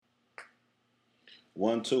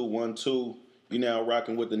1 2 1 2. You now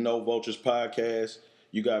rocking with the No Vultures podcast.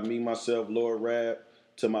 You got me, myself, Lord Rab.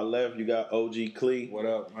 To my left, you got OG Clee. What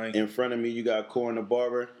up, man? In front of me, you got Corn the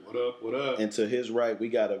Barber. What up, what up? And to his right, we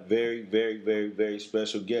got a very, very, very, very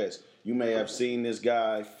special guest. You may have seen this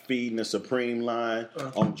guy feeding the Supreme line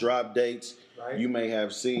on drop dates. Right. You may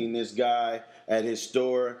have seen this guy at his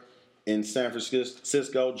store in San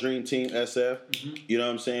Francisco, Dream Team SF. Mm-hmm. You know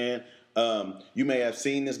what I'm saying? You may have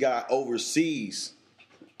seen this guy overseas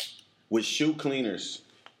with shoe cleaners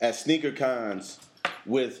at sneaker cons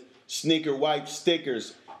with sneaker wipe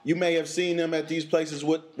stickers. You may have seen him at these places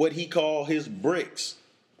with what he call his bricks.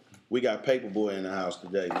 We got Paypa Boy in the house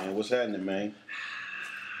today, man. What's happening, man?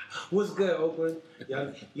 What's good, Oakland?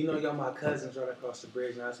 Y'all, you know y'all my cousins right across the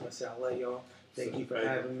bridge, and I just want to say I love y'all. Thank you for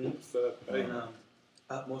having me. What's up, and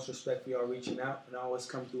utmost respect for y'all reaching out, and I always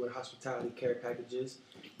come through with hospitality care packages.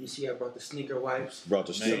 You see, I brought the sneaker wipes.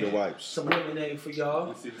 Some lemonade for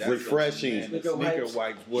y'all. Refreshing. Sneaker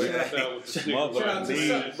wipes. Boy. Shout out to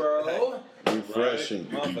Sup, bro. Refreshing.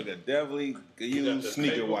 Right? Motherfucker definitely use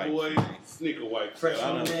sneaker wipes. Sneaker wipes. Fresh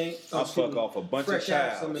lemonade. I fuck off a bunch of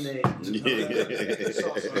towels. Lemonade. I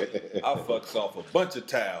fucks off a bunch of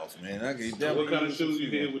towels, man. What kind of shoes you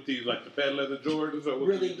hit with these? Like the patent leather Jordans? Or what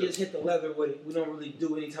really just hit the leather with it. We don't really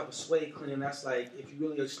do any type of suede cleaning. That's like, if you're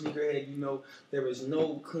really a sneakerhead, you know there is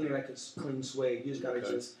no cleaner that can clean suede. You just gotta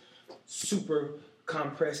just super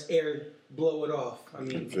compress air, blow it off. I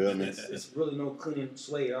mean, it's really no cleaning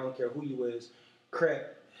suede. I don't care who you is.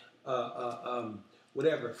 Crep,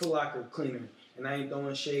 whatever, Foot Locker cleaner. And I ain't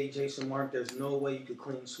throwing shade, Jason Mark. There's no way you could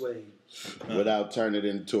clean suede without turning it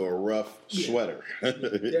into a rough sweater.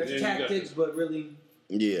 There's tactics, but really.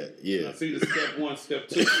 Yeah. I see the step 1, step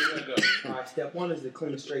 2. All right, step 1 is to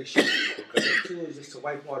clean straight shit. Step 2 is just to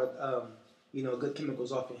wipe all the, good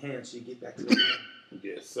chemicals off your hands so you get back to the room.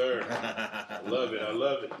 Yes, sir. I love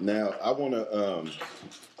it. Now, I want to,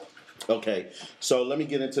 okay, so let me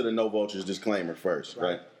get into the No Vultures disclaimer first,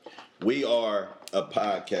 right? We are a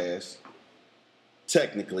podcast,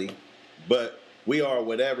 technically, but we are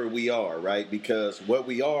whatever we are, right? Because what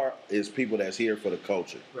we are is people that's here for the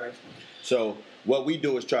culture. Right. So what we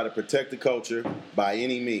do is try to protect the culture by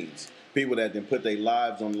any means. People that then put their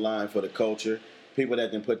lives on the line for the culture. People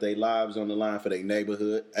that then put their lives on the line for their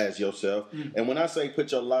neighborhood, as yourself. Mm-hmm. And when I say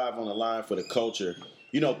put your life on the line for the culture,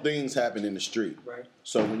 things happen in the street. Right.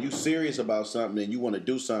 So when you're serious about something and you want to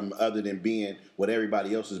do something other than being what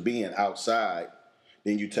everybody else is being outside,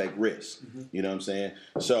 then you take risks. Mm-hmm. You know what I'm saying?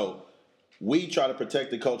 So we try to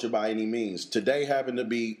protect the culture by any means. Today happened to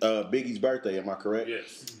be Biggie's birthday, am I correct?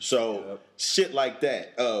 Yes. So shit like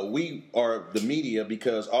that. We are the media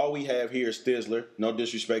because all we have here is Stizzler. No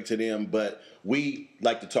disrespect to them, but we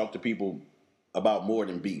like to talk to people about more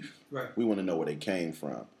than beef. Right. We want to know where they came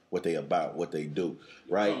from, what they about, what they do.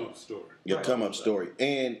 Right? Your come up story.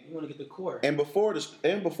 And you want to get the core. And before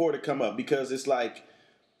to come up, because it's like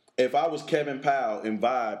if I was Kevin Powell in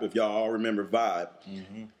Vibe, if y'all all remember Vibe,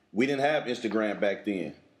 we didn't have Instagram back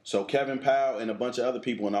then. So Kevin Powell and a bunch of other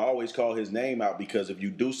people, and I always call his name out because if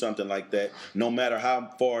you do something like that, no matter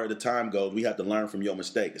how far the time goes, we have to learn from your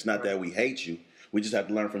mistake. It's not that we hate you. We just have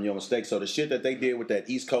to learn from your mistakes. So the shit that they did with that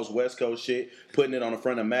East Coast, West Coast shit, putting it on the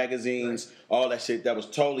front of magazines, all that shit, that was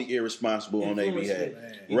totally irresponsible on their behalf.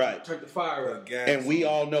 Right. Turned the fire up. And we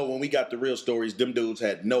all know when we got the real stories, them dudes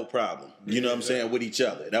had no problem. You know what I'm saying? With each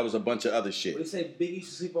other. That was a bunch of other shit. They say Biggie used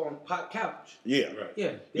to sleep on pot couch. Yeah. Right.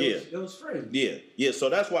 Yeah. It was friends. Yeah. So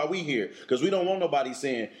that's why we here. Because we don't want nobody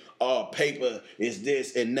saying, oh, Paypa is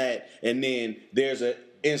this and that. And then there's a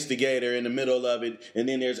instigator in the middle of it, and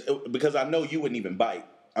then because I know you wouldn't even bite.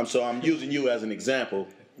 So I'm using you as an example,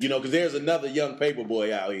 because there's another young Paypa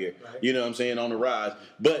Boy out here, you know what I'm saying, on the rise.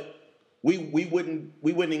 But we wouldn't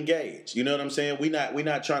engage. You know what I'm saying? We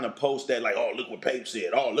not trying to post that like, oh, look what Pape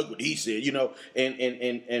said, oh, look what he said,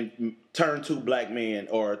 and turn two black men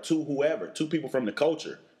or two people from the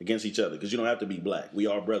culture against each other, because you don't have to be black. We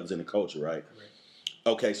are brothers in the culture, right?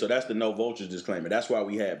 Okay, so that's the No Vultures disclaimer. That's why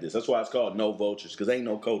we have this. That's why it's called No Vultures, because ain't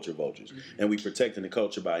no culture vultures. And we protecting the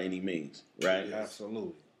culture by any means, right? Yes.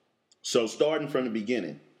 Absolutely. So starting from the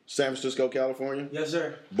beginning, San Francisco, California? Yes,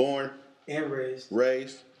 sir. Born? And raised.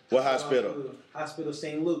 Raised? What hospital? Hospital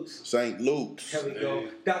St. Luke's. St. Luke's. There we go.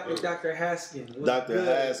 Dr. Haskins. Dr.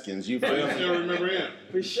 Haskins. You still remember him.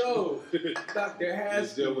 For sure. Dr.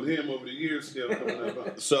 Haskins. Dealt with him over the years still coming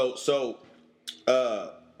up. So,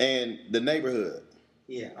 and the neighborhood.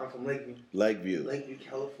 Yeah, I'm from Lakeview. Lakeview,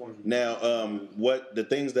 California. Now, what the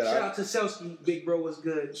things that Shout out to Selsky, big bro was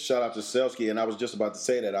good. Shout out to Selsky, and I was just about to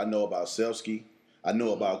say that I know about Selsky, I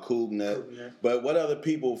know about Coognet, but what other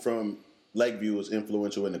people from Lakeview was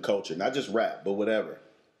influential in the culture? Not just rap, but whatever.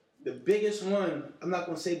 The biggest one, I'm not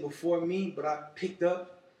gonna say before me, but I picked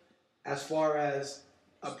up as far as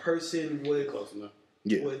a person with Close enough.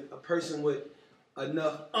 Yeah. with a person with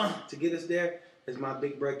enough to get us there is my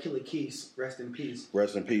big brother Killer Keys. Rest in peace.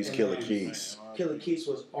 Rest in peace, And, Killer Keys. Killer Keys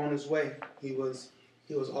was on his way. He was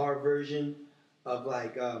our version of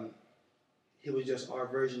like he was just our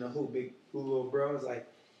version of who little bro. It was like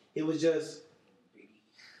it was just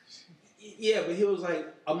yeah, but he was like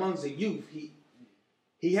amongst the youth.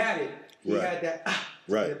 He had it. He Right. had that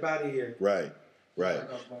Right. get up out of here. Right.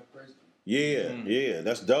 Yeah, yeah.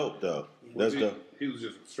 That's dope, though. That's dope. He was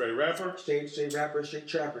just a straight rapper. Straight rapper, straight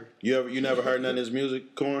trapper. You never heard none of his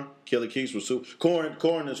music, Corn? Killer Keys was super.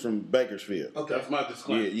 Corn is from Bakersfield. Okay. That's my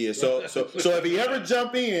disclaimer. Yeah. So if he ever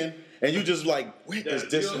jump in and you just like, where is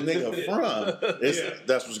this nigga from?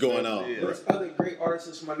 That's what's going on. There's other great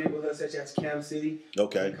artists from my neighborhood, such as Cam City.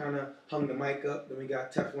 Okay. We kind of hung the mic up. Then we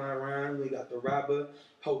got Teflon Ryan. We got the Robber,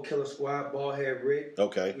 Whole Killer Squad, Ballhead Rick.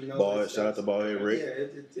 Okay. You know, Ballhead. Shout out to Ballhead Rick.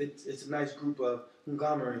 Yeah, it's a nice group of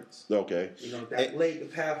conglomerates. Okay. You know, that laid the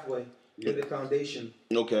pathway, laid the foundation.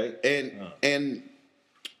 Okay. And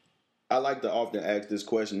I like to often ask this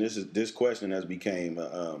question. This question has become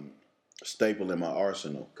a staple in my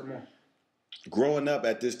arsenal. Come on. Growing up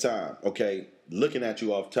at this time, okay, looking at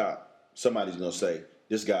you off top, somebody's gonna say,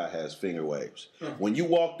 this guy has finger waves. When you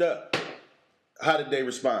walked up, how did they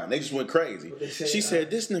respond? They just went crazy. She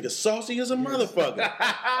said, this nigga saucy as a motherfucker.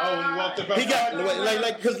 Oh, when you walked up. He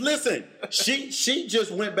got, cause listen, she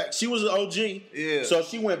just went back. She was an OG. Yeah. So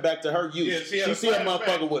she went back to her youth. Yeah, she see a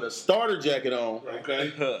motherfucker with a starter jacket on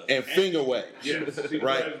Okay. and finger waves. Yes. She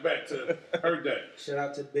Right. back to her day. Shout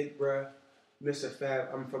out to Big Bruh, Mr. Fab.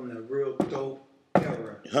 I'm from the real dope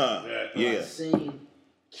era. Huh. Yeah. Yeah. I seen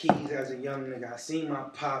Keys as a young nigga. I seen my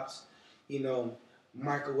pops,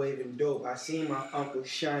 microwaving dope. I seen my uncle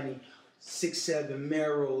Shiny, 6'7"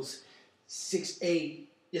 Merrills, 6'8",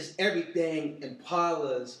 just everything,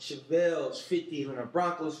 Impalas, Chevelles, 50s. When the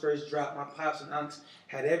Broncos first dropped, my pops and unks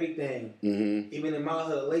had everything. Mm-hmm. Even in my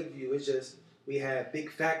hood, Lakeview, it's just, we had big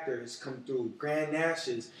factors come through, Grand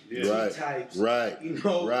Nashes, Right. T-types. Right.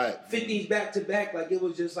 Right. 50s back to back, like it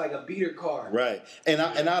was just like a beater card. Right. And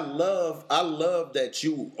I love that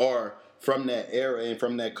you are from that era and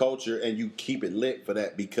from that culture and you keep it lit for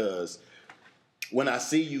that, because when I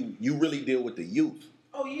see you, you really deal with the youth.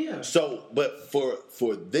 Oh yeah. So, but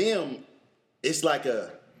for them, it's like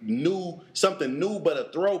something new, but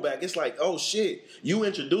a throwback. It's like, oh shit, you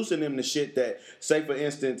introducing them to shit that, say for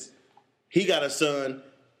instance, he got a son,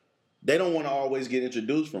 they don't want to always get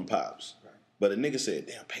introduced from Pops. Right. But a nigga said,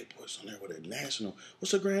 damn, Paypa Boy's on there with a national.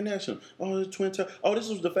 What's a Grand National? Oh, the Twin Tower. Oh, this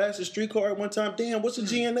was the fastest street car at one time. Damn, what's a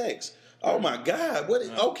GNX? Oh my God, what?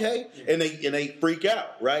 Okay. And they freak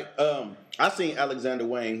out, right? I seen Alexander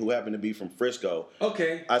Wayne, who happened to be from Frisco.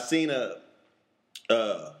 Okay. I seen I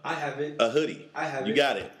have it. a hoodie. I have it. You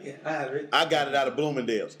got it. Yeah, I have it. I got it out of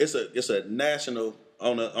Bloomingdale's. It's a national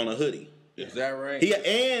on a hoodie. Is that right? He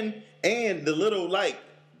and the little like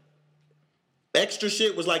extra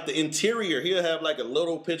shit was like the interior. He'll have like a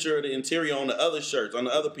little picture of the interior on the other shirts, on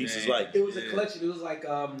the other pieces. Man. Like It was a collection. It was like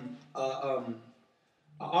an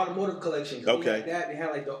automotive collection. Okay. Like that. They had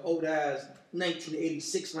like the old ass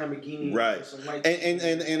 1986 Lamborghini. right. With some white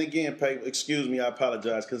And again, Paypa, excuse me, I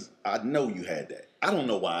apologize because I know you had that. I don't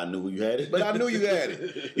know why I knew you had it, but I knew you had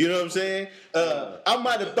it. You know what I'm saying? I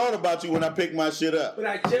might have thought about you when I picked my shit up. But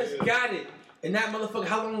I just got it. And that motherfucker,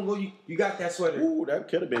 how long ago you got that sweater? Ooh, that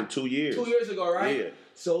could have been 2 years. 2 years ago, right? Yeah.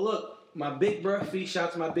 So look, my big bruh fee, shout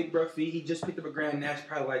out to my big bruh fee. He just picked up a Grand Nash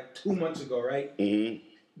probably like 2 months ago, right? Mm-hmm.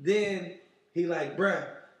 Then he like, bruh,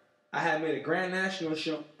 I had made a Grand National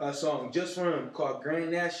song just for him called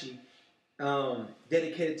Grand Nashy,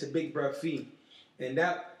 dedicated to Big Bruh Fee. And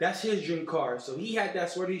that's his dream car. So he had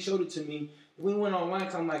that sweater, he showed it to me. We went online,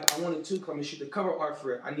 cause I'm like, I wanted two, cause I'm gonna shoot the cover art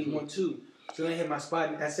for it. I need one too. So then I hit my spot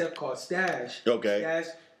in SF called Stash. Okay. Stash,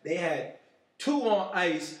 they had 2 on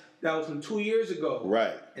ice that was from 2 years ago.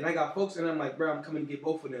 Right. And I got folks, and I'm like, bro, I'm coming to get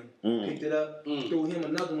both of them. Picked it up, threw him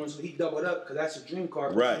another one, so he doubled up, because that's a dream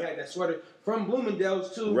car. Right. He had that sweater from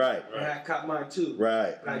Bloomingdale's, too. Right. And I caught mine, too.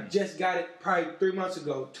 Right. But I just got it probably 3 months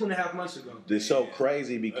ago, 2.5 months ago. It's so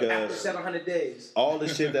crazy After because 700 days. all the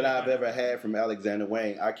shit that I've ever had from Alexander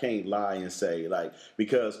Wayne, I can't lie and say, like,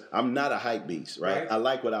 because I'm not a hype beast, right? I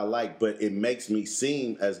like what I like, but it makes me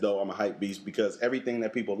seem as though I'm a hype beast because everything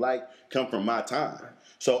that people like come from my time. Right.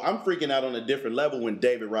 So I'm freaking out on a different level when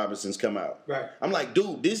David Robinson's come out. Right. I'm like,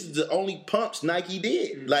 dude, this is the only pumps Nike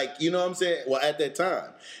did. Like, you know what I'm saying? Well, at that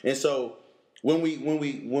time. And so when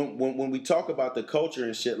we talk about the culture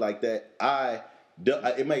and shit like that, I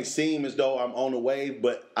It may seem as though I'm on the wave,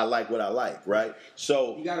 but I like what I like, right?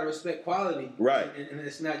 So you gotta respect quality, right? And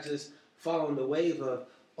it's not just following the wave of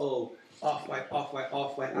off-white,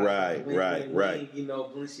 right. You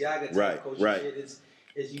know, Balenciaga type Right, culture right. shit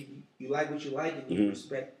is you like what you like and you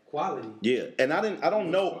respect quality. Yeah, and I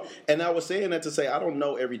don't know, and I was saying that to say I don't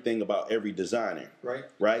know everything about every designer,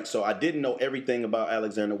 right? So I didn't know everything about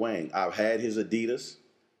Alexander Wang. I've had his Adidas,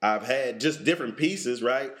 I've had just different pieces,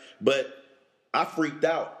 right? But I freaked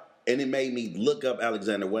out, and it made me look up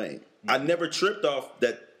Alexander Wang. I never tripped off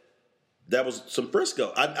that was some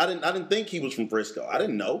Frisco. I didn't think he was from Frisco. I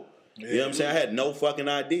didn't know. You know what I'm saying? I had no fucking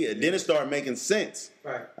idea. Then it started making sense.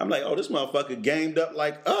 Right. I'm like, oh, this motherfucker gamed up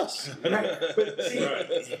like us. Right. But see,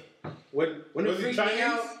 when it freaked me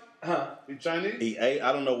out, He Chinese?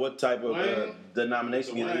 I don't know what type of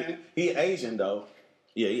denomination he Asian though.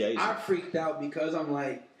 Yeah, he Asian. I freaked out because I'm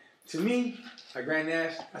like, to me, like Grand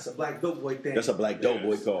Nash, that's a black dope boy thing. That's a black dope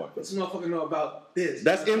boy car. But some motherfucker know about this.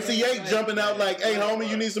 That's MC8 jumping out like, hey homie,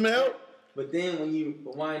 you need some help? But then when you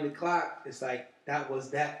rewind the clock, it's like that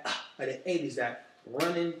was that of the 80s, that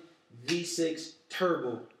running V6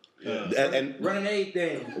 turbo. And running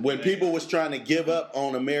everything. When people was trying to give up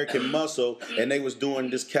on American muscle and they was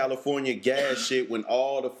doing this California gas shit when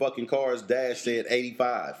all the fucking cars dash said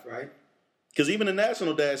 85. Right. Because even the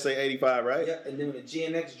national dash say 85, right? Yeah, and then when the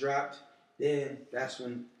GNX dropped, then that's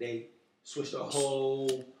when they switched the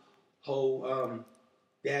whole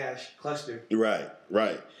dash cluster. Right.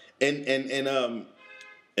 And because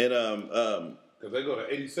they go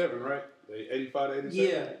to 87, right? They 85 to 87.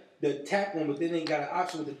 Yeah, the tap one, but then they got an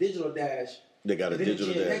option with the digital dash. They got a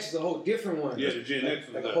digital dash. The GNX is a whole different one. Yeah, the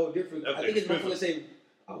GNX like a whole different. I think it's going to say.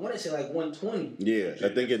 I want to say like 120. Yeah, I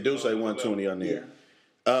think it do say 120 on there.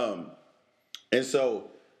 Yeah. And so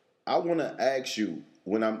I want to ask you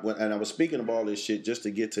when I was speaking of all this shit just to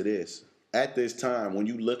get to this. At this time, when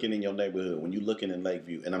you looking in your neighborhood, when you looking in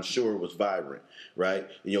Lakeview, and I'm sure it was vibrant, right?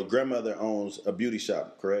 And your grandmother owns a beauty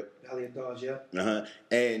shop, correct? Valley of Dolls, yeah.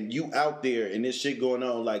 And you out there and this shit going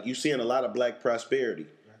on, like you seeing a lot of black prosperity,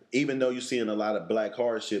 even though you seeing a lot of black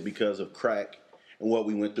hardship because of crack and what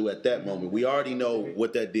we went through at that moment. We already know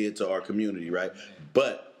what that did to our community, right?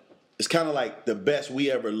 But it's kind of like the best we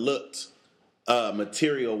ever looked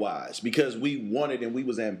material-wise because we wanted and we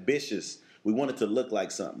was ambitious. We wanted to look like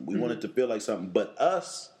something. We wanted to feel like something. But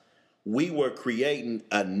us, we were creating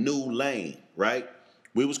a new lane, right?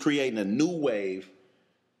 We was creating a new wave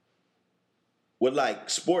with like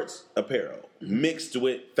sports apparel mixed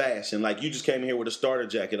with fashion. Like you just came in here with a starter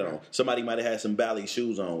jacket on. Somebody might have had some ballet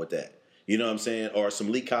shoes on with that. You know what I'm saying? Or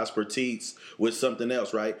some Lee Petites with something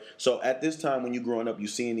else, right? So at this time when you're growing up, you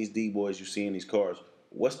seeing these D-boys, you seeing these cars.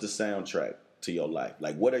 What's the soundtrack to your life?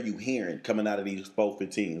 Like, what are you hearing coming out of these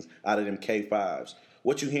 415s, out of them K5s?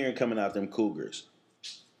 What you hearing coming out of them Cougars?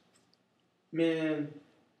 Man,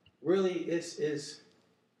 really, it's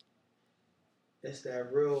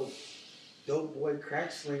that real dope boy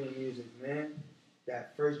crack slinging music, man.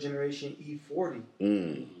 That first generation E40.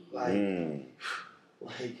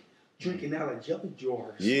 Like drinking out of jelly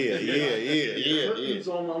jars. Yeah. Curtains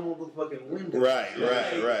on my motherfucking window. Right. Like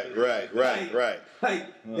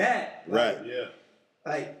that. Right. Yeah.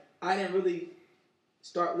 Like I didn't really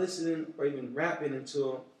start listening or even rapping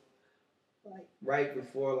until like right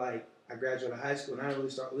before like I graduated high school, and I didn't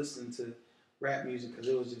really start listening to rap music because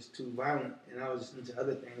it was just too violent, and I was just into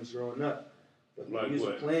other things growing up. But like music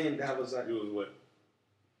what? playing, that was like. It was what?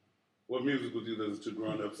 What music was you listening to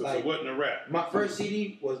growing up? So Like, it wasn't a rap. My first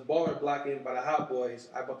CD was Baller Blocking by the Hot Boys.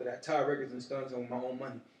 I bought it at Tower Records and Stones with my own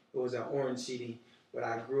money. It was an orange CD. But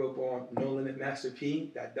I grew up on No Limit Master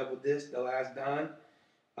P, that double disc, The Last Don.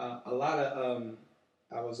 A lot of,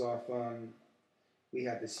 I was off, we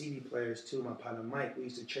had the CD players too, my partner Mike. We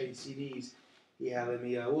used to trade CDs. He had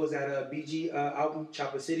me, what was that BG album,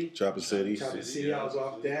 Chopper City? Chopper City, I was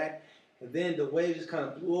off that. And then the wave just kind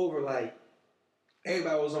of blew over like,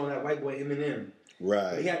 everybody was on that white boy Eminem.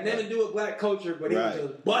 Right. He had nothing to do with black culture, but he was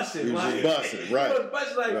just busting. He was just busting, right. He was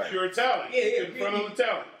busting like Pure talent. Yeah. In front of the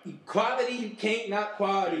talent. Quality, you can't not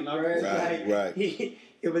quality, right? Right.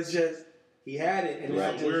 It was just, he had it. And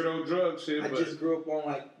Right. Weirdo drug shit. I just grew up on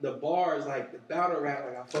like the bars, like the battle rap,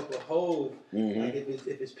 like I fuck with Hove. Like if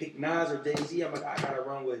it's Pick Nas or Jay-Z, I'm like, I gotta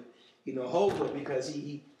run with, Hove because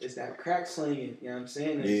he it's that crack slinging, you know what I'm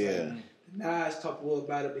saying? And it's like, Nas talked a little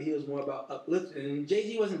about it, but he was more about uplifting. And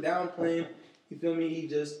Jay-Z wasn't downplaying, you feel me? He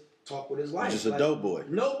just talked with his life. Just a dope boy.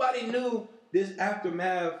 Nobody knew this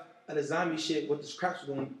aftermath of the zombie shit, what this crack was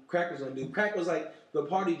going to do. Crack was like the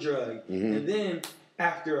party drug. And then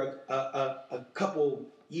after a couple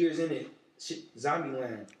years in it, Zombie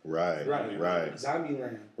Land. Right. Zombie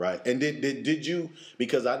Land. Right. And did you,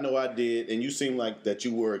 because I know I did, and you seem like that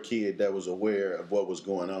you were a kid that was aware of what was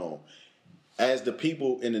going on. As the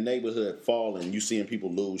people in the neighborhood falling, you seeing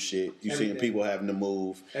people lose shit. You seeing people having to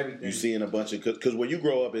move. Everything. You seeing a bunch of, because where you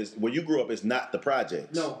grew up is not the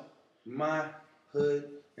projects. No, my hood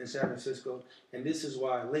in San Francisco, and this is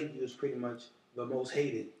why Lakeview is pretty much the most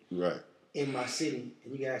hated. Right. In my city,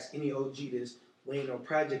 and you can ask any OG this. We ain't no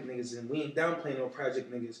project niggas, and we ain't downplaying no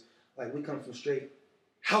project niggas. Like, we come from straight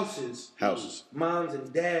houses. Moms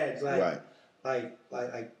and dads. Like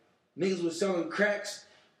niggas was selling cracks.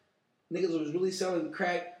 Niggas was really selling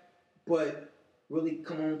crack, but really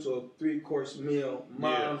come home to a 3-course meal.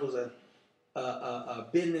 Moms was a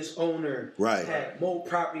business owner. Right. Had more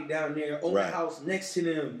property down there. Owned a house next to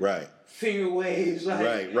them. Right. Finger waves.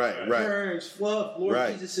 Like, Turns, fluff, Lord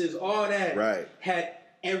Jesus's, all that. Right. Had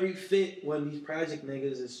every fit when these project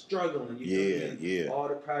niggas is struggling. You know, all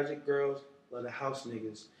the project girls love the house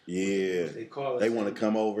niggas. Yeah. They call it. They want to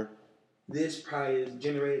come over. This probably has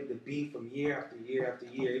generated the beef from year after year after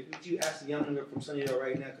year. If you ask the young nigga from Sunnydale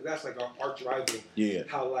right now, because that's like our arch rival. Yeah.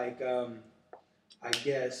 How like I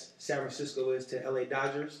guess San Francisco is to LA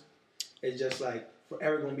Dodgers. It's just like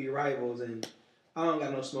forever gonna be rivals, and I don't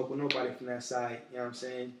got no smoke with nobody from that side. You know what I'm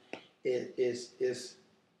saying? It's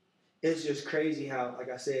just crazy how, like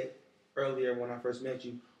I said earlier when I first met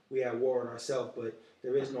you, we had war with ourselves, but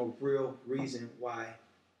there is no real reason why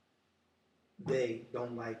they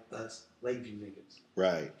don't like us Lakeview niggas.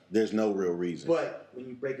 Right. There's no real reason. But when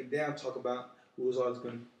you break it down, talk about who was always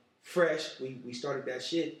been fresh. We started that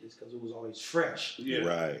shit is because it was always fresh. Yeah.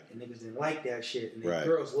 Right. And niggas didn't like that shit. And then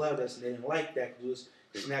girls loved us and they didn't like that because it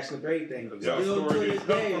was snatching up everything. Y'all Still story to didn't this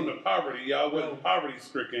come day. from the poverty. Y'all wasn't poverty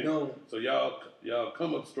stricken. No. So y'all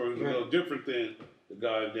come up stories a little different than the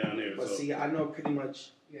guys down there. But see, I know pretty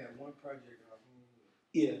much. Yeah, one project.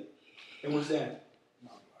 Yeah. And what's that?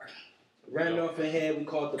 Randolph and Head, we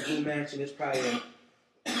call it the Blue Mansion. It's probably a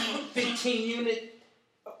 15-unit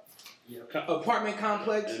apartment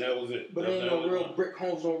complex. And that was it. But ain't no real brick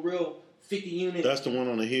homes, no real 50-unit. That's the one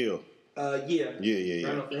on the hill. Yeah.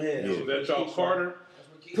 Randolph and Head. Yeah. So that y'all Carter?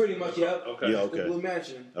 Pretty much, yep. Okay. Yeah, okay. The Blue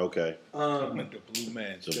Mansion. Okay. The Blue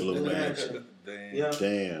Mansion. The Blue Mansion. Damn. Yeah.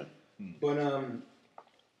 Damn. But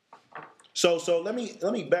So let me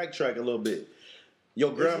backtrack a little bit.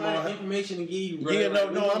 Your grandma. There's a lot of information to give you, bro. Yeah,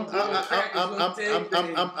 Like,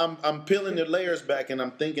 I'm peeling the layers back and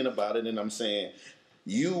I'm thinking about it and I'm saying,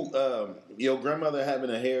 your grandmother having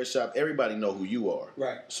a hair shop. Everybody know who you are,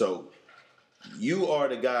 right? So you are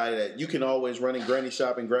the guy that you can always run in granny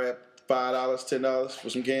shop and grab $5, $10 for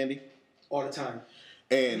some candy all the time.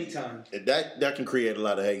 And anytime. That can create a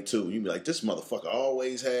lot of hate too. You be like, this motherfucker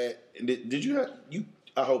always had. And did you have you?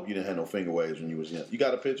 I hope you didn't have no finger waves when you was young. You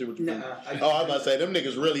got a picture with your finger? I was about to say, them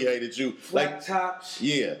niggas really hated you. Flat tops.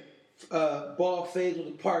 Yeah. Ball fades with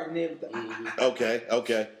the part in there. With the,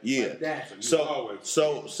 Okay. Yeah. Like that.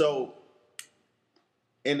 So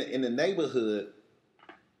in the neighborhood,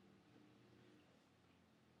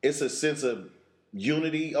 it's a sense of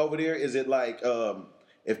unity over there. Is it like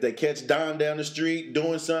if they catch Don down the street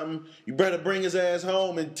doing something, you better bring his ass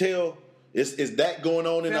home and tell? Is that going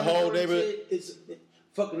on in the whole neighborhood? It's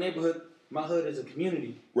fuck the neighborhood. My hood is a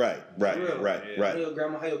community. Right. How your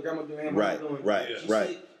grandma doing? Right.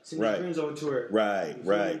 Dreams over to her.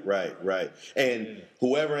 Right. And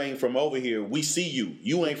whoever ain't from over here, we see you.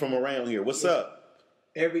 You ain't from around here. What's up?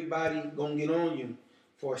 Everybody gonna get on you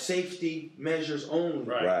for safety measures only.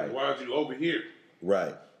 Right. Why are you over here?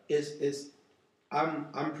 Right.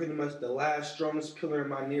 I'm pretty much the last strongest pillar in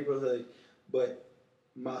my neighborhood, but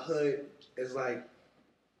my hood is like,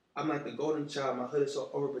 I'm like the golden child. My hood is so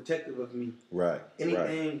overprotective of me. Right.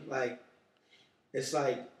 Anything like, it's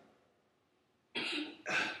like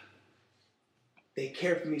they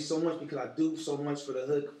care for me so much because I do so much for the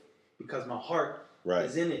hood because my heart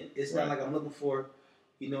is in it. It's not like I'm looking for,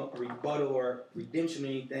 a rebuttal or redemption or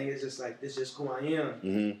anything. It's just like, this is just who I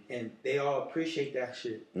am. And they all appreciate that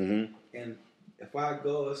shit. And if I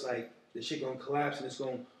go, it's like the shit gonna collapse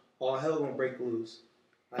and all hell gonna break loose.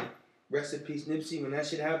 Like, rest in peace, Nipsey. When that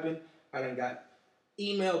shit happened, I done got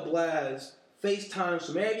email blasts, FaceTimes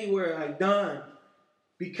from everywhere. Like, Don,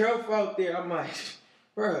 be careful out there. I'm like,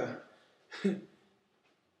 bruh,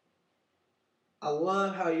 I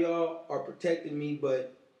love how y'all are protecting me,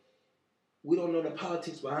 but we don't know the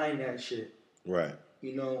politics behind that shit. Right.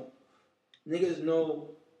 Niggas know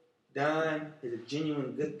Don is a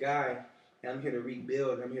genuine good guy, and I'm here to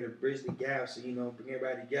rebuild. I'm here to bridge the gap, so, bring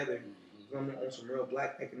everybody together. I'm on some real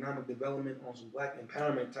black economic development, on some black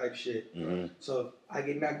empowerment type shit. Mm-hmm. So if I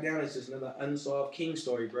get knocked down, it's just another unsolved King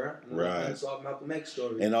story, bro. Another unsolved Malcolm X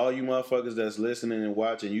story. And all you motherfuckers that's listening and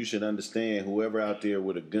watching, you should understand, whoever out there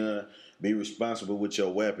with a gun, be responsible with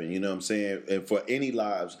your weapon. You know what I'm saying? And for any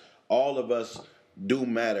lives, all of us do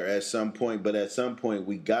matter at some point, but at some point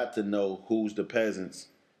we got to know who's the peasants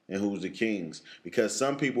and who's the kings. Because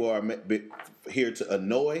some people are here to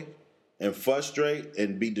annoy and frustrate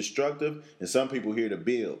and be destructive, and some people here to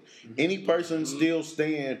build. Any person still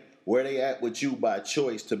staying where they at with you by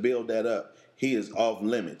choice to build that up, he is off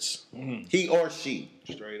limits. He or she.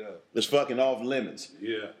 Straight up. It's fucking off limits.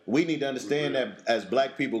 Yeah. We need to understand that as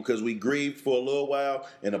black people, because we grieved for a little while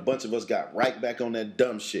and a bunch of us got right back on that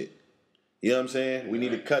dumb shit. You know what I'm saying? We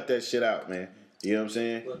need to cut that shit out, man. You know what I'm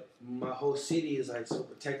saying? But my whole city is like so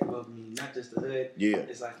protective of me, not just the hood. Yeah.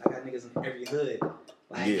 It's like I got niggas in every hood.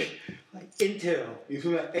 Like Intel. You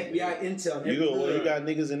feel me? Like FBI Intel. You got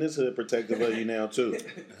niggas in this hood protective of you now too.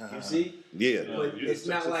 You see? Yeah. But it's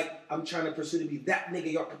not like I'm trying to pursue to be that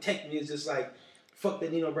nigga. Y'all protect me. It's just like fuck the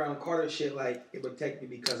Nino Brown Carter shit. Like it protect me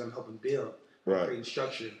because I'm helping build, creating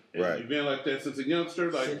structure. Right. You've been like that since a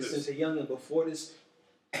youngster, like since a youngin'. Before this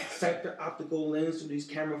sector optical lens through these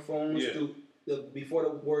camera phones, before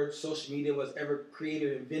the word social media was ever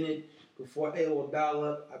created or invented, before AOL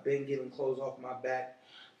dial-up, I've been getting clothes off my back.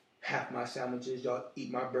 Half my sandwiches, y'all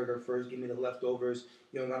eat my burger first, give me the leftovers.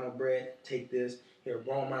 You don't got no bread, take this. Here,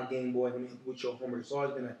 borrow my Game Boy, let me with your homework. It's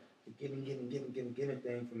always been a giving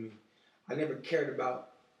thing for me. I never cared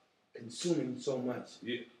about consuming so much.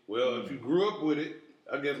 Yeah. Well, if you grew up with it,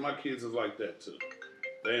 I guess my kids is like that too.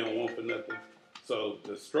 They don't want for nothing. So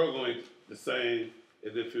the struggle ain't the same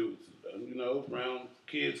as if it was, around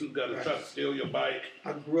kids who got to try to steal your bike.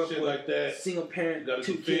 I grew up shit with like that. Single parent, You got to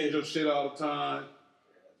two defend kids. your shit all the time.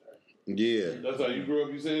 Yeah. That's how you grew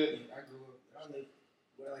up, you said? I grew up, I lived,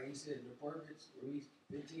 like you said, in the apartments when we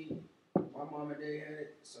 15. My mom and dad had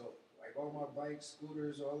it, so like all my bikes,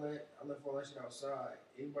 scooters, all that, I left all that shit outside.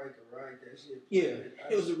 Anybody could ride that shit. Yeah,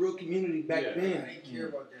 it was a real community back then. I didn't care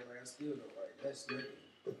about that, like I still don't like that's living.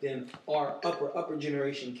 But then our upper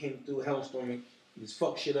generation came through Hellstorm and just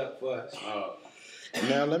fucked shit up for us.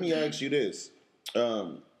 Now let me ask you this: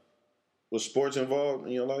 was sports involved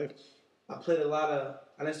in your life? I played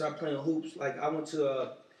I didn't start playing hoops. Like I went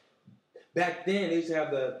to back then they used to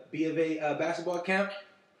have the B of A basketball camp.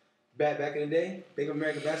 Back in the day, big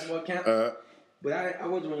American basketball camp. But I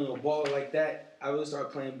wasn't really a baller like that. I really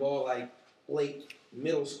started playing ball like late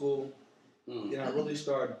middle school. Then I really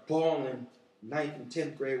started balling 9th and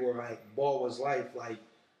 10th grade where like ball was life. Like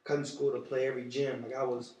cutting school to play every gym. Like I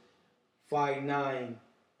was 5'9",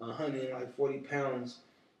 140 pounds,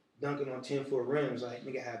 dunking on 10-foot rims. Like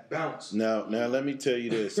nigga had bounce. Now let me tell you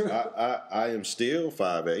this: I am still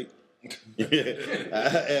 5'8".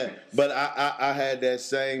 But I had that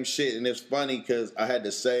same shit, and it's funny because I had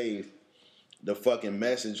to save the fucking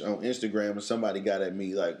message on Instagram, and somebody got at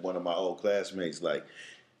me, like one of my old classmates, like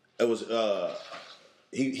it was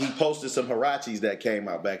he posted some Hirachis that came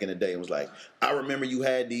out back in the day and was like, I remember you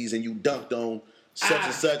had these and you dunked on such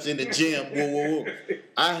and such in the gym. Whoa, whoa, whoa.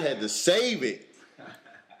 I had to save it.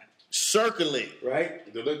 Circle it.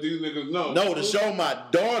 Right? To let these niggas know. No, to show my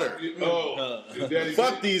daughter. Your daddy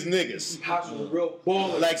Fuck these niggas. House was a real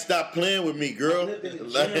baller. Like, stop playing with me, girl. I lived in the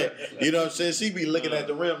Like, gym. you know what I'm saying? She be looking at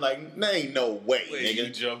the rim like, there ain't no way, You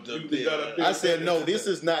nigga. jumped up You there. got up there. I said, no, this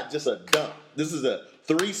is not just a dunk. This is a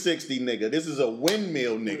 360 nigga. This is a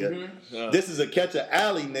windmill nigga. This is a catch a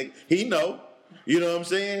alley nigga. He know. You know what I'm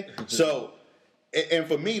saying? So, and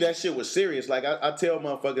for me, that shit was serious. Like, I tell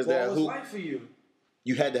motherfuckers Ball that was who life for you.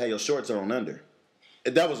 you had to have your shorts on under.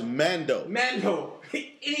 That was Mando. Mando.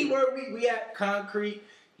 Anywhere we at, concrete,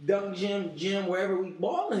 dunk gym, wherever we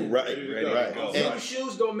balling. Right. Go. Some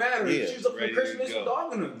shoes don't matter. Yeah. Shoes up for Ready to Christmas, go. we're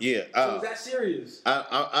dogging them. Yeah. So is that serious?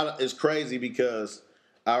 It's crazy because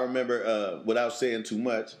I remember, without saying too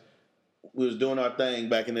much, we was doing our thing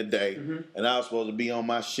back in the day, and I was supposed to be on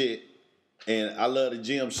my shit, and I love the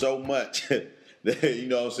gym so much that, you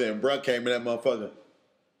know what I'm saying, bruh came in that motherfucker.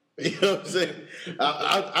 You know what I'm saying?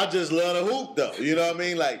 I just love the hoop, though. You know what I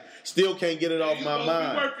mean? Like, still can't get it off You my supposed to be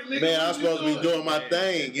mind. working, nigga. Man, I'm What you supposed to be doing? doing my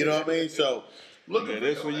thing. You know what I mean? So, Look Yeah, at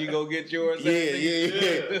this when you go get yours. yeah.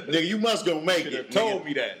 Nigga, you must go make Should have it. told nigga.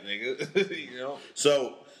 me that, nigga. You know.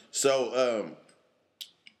 So,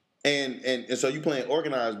 and so you playing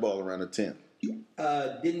organized ball around the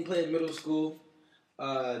 10th. Didn't play in middle school.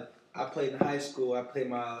 I played in high school. I played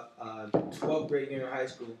my 12th grade year in high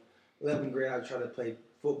school. 11th grade, I tried to play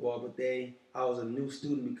football, but I was a new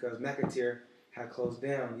student because McAteer had closed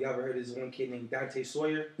down. You ever heard of this one kid named Dante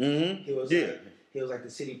Sawyer? Mm-hmm. He was Yeah. like, he was like the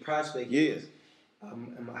city prospect. Yeah.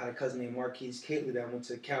 And I had a cousin named Marquise Catley that went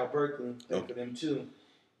to Cal Berkeley, played for them too.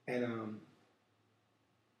 And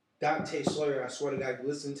Dante Sawyer, I swear to God,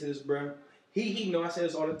 listen to this, bro. He know I say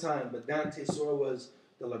this all the time, but Dante Sawyer was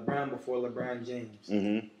the LeBron before LeBron James.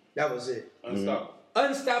 Mm-hmm. That was it. Unstoppable.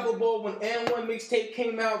 Unstoppable. When N1 mixtape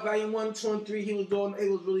came out, Volume 1, 2, and 3, he was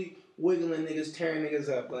really wiggling niggas, tearing niggas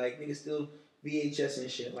up. Like, niggas still VHS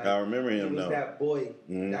and shit. Like, I remember him, he was though. that boy,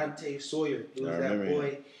 Dante Sawyer. He was that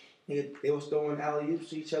boy. Nigga, they was throwing alley-oops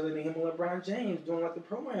to each other, and him and LeBron James doing like the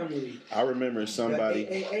program league. I remember somebody.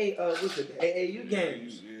 The AAU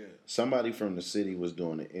games. Yeah. Somebody from the city was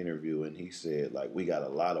doing an interview, and he said, like, we got a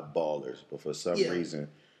lot of ballers, but for some reason,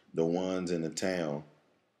 the ones in the town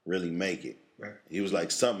really make it. Right. He was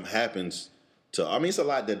like, something happens to. I mean, it's a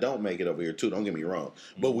lot that don't make it over here too. Don't get me wrong,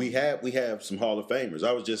 but we have some Hall of Famers.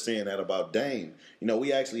 I was just saying that about Dame. You know,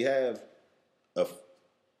 we actually have a.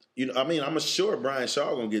 You know, I mean, I'm sure Brian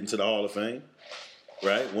Shaw gonna get into the Hall of Fame,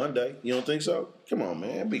 right? One day. You don't think so? Come on,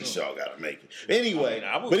 man. Big Shaw gotta make it. Anyway,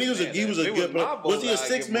 but he was a good player. Was he a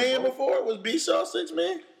 6 man before? Was B Shaw 6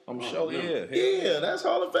 man? I'm sure, yeah. Yeah, that's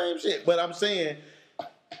Hall of Fame shit. But I'm saying,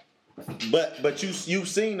 but you've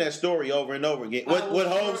seen that story over and over again. What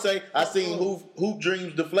Holmes say? I seen who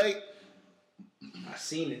dreams deflate. I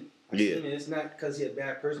seen it. Seen it. It's not because he a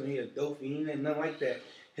bad person. He a dope. He ain't nothing like that.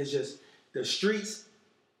 It's just the streets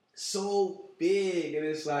so big, and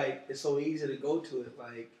it's like it's so easy to go to it.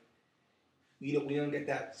 Like we don't get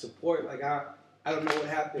that support. Like I don't know what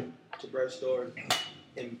happened to Brett's story,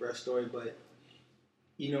 but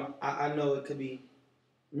you know I know it could be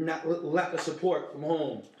not lack of support from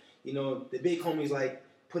home. You know the big homies like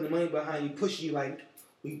putting money behind you, pushing you like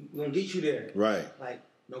we gonna get you there. Right. Like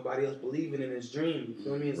nobody else believing in his dream. You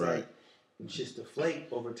feel me? It's like it's just deflate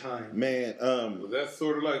over time. Man, Was that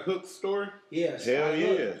sort of like Hook's story? Yeah. hell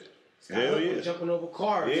yeah. Hell yeah. Was jumping over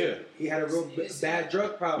cars. Yeah. He had a real bad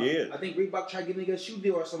drug problem. Yeah. I think Reebok tried to give nigga a shoe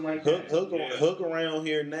deal or something like that. Hook around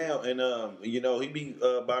here now, and you know he be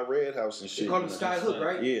by Red House and shit. They call him Sky Hook,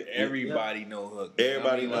 right? Yeah. Everybody know Hook.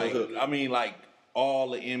 Everybody know like, Hook. I mean, like all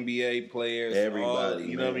the NBA players. Everybody,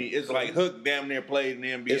 you know what I mean? It's like Hook damn near played in the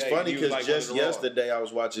NBA. It's funny because like just yesterday I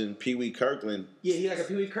was watching Pee Wee Kirkland. Yeah, he like a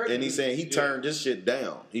Pee Wee Kirkland. And he's saying he turned this shit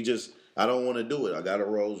down. He just, I don't want to do it. I got a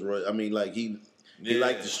Rolls Royce. I mean, like he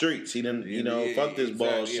liked the streets. He didn't, fuck this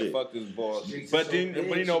ball shit. Yeah, fuck this ball. Streets But so then, big,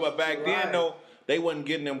 but you know, but back so then right. though, they wasn't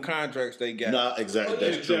getting them contracts they got. Nah, exactly.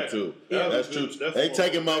 That's true too. Yeah, That's true. They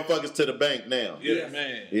taking motherfuckers to the bank now. Yeah,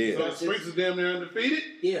 man. Yeah. So the streets is damn near undefeated?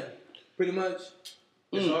 Yeah, pretty much.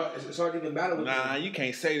 It's hard to even battle with Nah, them. you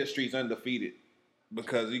can't say the streets undefeated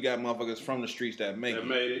because you got motherfuckers from the streets that make That it.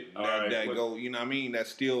 made it. All right. That go, you know what I mean? That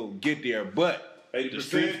still get there, but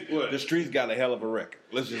 80%? the streets got a hell of a record.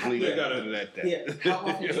 Let's just leave They it got at that. Yeah, how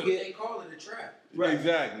often you They get call it a trap. right?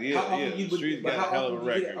 Exactly. How Yeah, often you the streets but got a how hell of a often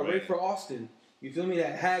you record, get a man. rate for Austin? You feel me?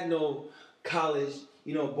 That had no college,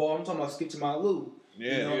 ball. I'm talking about Skip to my Lou.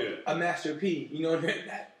 A Master P. You know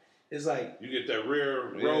that. It's like You get that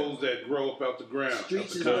rare rose that grow up out the ground, out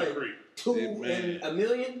streets the is like concrete. 2 man. in a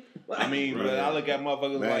million. I mean, but I look at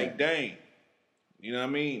motherfuckers Man. like Dame. You know what I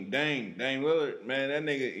mean? Dame Lillard, man, that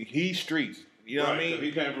nigga, he streets. You know what I Right, mean? 'cause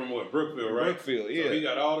he came from what? Brookfield, right? Brookfield, yeah. So he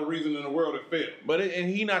got all the reason in the world to fail. But and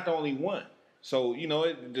he not the only one. So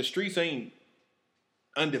the streets ain't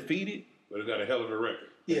undefeated. But it got a hell of a record.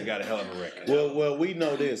 They got a hell of a record. Well, we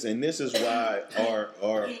know this, and this is why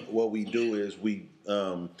our what we do is we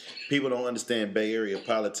people don't understand Bay Area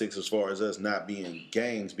politics as far as us not being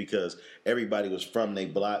gangs because everybody was from their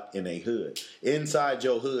block in their hood. Inside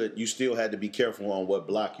your hood, you still had to be careful on what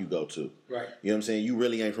block you go to. Right. You know what I'm saying? You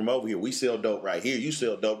really ain't from over here. We sell dope right here. You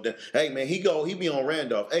sell dope there. Hey man, he be on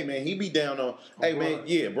Randolph. Hey man, he be down on. Hey man,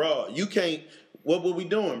 yeah, bro, you can't. What were we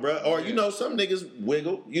doing, bro? Or some niggas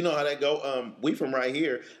wiggle. You know how that go. We from right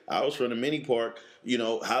here. I was from the mini park.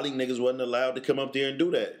 Holly niggas wasn't allowed to come up there and do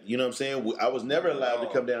that. You know what I'm saying? I was never allowed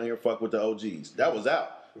to come down here and fuck with the OGs. That was out.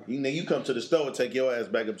 You come to the store and take your ass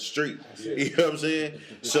back up the street. You know what I'm saying?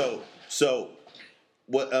 So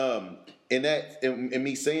what? And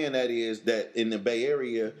me saying that is that in the Bay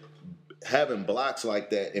Area, having blocks like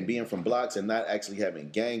that and being from blocks and not actually having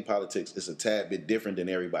gang politics is a tad bit different than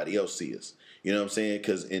everybody else sees us. You know what I'm saying?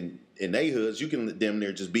 Because in they hoods, you can damn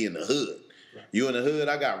near just be in the hood. Right. You in the hood,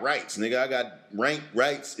 I got rights, nigga. I got rank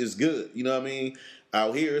rights is good. You know what I mean?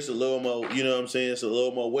 Out here, it's a little more, you know what I'm saying? It's a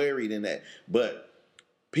little more wary than that. But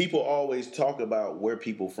people always talk about where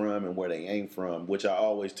people from and where they ain't from, which I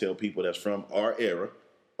always tell people that's from our era,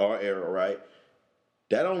 right?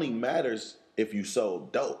 That only matters if you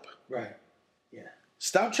sold dope. Right. Yeah.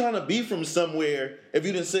 Stop trying to be from somewhere if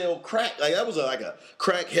you didn't sell crack. Like that was like a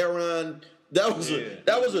crack heroin That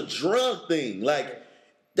was a drug thing. Like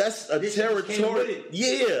that's a territory.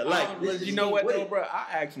 Yeah, like you know what though, bro?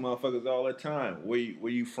 I ask motherfuckers all the time, where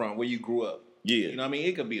you from? Where you grew up? Yeah. You know what I mean?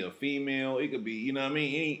 It could be a female. It could be, you know what I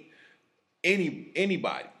mean?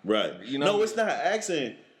 Anybody. Right. You know No, it's not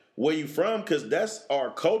asking where you from, because that's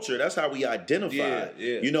our culture. That's how we identify.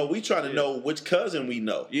 Yeah. You know, we trying to know which cousin we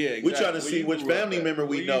know. Yeah, exactly. We trying to see which family member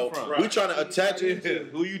we know. We trying to attach it.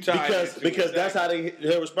 Who you tied Because that's how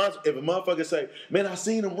they're responsible. If a motherfucker say, man, I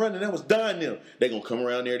seen him running, that was dying them. They gonna come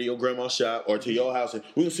around there to your grandma's shop or to your house and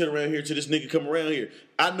we gonna sit around here till this nigga come around here.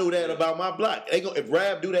 I knew that about my block. If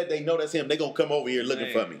Rab do that, they know that's him. They gonna come over here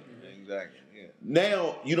looking for me. Exactly.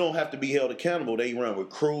 Now you don't have to be held accountable. They run with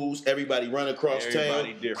crews. Everybody run across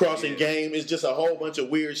town, crossing game. It's just a whole bunch of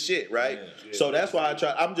weird shit, right? Yeah. So that's why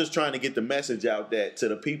I'm just trying to get the message out that to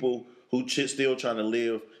the people who still trying to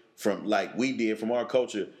live from like we did from our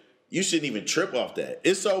culture. You shouldn't even trip off that.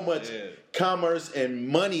 It's so much commerce and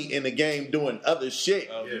money in the game doing other shit.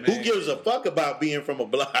 Who gives a fuck about being from a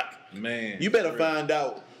block? Man, you better find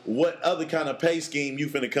out what other kind of pay scheme you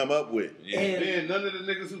finna come up with. And then none of the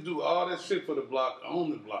niggas who do all that shit for the block own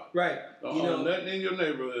the block. Right. Don't own nothing in your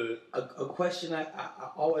neighborhood. A question I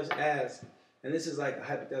always ask, and this is like a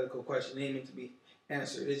hypothetical question, it ain't meant to be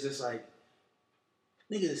answered. It's just like,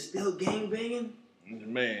 niggas still gangbanging?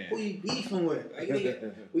 Man. Who you beefing with? Like,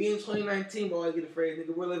 nigga, we in 2019, but I always get afraid,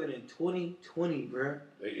 nigga, we're living in 2020, bro.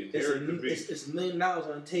 They inherit the beef. It's $1 million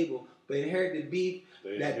on the table, but inherited beef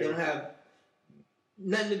that don't have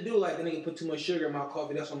nothing to do. Like the nigga put too much sugar in my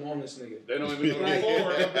coffee. That's why I'm on this nigga. They don't even know the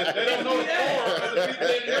core. They don't know the core of the people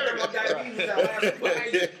they inherit.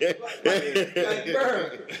 Like, bro.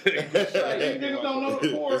 These niggas don't know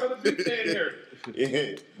the core of the people they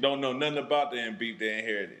inherit. Don't know nothing about the beef they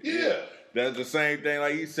inherited. Yeah. That's the same thing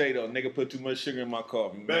like you say though. Nigga put too much sugar in my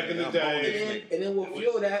coffee. Back in the day. And then we'll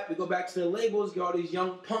fuel that. We go back to the labels. Get all these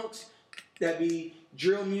young punks that be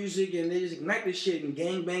drill music and they just ignite this shit and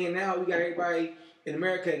gang banging. Now we got everybody in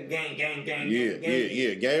America, gang. Yeah.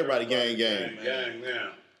 Everybody gang. Gang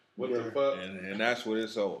now. What the fuck? And that's what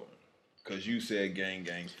it's over. Because you said gang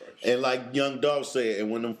first. And like Young Dolph said,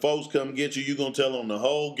 and when them folks come get you, you going to tell them the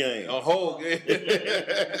whole game. The whole game.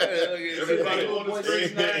 Everybody on the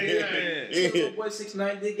street. Little boy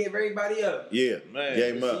 6ix9ine did give everybody up. Yeah, man.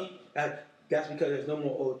 Game up. That's because there's no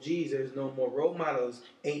more OGs. There's no more role models.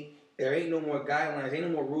 There ain't no more guidelines. Ain't no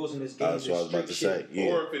more rules in this game. That's what I was about to say.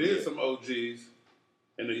 Yeah. Or if it is some OGs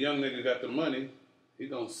and the young nigga got the money, he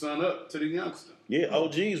gonna son up to the youngster. Yeah,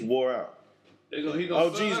 OGs wore out.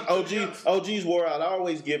 OGs wore out. I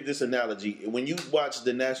always give this analogy. When you watch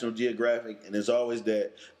the National Geographic and there's always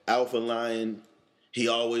that alpha lion, he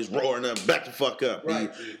always roaring up, back the fuck up. Right.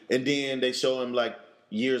 And then they show him like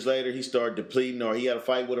years later he started depleting or he had a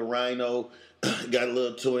fight with a rhino, got a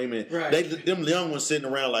little to him. And them young ones sitting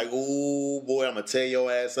around like, ooh, boy, I'm going to tear your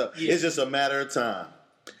ass up. Yeah. It's just a matter of time.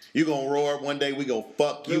 You gonna roar one day, we gonna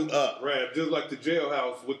fuck you up. Right, just like the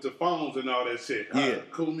jailhouse with the phones and all that shit. Yeah.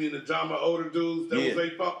 Kumi and the Jama older dudes, that was they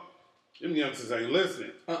fuck. Them youngsters ain't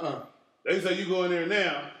listening. They say you go in there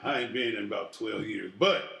now, I ain't been in about 12 years.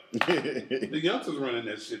 But the youngsters running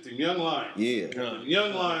that shit, the young lions. Yeah. The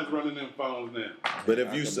young lions running them phones now. But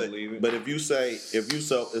if you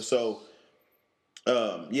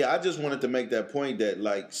I just wanted to make that point that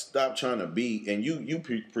like stop trying to be, and you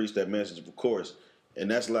preach that message, of course. And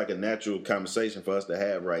that's like a natural conversation for us to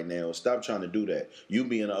have right now. Stop trying to do that. You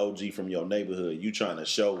being an OG from your neighborhood, you trying to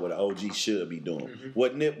show what an OG should be doing. Mm-hmm.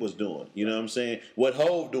 What Nip was doing. You know what I'm saying? What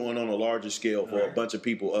Hove doing on a larger scale for a bunch of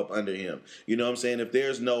people up under him. You know what I'm saying? If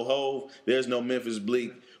there's no Hove, there's no Memphis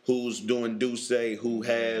Bleak who's doing Duce, who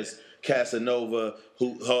has Casanova,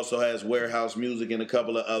 who also has Warehouse Music and a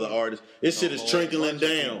couple of other artists. This shit is trickling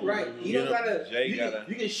down. Right. You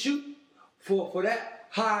can shoot for that.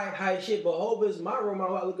 High shit, but Hov is my role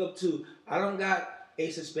model I look up to. I don't got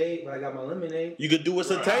Ace of Spades, but I got my Lemonade. You could do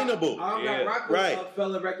what's attainable. I don't got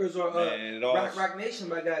Rockwell Records or Rock Nation,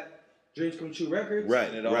 but I got Dreams Come True Records. Right.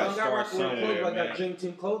 I don't got Rockwell Clothes, but I got Dream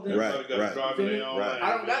Team Clothing. Right.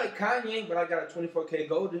 I don't got a Kanye, but I got a 24K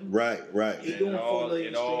Golden. Right. He's doing 4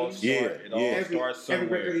 million streams. It all starts somewhere.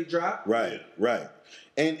 Every record he dropped. Right.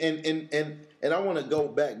 And I want to go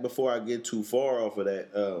back before I get too far off of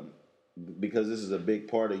that. Because this is a big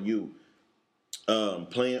part of you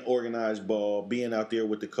playing organized ball, being out there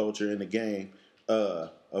with the culture in the game.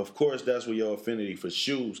 Of course, that's where your affinity for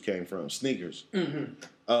shoes came from, sneakers. Mm-hmm.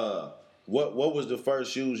 What was the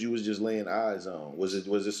first shoes you was just laying eyes on? Was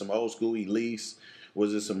it some old school Elise?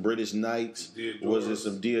 Was it some British Knights? Was it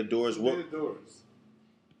some Diodors?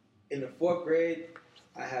 In the 4th grade,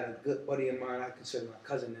 I had a good buddy of mine. I consider my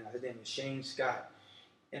cousin now. His name is Shane Scott.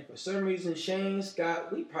 And for some reason, Shane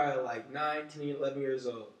Scott, we probably like 9, 10, 11 years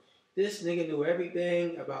old. This nigga knew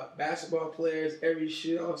everything about basketball players, every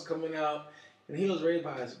shoe that was coming out. And he was raised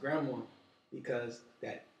by his grandma because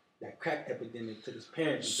that crack epidemic took his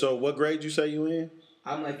parents. So what grade you say you in?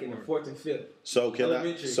 I'm like in the 4th and 5th. So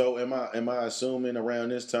Elementary. am I assuming around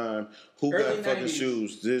this time who Early got fucking 90s.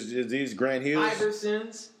 shoes? These Grant Hills?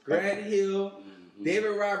 Iversons, Grant Hill,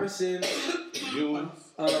 David Robertson,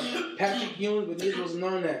 Patrick Ewing, but these wasn't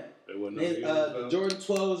on that. They wasn't The Jordan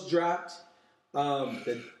 12s dropped.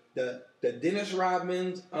 The Dennis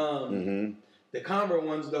Rodmans, the Converse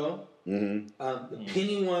ones though, the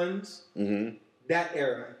Penny ones. That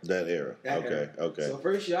era. Okay. So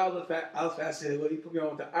first year I was fascinated. He put me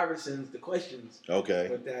on with the Iversons, the questions. Okay.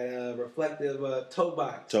 With that reflective toe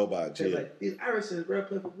box. Yeah. Like, these Iversons, bro,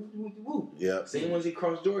 play for woo. Yeah. Same ones he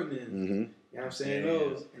crossed Jordan in. Mm-hmm. You know what I'm saying?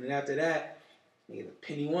 Those. And then after that, nigga, the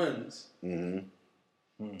Penny ones. And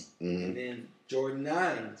then Jordan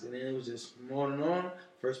 9s. And then it was just on and on.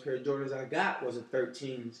 First pair of Jordans I got was the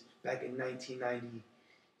 13s back in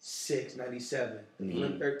 1996, 97. The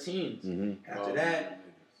Blimp 13s. After that,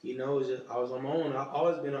 you know, it was just, I was on my own. I've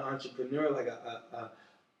always been an entrepreneur, like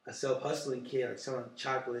a self-hustling kid, like selling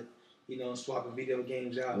chocolate, you know, swapping video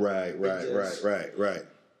games out. Right.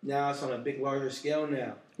 Now it's on a big, larger scale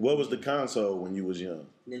now. What was the console when you was young?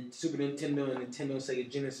 Super Nintendo and Nintendo Sega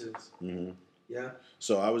Genesis. Yeah.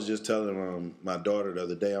 So I was just telling my daughter the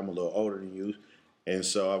other day, I'm a little older than you, and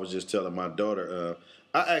so I was just telling my daughter,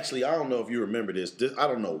 I don't know if you remember this. I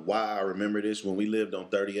don't know why I remember this. When we lived on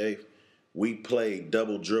 38th, we played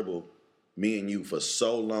double dribble, me and you, for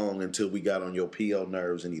so long until we got on your PO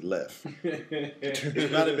nerves and he left.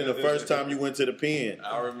 It might have been the first time you went to the pen.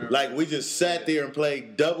 I remember. Like, we just sat there and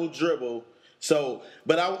played double dribble. So,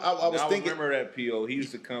 but I was thinking. I remember that PO. He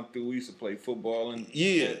used to come through. We used to play football and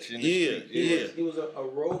Yeah. He was a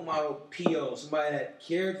role model PO, somebody that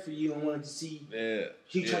cared for you and wanted to see. Yeah.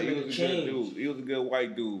 He tried to was a change. good dude. He was a good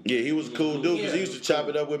white dude. Yeah, he was a cool dude because he used to chop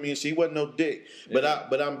it up with me, and she wasn't no dick.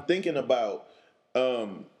 But I'm thinking about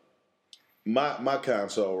my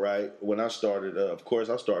console, right? When I started, of course,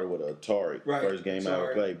 I started with an Atari. Right. First game I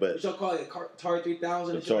ever played, but what y'all call it, Atari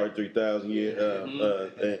 3000? Atari 3000,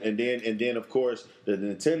 and then of course the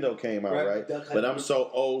Nintendo came out, right? But I'm so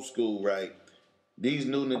old school, right? These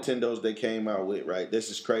new Nintendos they came out with, right? This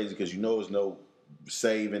is crazy because you know there's no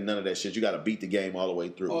save and none of that shit. You got to beat the game all the way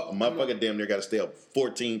through. A motherfucker damn near got to stay up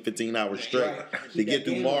 14, 15 hours straight to get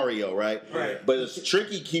through Mario, right? But it's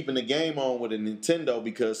tricky keeping the game on with a Nintendo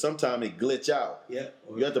because sometimes it glitch out. Yeah.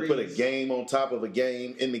 You have to put a game on top of a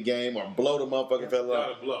game in the game or blow the motherfucking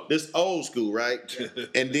fella off. This old school, right?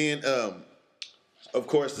 And then, of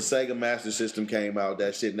course, the Sega Master System came out.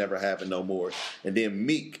 That shit never happened no more. And then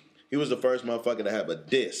Meek, he was the first motherfucker to have a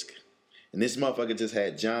disc. And this motherfucker just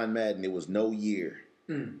had John Madden. It was no year.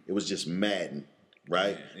 It was just Madden,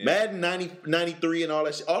 right? Yeah. Madden 93 and all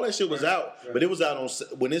that shit. All that shit was out, but it was out on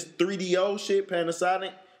when this 3DO shit,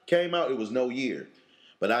 Panasonic, came out. It was no year.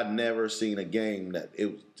 But I'd never seen a game that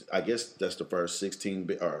it was. I guess that's the first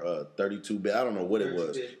 16-bit or 32-bit. I don't know what it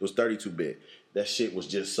was. It was 32-bit. That shit was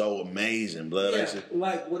just so amazing, blood. Yeah,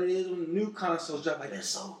 like what it is when new consoles drop. Like that's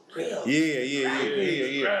so real.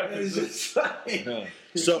 Yeah. It's just like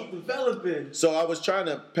so keep developing. So I was trying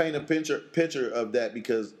to paint a picture of that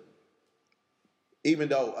because even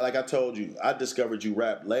though, like I told you, I discovered you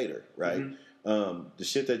rap later, right? The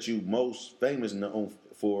shit that you most famous known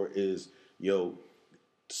for is your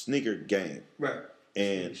sneaker game, right?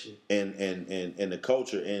 And the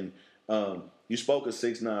culture. And you spoke of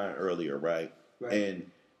 6ix9ine earlier, right? And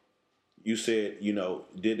you said, you know,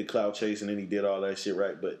 did the clout chasing and he did all that shit,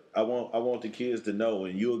 right? But I want the kids to know,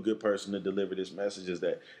 and you're a good person to deliver this message, is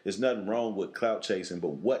that there's nothing wrong with clout chasing,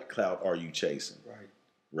 but what clout are you chasing?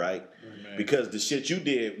 Right? Because the shit you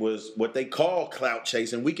did was what they call clout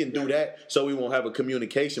chasing. We can do that so we won't have a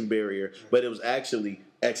communication barrier, but it was actually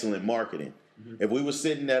excellent marketing. If we were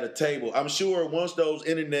sitting at a table, I'm sure once those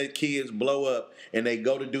internet kids blow up and they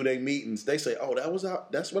go to do their meetings, they say, "Oh,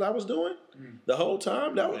 that's what I was doing the whole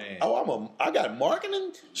time." I got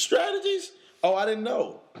marketing strategies. Oh, I didn't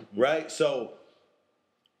know, right? So,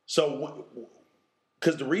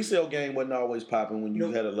 because the resale game wasn't always popping when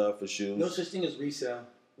you had a love for shoes. No such thing as resale.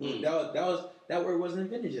 That word wasn't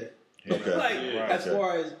invented yet. Okay. As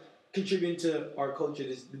far as contributing to our culture,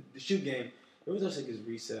 the shoe game. There was no such thing as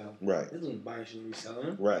resale. Right. This wasn't buying shit and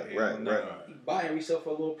reselling. Right. You buy and resell for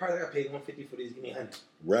a little price. I got paid $150 for these. Give me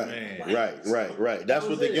 $100. Right. That's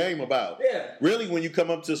what the game about. Yeah. Really, when you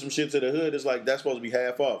come up to some shit to the hood, it's like that's supposed to be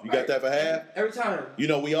half off. You got that for half? Every time. You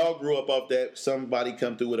know, we all grew up off that. Somebody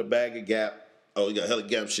come through with a bag of Gap. Oh, you got hella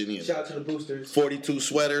gap shit in. Shout out to the boosters. 42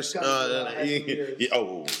 sweaters. Yeah.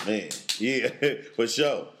 Oh man, yeah, for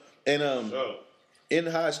sure. And in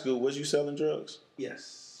high school, was you selling drugs?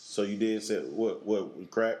 Yes. So you did sell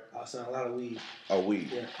what crack? I was selling a lot of weed. Oh, weed.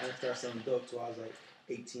 Yeah, I didn't start selling dope till I was like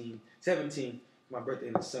 17. My birthday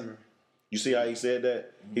in the summer. You see how he said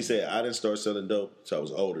that? He said, I didn't start selling dope till I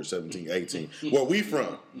was older, 17, 18. Where we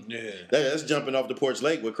from? Yeah. That's jumping off the porch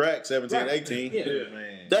lake with crack, 17, Right. 18. Yeah.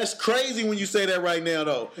 Man. That's crazy when you say that right now,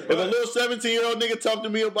 though. If a little 17-year-old nigga talk to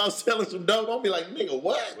me about selling some dope, I'll be like, nigga,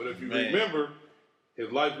 what? But if you Man. remember, his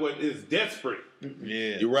life is desperate.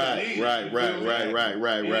 Yeah. You're right. He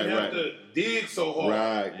didn't have to dig so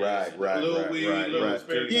hard. Right. Little weed, little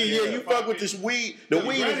spare Yeah, you fuck with this weed. The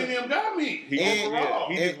weed Granny is... them got me. He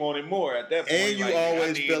just wanted more at that point. And you like, always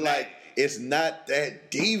I need feel that. like it's not that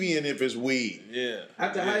deviant if it's weed. Yeah.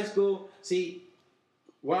 After high school, see,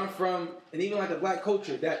 where I'm from, and even like the black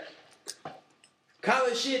culture, that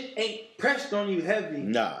college shit ain't pressed on you heavy.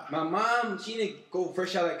 Nah. My mom, she didn't go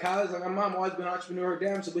fresh out of college. Like, my mom always been an entrepreneur,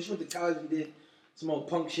 damn, so, but she went to college and did some old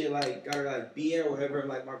punk shit, like, got her, like, BA or whatever.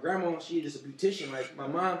 Like, my grandma, she just a beautician. Like, my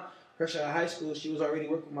mom, fresh out of high school, she was already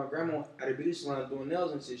working with my grandma at a beauty salon doing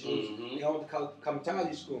nails and shit. She was, they all went to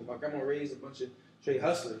cosmetology school. My grandma raised a bunch of straight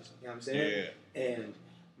hustlers, you know what I'm saying? Yeah. And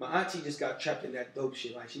my auntie just got trapped in that dope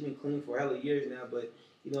shit. Like, she been clean for hella years now, but,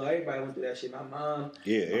 you know, everybody went through that shit. My mom,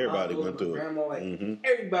 Yeah, my everybody uncle, went through my it. grandma, like, Mhm.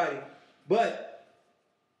 everybody. But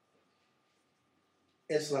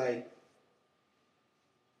it's like,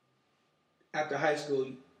 after high school,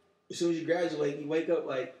 as soon as you graduate, you wake up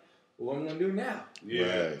like, what am I gonna do now?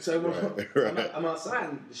 Yeah. Right, So right. I'm outside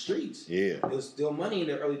in the streets. Yeah, It was still money in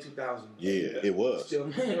the early 2000s. yeah, it was. Still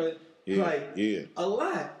money, Yeah, like yeah, a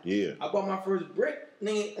lot. yeah, I bought my first brick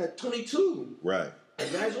nigga, at 22. right, I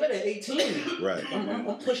graduated at 18. right,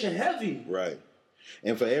 I'm pushing heavy. right.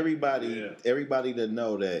 And for everybody to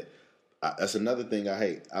know that, that's another thing I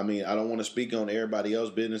hate. I mean, I don't want to speak on everybody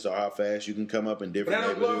else's business or how fast you can come up in But different I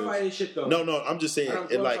don't glorify neighborhoods. this shit though. No, I'm just saying, I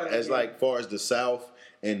don't it like glorify as that, like far as the South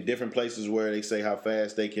and different places where they say how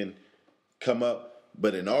fast they can come up,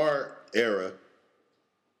 but in our era,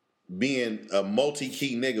 being a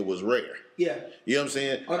multi-key nigga was rare. Yeah. You know what I'm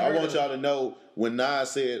saying? I want y'all to know when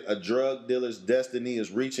Nas said a drug dealer's destiny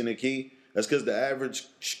is reaching a key, that's because the average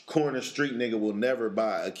corner street nigga will never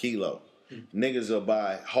buy a kilo. Niggas will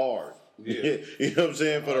buy hard. Yeah. You know what I'm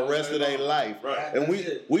saying? For the rest of their life. Right. And That's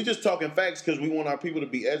it. we just talking facts because we want our people to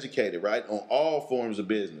be educated, right? On all forms of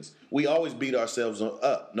business. We always beat ourselves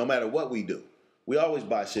up, no matter what we do. We always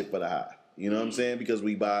buy shit for the high. You know what I'm saying? Because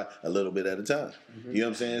we buy a little bit at a time. You know what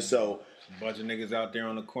I'm saying? So Bunch of niggas out there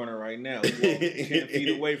on the corner right now. We walking 10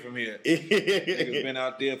 feet away from here. Niggas been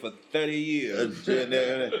out there for 30 years.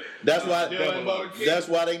 that's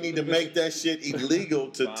why they need to make that shit illegal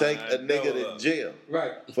to take a nigga to jail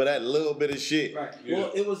Right. for that little bit of shit Right. Yeah.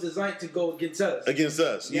 Well, it was designed to go against us. against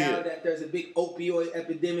us. Now Yeah. that there's a big opioid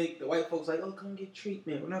epidemic, the white folks like, oh, come get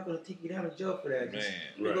treatment. We're not going to take you down to jail for that. Just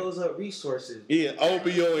Man, give those resources. Yeah,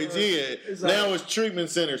 opioids, yeah. It's like- Now it's treatment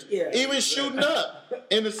centers. Yeah. Even shooting up.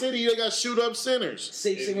 In the city, they got shoot up centers.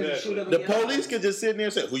 Safe singers and shoot up in The your police house. could just sit in there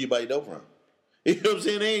and say, who you buy dope from? You know what I'm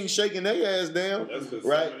saying? They ain't shaking their ass down. That's because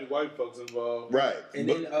Right. so many white folks involved. Right. And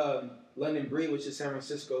then London Bree, which is San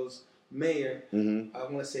Francisco's mayor, Mm-hmm. I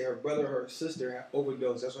want to say her brother or her sister had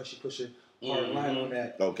overdosed. That's why she pushed a hard line on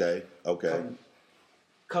that. Okay.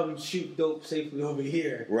 Come shoot dope safely over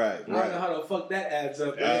here. Right, I don't know right. how the fuck that adds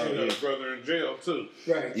up. Yeah, you got a brother in jail too.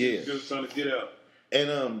 Right. Yeah. Just trying to get out.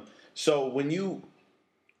 And so when you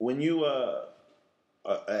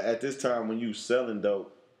at this time when you selling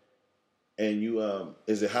dope and you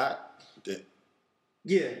is it hot?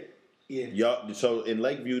 Yeah. Yeah. Y'all so in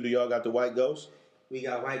Lakeview, do y'all got the white ghost? We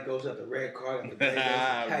got white ghosts, got the red car, got the black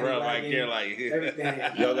ghost, bro, the like here, like everything.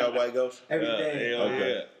 Y'all got white ghosts? Everything. hell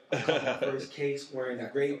Okay. I caught my first case wearing the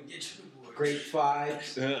grade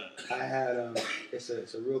 5s. yeah. I had it's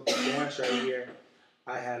a real big branch right here.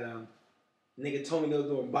 I had nigga told me they were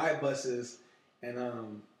doing buy buses, and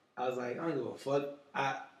I was like, I don't give a fuck.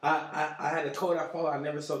 I had a code I followed. I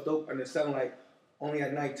never sold dope under selling like only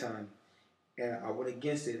at nighttime, and I went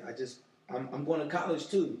against it. I'm going to college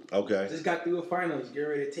too. Okay. Just got through a finals, getting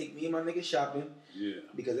ready to take me and my nigga shopping. Yeah.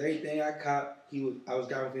 Because everything I cop, I was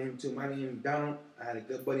driving for him too. My name is Donald. I had a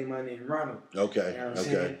good buddy, my name Ronald. Okay. You know what I'm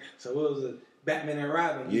Okay. saying? So it was a Batman and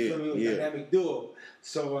Robin. You feel me? It was a dynamic duo.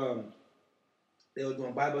 So they were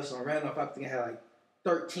doing buy bus on Randolph. I think I had like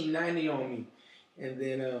 $13.90 on me. And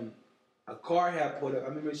then a car had pulled up. I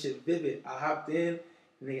remember shit vivid. I hopped in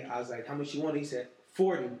and I was like, how much you want? He said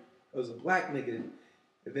 40. It was a black nigga.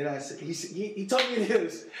 And then I said, he told me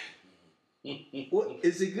this. What,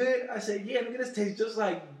 is it good? I said, yeah, nigga, this tastes just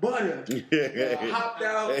like butter. I hopped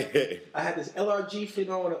out. I had this LRG fit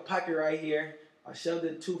on with a pocket right here. I shoved the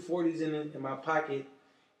 240s in my pocket,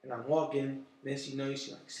 and I'm walking. Next you know, you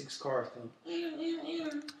see like 6 cars come.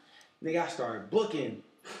 Nigga, I started booking.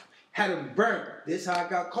 Had them burnt. This how I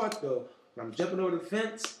got caught, though. When I'm jumping over the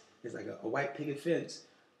fence, it's like a white picket fence.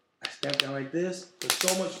 I step down like this, put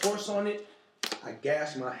so much force on it, I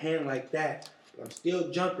gashed my hand like that. But I'm still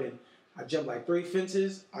jumping. I jumped like 3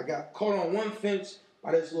 fences. I got caught on one fence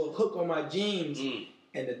by this little hook on my jeans.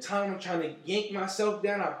 And the time I'm trying to yank myself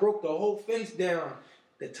down, I broke the whole fence down.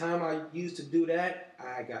 The time I used to do that,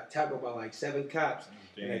 I got tackled by like 7 cops.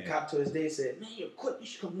 Damn. And the cop to this day said, man, you're quick. You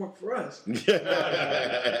should come work for us. I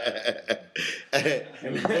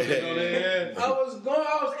was gone.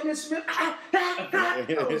 I was in the Smith.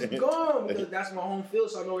 I was gone because that's my home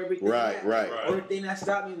field, so I know everything. Right. The only thing that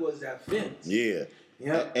stopped me was that fence. Yeah.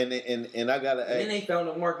 Yeah. And I gotta. And then they found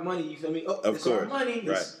the mark money. You feel me? Oh, of it's course. our money.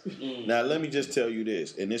 Right. Now let me just tell you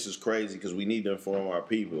this, and this is crazy because we need to inform our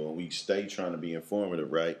people, and we stay trying to be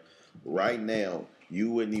informative. Right. Right now,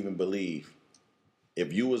 you wouldn't even believe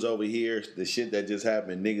if you was over here. The shit that just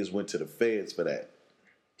happened, niggas went to the feds for that.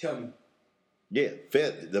 Tell me. Yeah,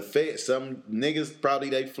 the Fed. Some niggas probably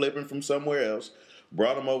they flipping from somewhere else,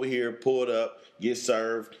 brought them over here, pulled up, get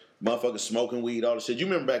served. Motherfuckers smoking weed, all the shit. You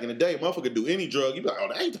remember back in the day, motherfucker do any drug, you be like, oh,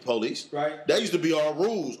 that ain't the police. Right. That used to be our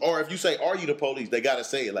rules. Or if you say, are you the police? They got to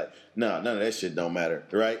say it like, nah, none of that shit don't matter,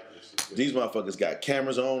 right? These motherfuckers got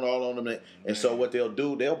cameras on, all on them. And so what they'll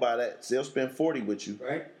do, they'll buy that, they'll spend 40 with you.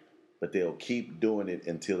 Right. But they'll keep doing it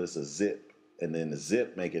until it's a zip. And then the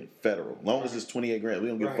zip make it federal. Long as it's 28 grand. We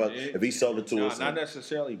don't give a fuck if he sold it to us. Not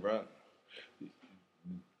necessarily, bro.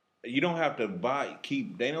 You don't have to buy.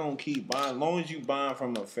 They don't keep buying. As long as you buying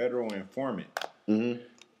from a federal informant. Mm-hmm.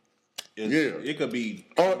 It could be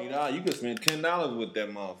 $20. You could spend $10 with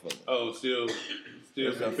that motherfucker. Oh, still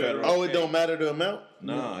a federal. Oh, it don't matter the amount?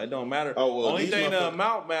 No, it don't matter. Oh, well, only thing the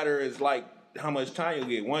amount matter is like how much time you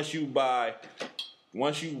get. Once you buy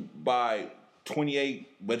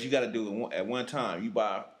 28, but you got to do it at one time. You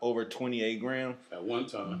buy over 28 grams at one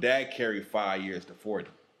time. That carry 5 years to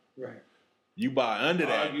 40. Right. You buy under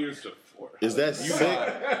 5 years to 40. Is that You sick?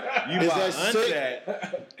 buy under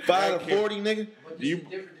that. 5 to 40, nigga? But the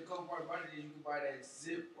different. The cool part about it is you can buy that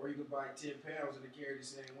zip or you can buy 10 pounds and it carry the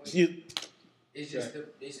same weight. It's just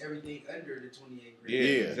it's everything under the 28 grams. Yeah,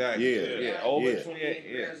 exactly. Yeah. Over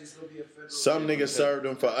 28. Grams, it's gonna be a federal. Some niggas served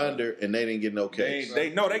them for under and they didn't get no case.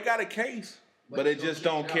 They got a case, but it just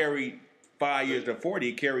don't carry 5 years to 40.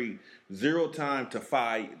 It carry 0 time to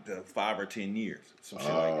 5 or 10 years. Some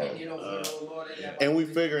shit like that. And we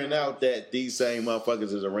figuring out that these same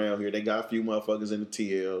motherfuckers is around here. They got a few motherfuckers in the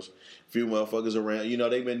TLs, a few motherfuckers around. You know,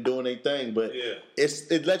 they've been doing their thing, but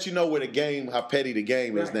it lets you know where the game, how petty the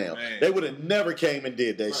game is now. Man. They would have never came and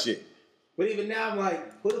did that shit. But even now, I'm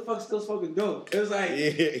like, who the fuck still smoking dope? It was like,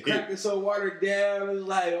 crack is so watered down. It was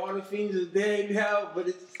like, all the fiends is dead now, but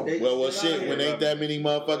it's... Well, shit, when ain't that many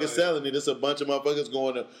motherfuckers selling it, it's a bunch of motherfuckers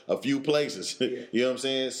going to a few places. You know what I'm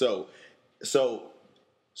saying? So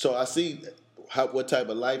I see what type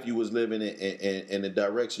of life you was living in and the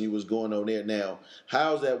direction you was going on there. Now,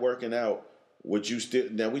 how's that working out?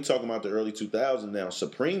 Now, we talking about the early 2000s now.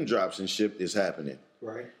 Supreme drops and shit is happening.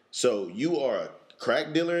 Right. So you are a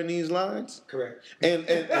crack dealer in these lines? Correct. And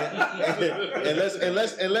let's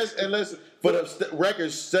for the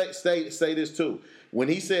record say this too. When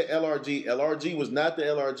he said LRG was not the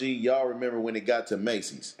LRG y'all remember when it got to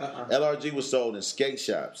Macy's. LRG was sold in skate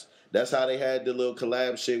shops. That's how they had the little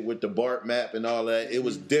collab shit with the BART map and all that. It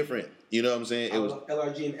was different. You know what I'm saying? It was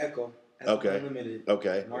LRG and Echo. Okay. Unlimited.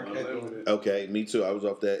 Okay. Mark Echo. Okay. Me too. I was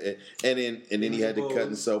off that. And then he had the cut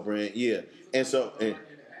and sew brand. Yeah. And so.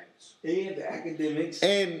 The academics.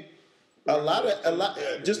 And a lot.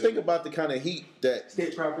 Just think about the kind of heat that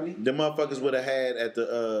state property the motherfuckers would have had at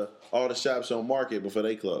the all the shops on Market before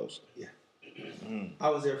they closed. Yeah. I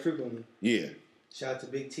was there frequently. Yeah. Shout out to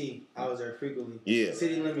Big T. I was there frequently. Yeah.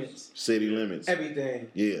 City Limits. Everything.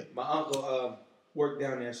 Yeah. My uncle worked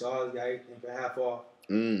down there, so I always got everything for half off.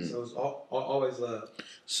 So it was always love.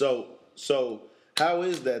 So how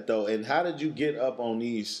is that though? And how did you get up on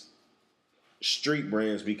these street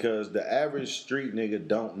brands? Because the average street nigga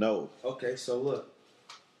don't know. Okay, so look.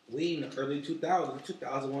 We in the early 2000s,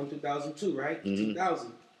 2001, 2002, right? Mm-hmm.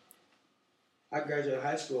 2000. I graduated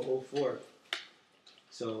high school in 2004.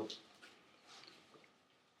 So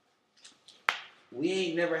we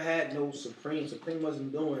ain't never had no Supreme. Supreme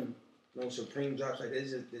wasn't doing no Supreme drops like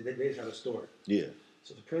this. They just had a store. Yeah.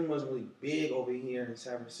 So Supreme wasn't really big over here in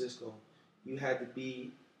San Francisco. You had to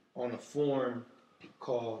be on a form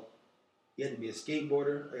called you had to be a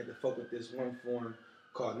skateboarder, or you had to fuck with this one form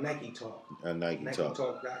called Nike Talk. Nike Talk.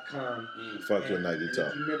 NikeTalk.com. Fuck your Nike and Talk.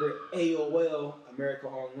 if you remember AOL, America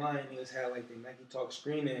Online, niggas had like the Nike Talk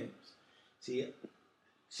screen names. See,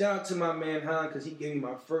 shout out to my man Han, because he gave me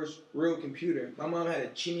my first real computer. My mom had a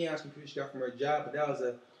chimney ass computer she got from her job, but that was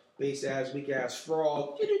a base ass, weak ass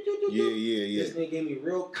frog. Yeah. This nigga gave me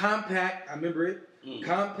real compact, I remember it,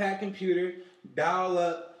 compact computer, dial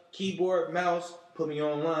up, keyboard, mouse, put me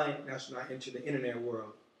online. That's when I entered the internet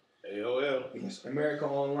world. AOL. Yes, America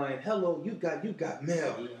Online. Hello, you got mail.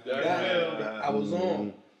 You got mail. I was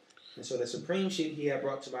on. And so the Supreme shit he had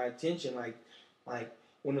brought to my attention, like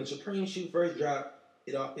when the Supreme shoe first dropped,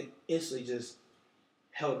 it instantly just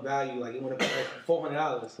held value. Like it went up like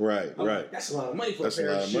 $400. Right. Like, that's a lot of money for That's a pair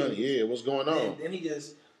a lot of of shoes. money. Yeah, what's going on? Then he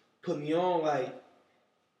just put me on like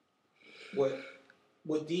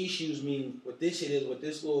what these shoes mean, what this shit is, what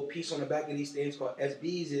this little piece on the back of these things called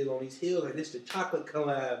SBs is on these heels. Like this the chocolate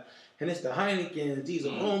collab, and it's the Heinekens, these are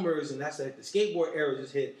Homers, and that's like the skateboard era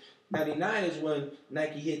just hit. 99 is when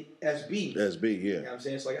Nike hit SB. SB, yeah. You know what I'm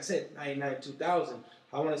saying? So like I said, 99, 2000.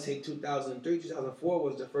 I want to say 2003, 2004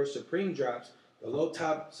 was the first Supreme drops. The low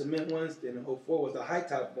top cement ones, then 04 was the high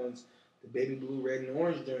top ones. The baby blue, red, and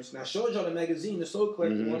orange joints. And I showed y'all the magazine, the Soul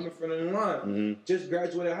Collector, one in front of the line. Just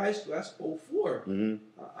graduated high school. That's 04.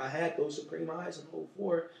 I had those Supreme highs in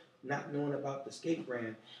 04, not knowing about the skate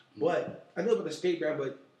brand. But I knew about the skate brand,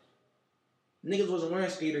 but niggas wasn't wearing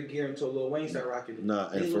skater gear until Lil Wayne started rocking it. Nah,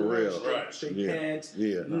 and Niggas for was wearing real. straight Yeah. pants.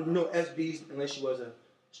 Yeah. No SBs unless you was a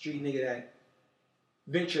street nigga that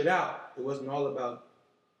ventured out. It wasn't all about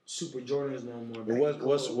Super Jordans no more. But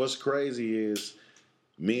what's crazy is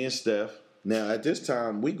me and Steph. Now at this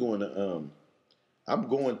time we going to I'm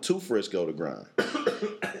going to Frisco to grind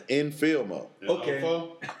in Fillmore.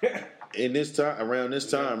 Okay. In this time, around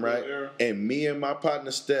this time, right? And me and my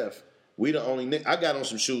partner Steph, we the only I got on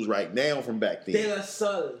some shoes right now from back then. De La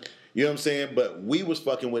Salle. You know what I'm saying? But we was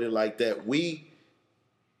fucking with it like that.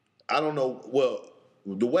 I don't know. Well,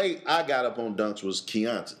 the way I got up on dunks was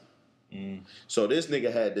Keontae. So this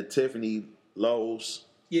nigga had the Tiffany lows.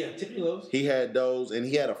 Yeah, Tiffany lows. He had those, and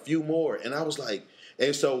he had a few more. And I was like,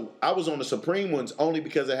 and so I was on the Supreme ones only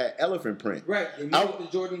because it had elephant print. Right. And you with the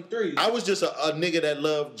Jordan 3s. I was just a nigga that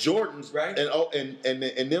loved Jordans. Right.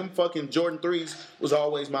 And them fucking Jordan 3s was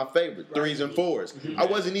always my favorite. Right. 3s and 4s. I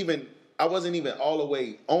wasn't even all the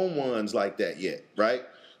way on ones like that yet, right?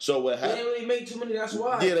 So what They happened? didn't really make too many, that's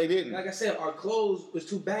why. Yeah, they didn't. Like I said, our clothes was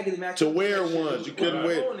too baggy to match To up wear with that ones, shit. you couldn't We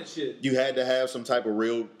wear. wearing shit. You had to have some type of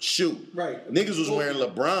real shoe. Right. Niggas was wearing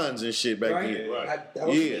LeBrons and shit back Right. then. Right. That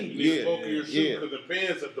was Yeah, me. You yeah, bulk of your shoe because the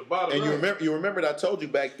pants at the bottom. And you remember that I told you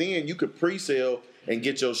back then you could pre-sale and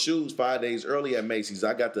get your shoes 5 days early at Macy's.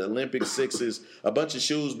 I got the Olympic sixes, a bunch of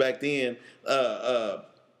shoes back then, a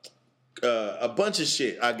bunch of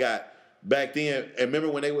shit I got back then. And remember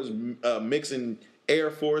when they was mixing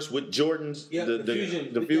Air Force with Jordans, Yeah,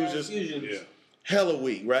 the Fusions. Yeah. Hella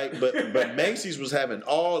weak, right? But Macy's was having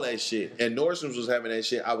all that shit, and Nordstrom's was having that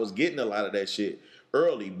shit. I was getting a lot of that shit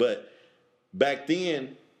early, but back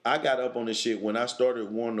then I got up on this shit when I started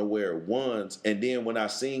wanting to wear ones, and then when I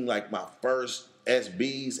seen like my first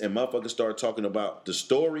SBs and motherfuckers started talking about the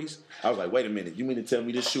stories, I was like, wait a minute, you mean to tell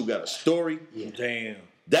me this shoe got a story? Yeah. Damn.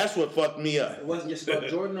 That's what fucked me up. It wasn't just about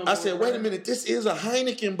Jordan. No I more, said, wait a right? minute, this is a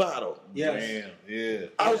Heineken bottle. Yes. Damn. Yeah.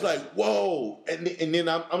 I was like, whoa. And then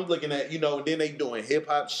I'm looking at, then they doing hip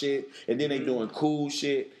hop shit, and then they doing cool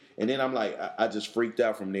shit. And then I'm like, I just freaked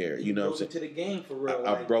out from there. You know what I'm broke saying? into the game for real.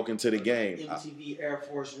 I broke into the game. MTV Air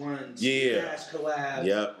Force Ones. Yeah. Gas collab.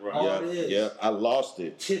 Yep. All this. Yep. I lost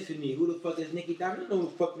it. Tiffany. Who the fuck is Nicki Diamond? I don't know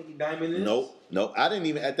who the fuck Nicki Diamond is. Nope. I didn't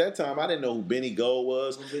even, at that time, I didn't know who Benny Gold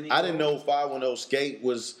was. I didn't know 510 Skate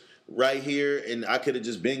was right here, and I could have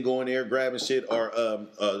just been going there grabbing shit, or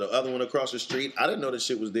the other one across the street. I didn't know the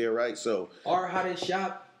shit was there, right? So Our hottest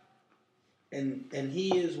shop, and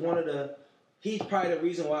he is he's probably the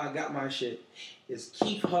reason why I got my shit, is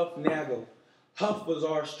Keith Huff Nagel. Huff was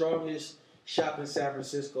our strongest shop in San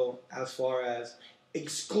Francisco as far as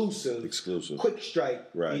exclusive. Quick strike,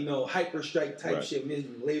 Right. hyper strike type Right.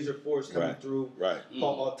 shit, laser force coming through, right.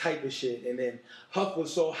 all type of shit. And then Huff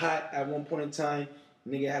was so hot at one point in time,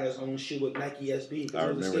 nigga had his own shoe with Nike SB because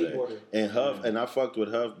I he was a remember skateboarder. that. And Huff, and I fucked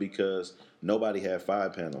with Huff because nobody had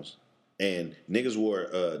 5 panels. And niggas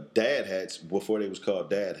wore dad hats before they was called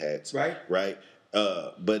dad hats. Right. Right?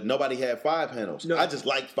 But nobody had 5 panels. No. I just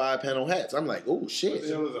liked 5 panel hats. I'm like, oh What shit. the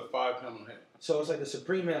hell is a 5-panel hat? So it's like the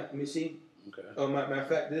Supreme hat. Let me see. Okay. Oh, matter of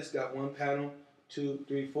fact, this got 1 panel, 2,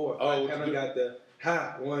 3, 4. 5 Oh, panel good. got the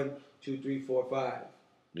high 1, 2, 3, 4, 5.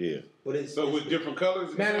 Yeah. But it's with different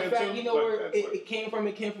colors. Matter of fact, you know where it came from?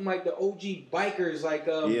 It came from like the OG bikers, like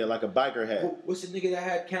like a biker hat. What's the nigga that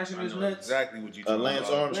had cancer in his nuts? Exactly what you talking Lance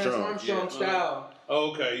about. Armstrong. Lance Armstrong style.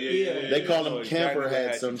 Okay, yeah. They call them camper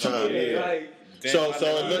hats sometimes. Yeah. Like, So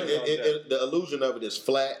the illusion of it is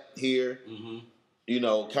flat here. Mm-hmm. You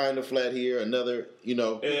know, kind of flat here. Another, you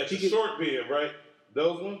know. And it's a short bib, right?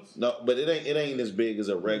 Those ones? No, but it ain't as big as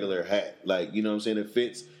a regular hat. Like, you know what I'm saying? It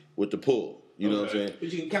fits with the pull. You know what I'm saying?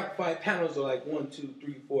 But you can count 5 panels or like 1, 2,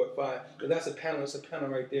 3, 4, 5. Because that's a panel. It's a panel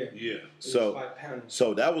right there. Yeah. So 5 panels.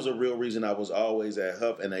 So that was a real reason I was always at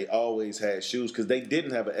Huff, and they always had shoes because they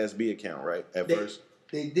didn't have an SB account, right? At first,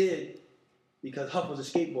 they did because Huff was a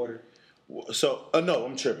skateboarder. So no,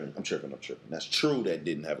 I'm tripping. That's true. That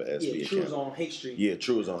didn't have an SB account. Yeah, True was on Haight Street. Yeah,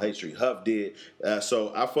 True was on Haight Street. Huff did.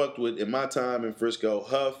 So I fucked with in my time in Frisco.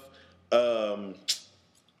 Huff.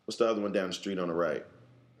 What's the other one down the street on the right?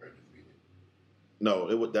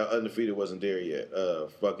 No, that Undefeated wasn't there yet. No.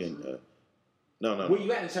 Where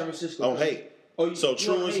you at in San Francisco? On Haight. So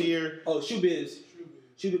True is here. Oh, Shoebiz.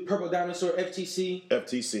 Purple Dinosaur, FTC.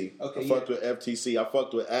 FTC. Okay, I fucked with FTC. I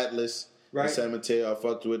fucked with Atlas. Right. San Mateo. I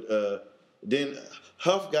fucked with. Then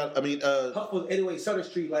Huff got. Huff was anyway Sutter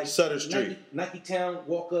Street, like Sutter Street, Nike Town.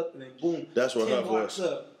 Walk up and then boom. That's where Huff was.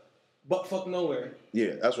 Up, but fuck nowhere.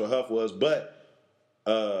 Yeah, that's what Huff was. But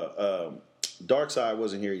Dark Side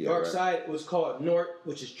wasn't here yet. Dark Side was called North,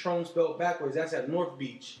 which is Trone spelled backwards. That's at North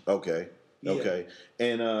Beach. Okay. Yeah. Okay.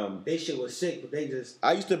 And they shit was sick, but they just.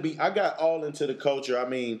 I got all into the culture. I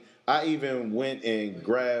mean, I even went and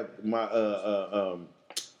grabbed my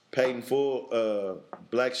paid in full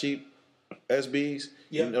Black Sheep SBs.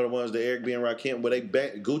 Yep. You know the ones that Eric B and Rakim, where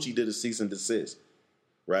Gucci did a cease and desist,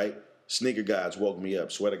 right? Sneaker guys woke me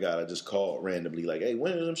up. Swear to God, I just called randomly like, "Hey,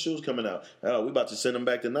 when are them shoes coming out? Oh, we about to send them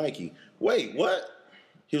back to Nike." Wait, what?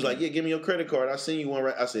 He was like, "Yeah, give me your credit card. I seen you one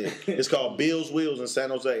right." I said, "It's called Bill's Wheels in San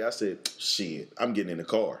Jose." I said, "Shit, I'm getting in the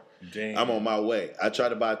car. Damn. I'm on my way." I tried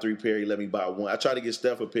to buy 3 pair. He let me buy 1. I tried to get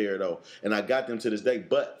Steph a pair though, and I got them to this day.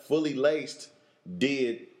 But Fully Laced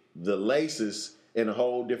did the laces in a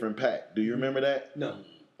whole different pack. Do you remember that? No.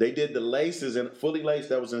 They did the laces in Fully Laced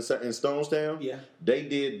that was in Stonestown. Yeah. They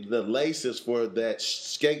did the laces for that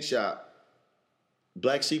skate shop.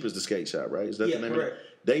 Black Sheep is the skate shop, right? Is that the name correct. of it?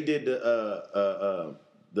 They did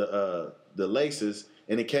the laces,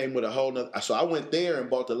 and it came with a whole nother. So I went there and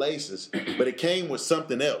bought the laces, but it came with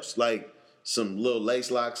something else, like some little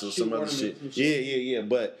lace locks or some other shit. Yeah.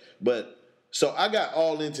 But so I got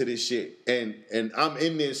all into this shit, and I'm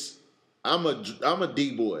in this. I'm a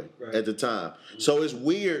D-boy at the time. So it's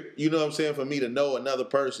weird, you know what I'm saying, for me to know another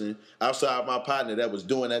person outside my partner that was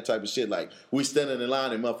doing that type of shit. Like, we standing in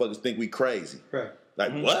line and motherfuckers think we crazy. Right.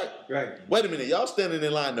 Like, what? Right. Wait a minute, y'all standing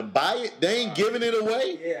in line to buy it? They ain't giving it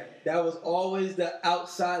away? Yeah, that was always the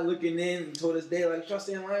outside looking in until this day. Like, y'all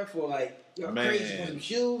stay in line for, like, y'all crazy for some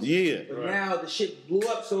shoes? Yeah. But now the shit blew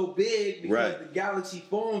up so big because the Galaxy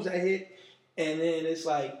phones that hit. And then it's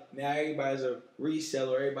like now everybody's a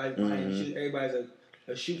reseller, everybody's buying shoes, everybody's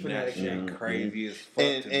a shoe fanatic now. Crazy as fuck.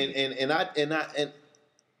 And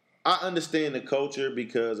I understand the culture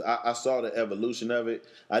because I saw the evolution of it.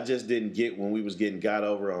 I just didn't get when we was getting got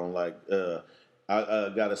over on like I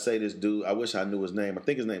gotta say this dude. I wish I knew his name. I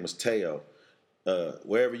think his name was Teo.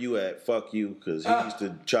 Wherever you at, fuck you, because he used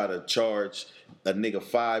to try to charge a nigga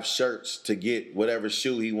 5 shirts to get whatever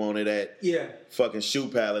shoe he wanted at fucking Shoe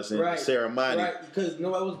Palace in Serramonte. Right, because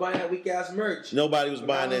nobody was buying that weak ass merch. Nobody was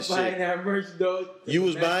buying that shit. Buying that merch though. You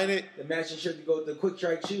was buying it? The matching shirt to go with the Quick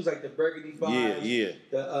Strike shoes, like the Burgundy 5s. Yeah.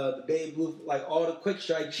 The Babe Blue, like all the Quick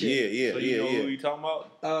Strike shit. Yeah. So you know who you talking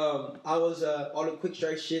about? I was all the Quick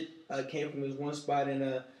Strike shit came from this one spot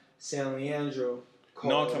in San Leandro.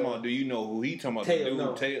 No, I'm talking about. Do you know who he talking about? Taylor,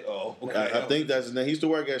 no. Oh, okay. I think that's his name. He used to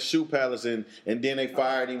work at Shoe Palace, and then they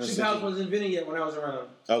fired him. Shoe Palace wasn't invented yet when I was around.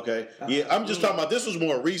 Okay, I'm just talking about. This was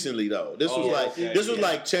more recently though. This was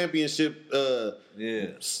like championship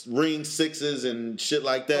ring 6s and shit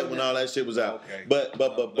like that when all that shit was out. Okay.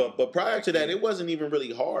 But prior to that, it wasn't even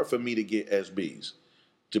really hard for me to get SBs.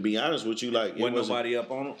 To be honest with you, like wasn't nobody up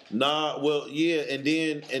on them. Nah, well, yeah, and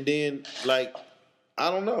then like I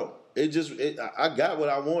don't know. I got what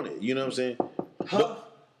I wanted. You know what I'm saying? Huff.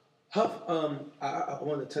 I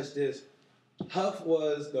want to touch this. Huff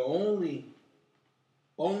was the only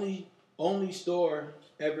store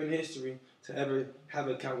ever in history to ever have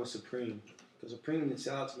an account with Supreme. Because Supreme didn't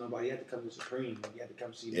sell out to nobody. You had to come to Supreme. You had to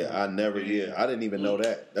come see them. I didn't even know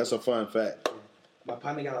that. That's a fun fact. Yeah. My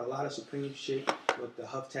partner got a lot of Supreme shit with the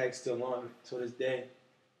Huff tag still on to this day.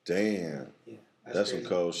 Damn. Yeah. That's some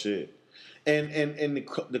cold shit. And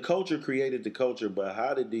the culture created the culture, but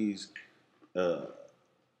how did these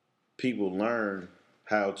people learn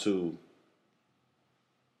how to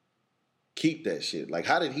keep that shit? Like,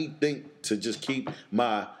 how did he think to just keep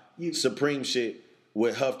my Supreme shit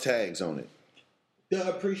with Huff tags on it? The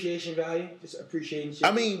appreciation value, just appreciating shit.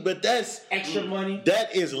 I mean, but that's extra money.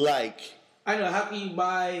 That is like, I know. How can you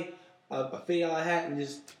buy a $50 hat and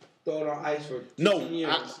just throw it on ice for 10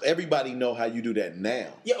 years? Everybody know how you do that now.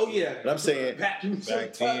 Yeah, oh yeah. But I'm saying back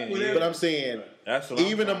then. But I'm saying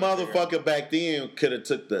even a motherfucker back then could have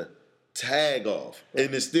took the tag off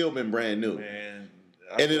and it's still been brand new. Man,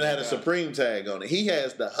 and it had a Supreme tag on it. He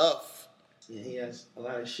has the Huff. Yeah, he has a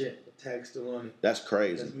lot of shit. The tag's still on it. That's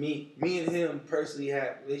crazy. Because me and him personally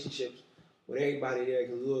had relationships with everybody there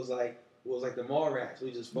because it was like the mall rats.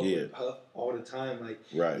 We just spoke with Huff all the time. Like,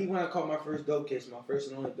 right. Even when I caught my first dope case, my first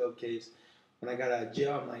and only dope case, when I got out of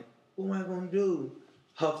jail, I'm like, what am I gonna do?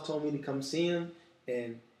 Huff told me to come see him,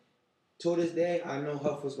 and to this day, I know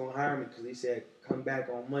Huff was gonna hire me because he said come back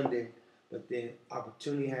on Monday. But then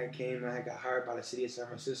opportunity had came, and I got hired by the city of San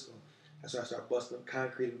Francisco. That's why I started busting up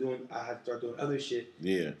concrete and I had to start doing other shit.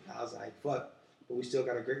 Yeah. I was like, fuck. But we still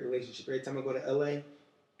got a great relationship. Every time I go to LA,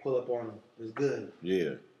 pull up on him. It's good.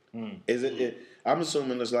 Yeah. Is it? I'm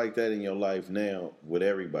assuming it's like that in your life now with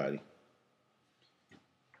everybody.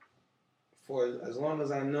 For as long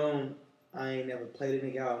as I've known, I ain't never played a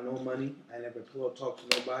nigga out no money. I never pillow talk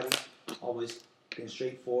to nobody. Always been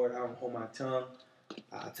straightforward. I don't hold my tongue.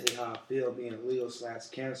 I'll tell you how I feel being a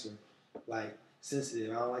Leo/Cancer. Like,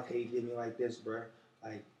 sensitive. I don't like how you did me like this, bruh.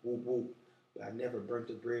 Like, whoop, whoop. But I never burnt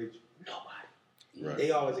the bridge. Nobody. Right.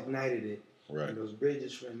 They always ignited it. Right. And those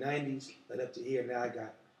bridges from the 90s led up to here. Now I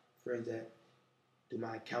got friends that do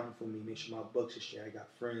my accounting for me, make sure my books are straight. I got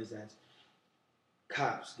friends that's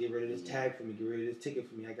cops. Get rid of this tag for me. Get rid of this ticket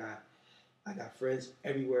for me. I got friends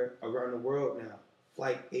everywhere around the world now.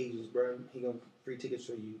 Flight agents, bro. He gonna free tickets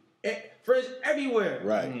for you. Friends everywhere.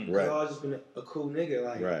 Right. Right. I've always just been a cool nigga.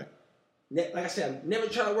 Like, right. Like I said, I never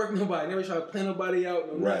try to work nobody. Never try to play nobody out.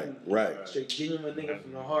 No right. Nothing. Right. Straight genuine nigga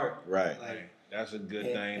from the heart. Right. Like, that's a good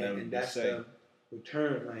thing and to that's say. the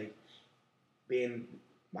return. Like, being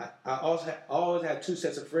I always had two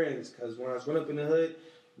sets of friends because when I was growing up in the hood,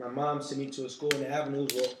 my mom sent me to a school in the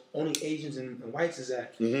avenues where only Asians and whites is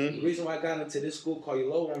at. Mm-hmm. The reason why I got into this school called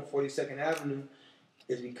Yolo on 42nd Avenue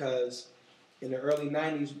is because in the early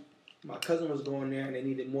 90s, my cousin was going there and they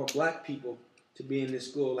needed more black people to be in this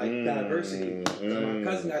school, like diversity. So my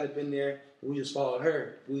cousin got up in there and we just followed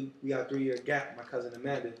her. We got a 3-year gap, my cousin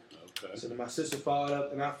Amanda. Okay. So then my sister followed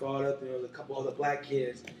up and I followed up and there was a couple other black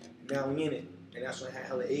kids. And now we in it. And that's when I had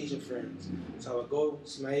hella Asian friends. So I would go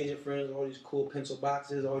see my Asian friends, all these cool pencil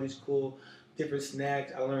boxes, all these cool different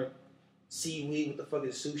snacks. I learned seaweed, what the fuck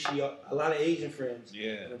is sushi, a lot of Asian friends.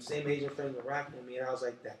 Yeah. And the same Asian friends were rocking with me, and I was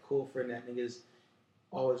like that cool friend that niggas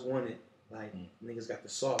always wanted. Like, niggas got the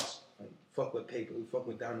sauce. Like, fuck with Paypa, we fuck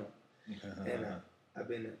with Donald. And I've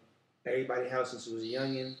been at everybody's house since I was a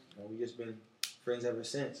youngin', and we just been friends ever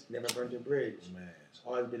since. Never burnt a bridge. Man. It's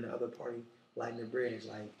always been the other party lighting the bridge,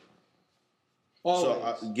 like,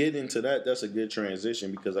 always. So get into that. That's a good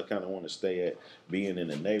transition because I kind of want to stay at being in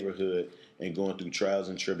the neighborhood and going through trials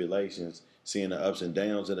and tribulations, seeing the ups and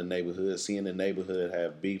downs of the neighborhood, seeing the neighborhood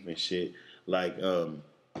have beef and shit. Like,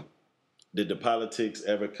 did the politics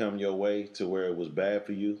ever come your way to where it was bad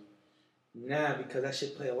for you? Nah, because that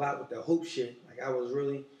shit play a lot with the hoop shit. Like,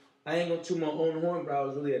 I ain't gonna toot my own horn, but I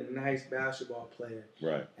was really a nice basketball player.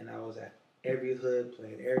 Right. And I was at every hood,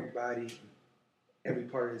 playing everybody, every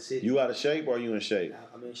part of the city. You out of shape or are you in shape?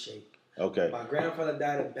 I'm in shape. Okay. My grandfather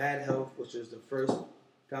died of bad health, which was the first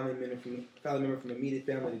family member from the immediate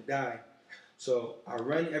family to die. So I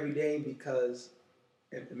run every day because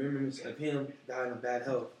the memories of him dying of bad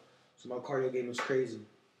health. So my cardio game is crazy.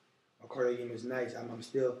 My cardio game is nice. I'm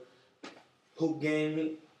still hoop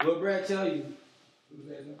game. What Brad tell you?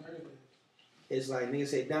 It's like niggas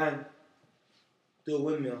say, Don, do a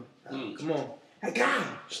windmill. Come on. I got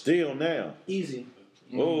him. Still now. Easy.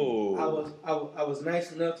 Oh. I was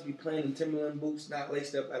nice enough to be playing in Timberland boots, not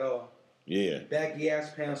laced up at all. Yeah. Baggy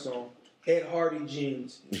ass pants on. Ed Hardy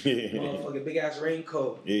jeans. Motherfucking big ass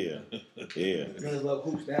raincoat. Yeah. Yeah. Niggas love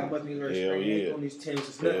hoops. Now much niggas wear Hell spray yeah. on these Timbs.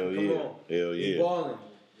 It's nothing. Come on. Hell You yeah. balling.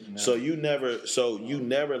 So you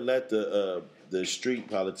never let the street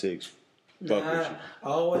politics fuck with you. I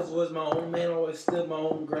always was my own man. I always stood my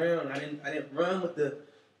own ground. I didn't run with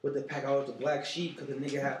the pack. I was the black sheep because the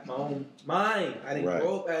nigga had my own mind. I didn't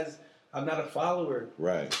grow up as I'm not a follower.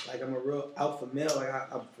 Right. Like I'm a real alpha male. Like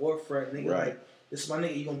I'm forefront. Nigga, like this is my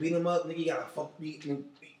nigga. You gonna beat him up? Nigga, you gotta fuck me.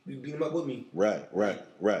 You beat him up with me. Right.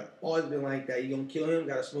 Always been like that. You gonna kill him?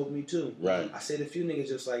 Gotta smoke me too. Right. I said a few niggas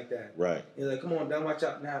just like that. Right. He's like, come on, Don, watch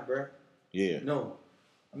out now, bro. Yeah. No.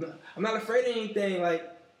 I'm not afraid of anything. Like,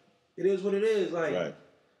 it is what it is. Like, Right.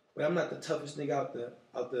 but I'm not the toughest nigga out the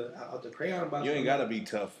crayon box. You ain't gotta be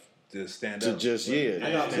tough to stand up. To just I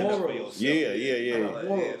got morals. Yeah.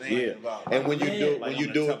 And when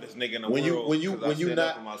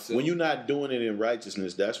you're not doing it in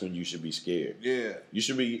righteousness, that's when you should be scared. Yeah. You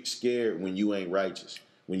should be scared when you ain't righteous.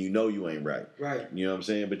 When you know you ain't right. Right. You know what I'm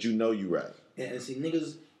saying? But you know you right. And see,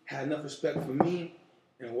 niggas had enough respect for me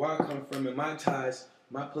and where I come from and my ties,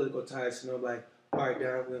 my political ties, to know like, all right,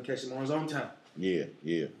 Darren, we're gonna catch him on his own time. Yeah.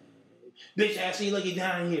 Bitch, I see you looking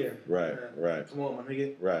down here. Right. Come on, my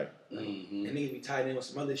nigga. Right. And niggas be tied in with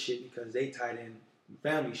some other shit because they tied in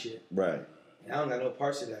family shit. Right. And I don't got no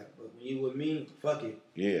parts of that. But when you with me, fuck it.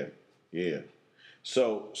 Yeah.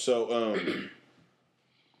 So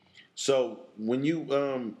when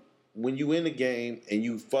you in the game and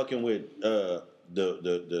you fucking with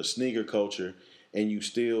the sneaker culture and you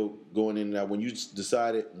still going in and out, when you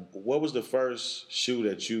decided, what was the first shoe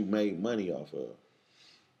that you made money off of?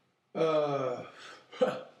 The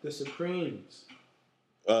Supremes.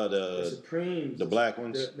 The Supremes. The black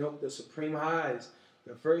ones? The Supreme Highs.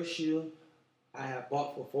 The first shoe I had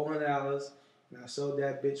bought for $400 and I sold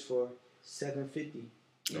that bitch for $750.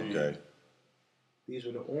 Okay. These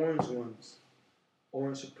were the orange ones.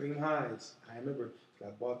 Orange Supreme Highs. I remember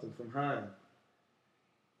I bought them from Hine.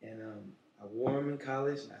 And I wore them in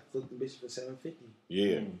college and I flipped the bitch for $750.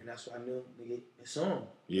 Yeah. And that's why I knew, nigga, it's on.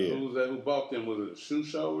 Yeah. Who was that? Who bought them? Was it a shoe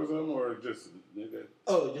show or something, or just nigga?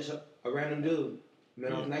 Oh, just a random dude.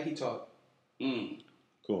 Man off Nike Talk.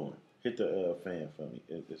 Cool. Hit the fan for me.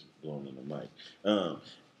 It's blowing in the mic.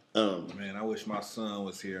 Man, I wish my son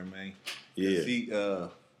was here, man. Yeah. See,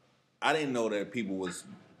 I didn't know that people was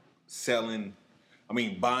buying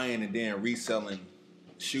and then reselling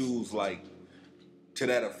shoes like to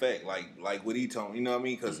that effect, like what he told me. You know what I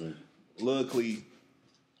mean? Because Lil Clee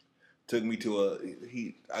took me to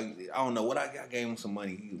I don't know what I gave him some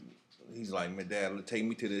money. He's like, my dad, take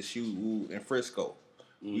me to this shoe in Frisco.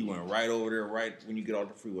 We went right over there, right when you get off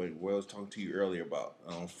the freeway, where I was talking to you earlier about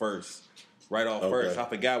First. Right off First. I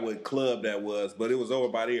forgot what club that was, but it was over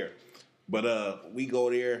by there. But we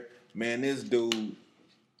go there, man, this dude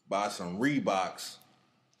buys some Reeboks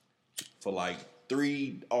for like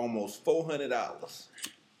almost $400.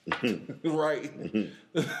 Right?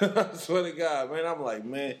 I swear to God, man, I'm like,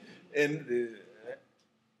 man, and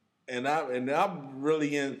I'm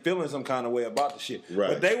really feeling some kind of way about the shit. Right.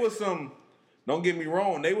 But they was some. Don't get me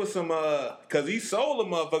wrong. They was some because he sold the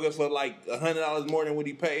motherfuckers for like $100 more than what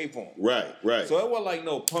he paid for them. Right. So it wasn't like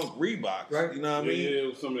no punk Reeboks. Right. You know what I mean? Yeah, it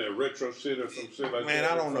was some of that retro shit or some shit like that. Man,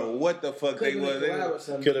 I don't know what the fuck they was.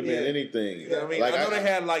 Could have been anything. You know what I mean? Like, I know they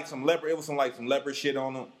had like some leopard. It was some leopard shit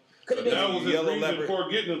on them. That was his reason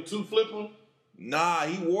for getting them to flip them. Nah,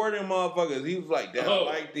 he wore them motherfuckers. He was like, Dad, I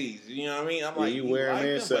like these. You know what I mean? I'm like, you wear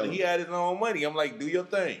them, but he had his own money. I'm like, do your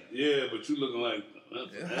thing. Yeah, but you looking like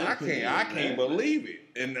I can't believe it.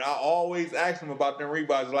 And I always ask him about them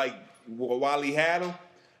Reeboks. Like while he had them,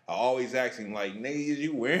 I always ask him like, "Nigga, is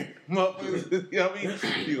you wearing them motherfuckers?" You know what I mean?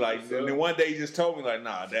 He like, and then one day he just told me like,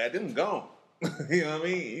 "Nah, Dad, them gone." You know what I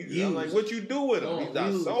mean? I'm like, "What you do with them?" He's I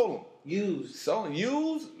sold them. Used. Selling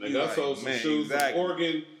used? Nigga, I sold some shoes,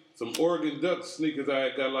 exactly. some Oregon Duck sneakers I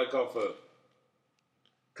had got like off of.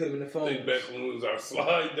 Could have been the phone. I think back when it was our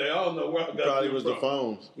slide day. I don't know where I got Probably them was from. the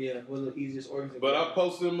phones. Yeah, it was the easiest organ. But I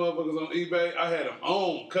posted them motherfuckers on eBay. I had them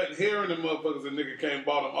on, cutting hair in them motherfuckers, and nigga came and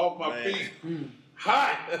bought them off my feet.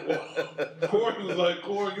 Hot. Corey was like,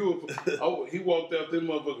 Corey, he walked out them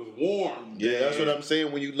motherfuckers warm. Yeah, that's what I'm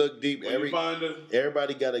saying. When you look deep, When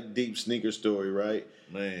everybody got a deep sneaker story, right?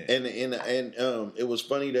 Man. And it was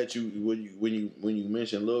funny that when you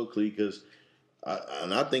mentioned Lil Clee, because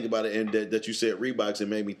I think about it, and that you said Reeboks, it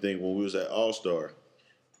made me think when we was at All Star,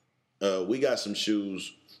 we got some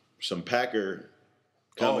shoes, some Packer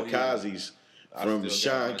kamikazes from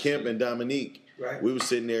Sean Kemp and Dominique. Right. We was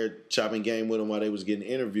sitting there chopping game with them while they was getting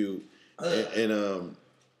interviewed, and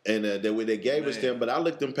they gave us them. But I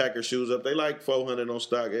looked them Packer shoes up. They like $400 on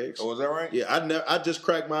StockX. Oh, is that right? Yeah, I just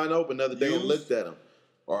cracked mine open the other day and looked at them.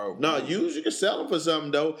 Or used. You can sell them for something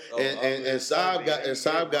though. And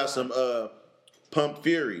Saab got some Pump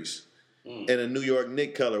Furies in a New York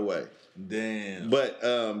Knicks colorway. Damn. But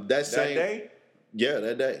that day? Yeah,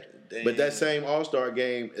 that day. Damn. But that same All-Star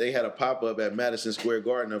game, they had a pop-up at Madison Square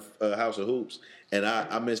Garden of House of Hoops, and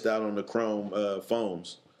I missed out on the chrome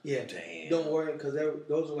foams. Yeah. Damn. Don't worry, because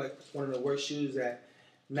those are like one of the worst shoes that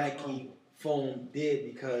Nike foam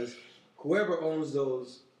did, because whoever owns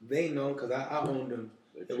those, they know, because I owned them.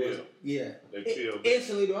 They peeled.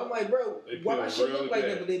 Instantly, though, I'm like, bro, why my shit look like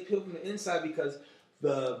that? But they peel from the inside because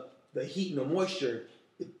the heat and the moisture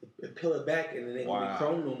peel it back, and then they don't be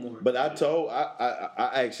chrome no more. But I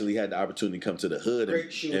actually had the opportunity to come to the hood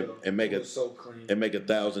and make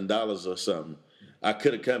 $1,000 or something. I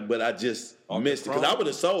could have come, but I just missed it because I would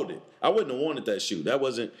have sold it. I wouldn't have wanted that shoe. That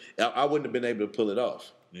wasn't. I wouldn't have been able to pull it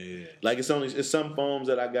off. Yeah, like it's some foams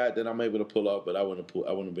that I got that I'm able to pull off, but I wouldn't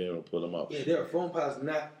have been able to pull them off. Yeah, there are foam pods,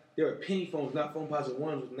 there are penny foams, not foam pods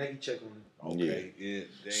ones with Nike check on it. Okay, yeah.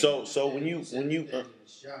 So when you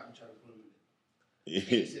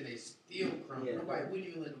They said they steal chrome. Nobody wouldn't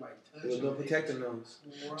even let nobody touch. There was no protecting those.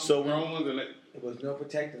 So it was no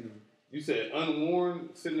protecting them. You said unworn,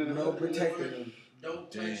 sitting in the no protecting them.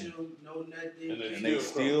 Don't touch them, no nothing. And they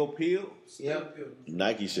still peel. Yep.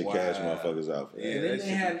 Nike should cash motherfuckers out for that. Yeah, and then they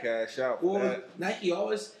had cash out for that. Nike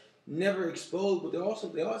always never exposed, but they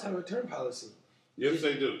always have a return policy. Yes,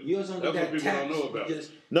 they do. You also That's what people don't know about.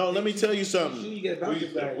 No, let me tell you something.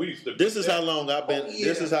 This is how long I've been.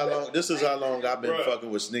 This is how long I've been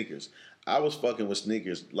fucking with sneakers. I was fucking with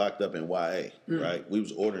sneakers locked up in YA, right? We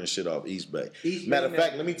was ordering shit off East Bay. Matter of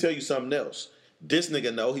fact, let me tell you something else. This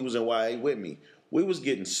nigga know he was in YA with me. We was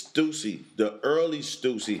getting Stussy, the early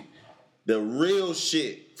Stussy, the real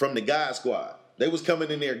shit from the God Squad. They was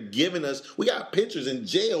coming in there giving us. We got pictures in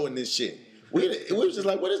jail in this shit. We was just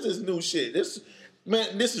like, what is this new shit? This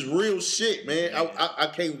is real shit, man. I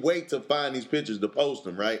can't wait to find these pictures to post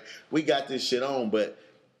them. Right? We got this shit on, but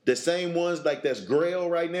the same ones like that's Grail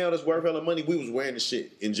right now that's worth hella money. We was wearing the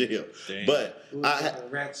shit in jail. Damn. But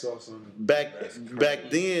rat sauce on it. Back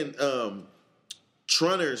then,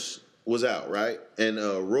 Trunners was out, right? And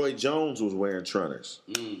Roy Jones was wearing Trunners.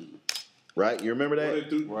 Right? You remember that?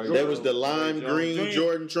 There was the lime green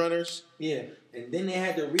Jordan Trunners. Yeah. And then they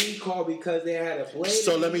had the recall because they had a blade.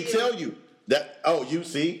 So let me tell you that. Oh, you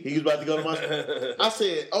see, he was about to go to my. I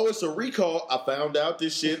said, "Oh, it's a recall." I found out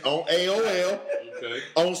this shit on AOL,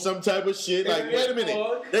 on some type of shit. Like, wait a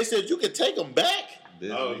minute. They said you could take them back.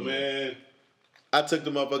 Oh man! I took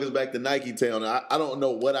the motherfuckers back to Nike Town. I don't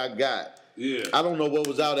know what I got. Yeah. I don't know what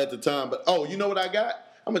was out at the time, but you know what I got?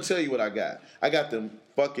 I'm gonna tell you what I got. I got them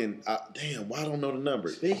fucking. Damn, why I don't know the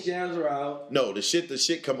numbers? Space Jams are out. No, the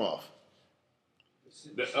shit come off.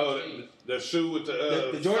 The shoe with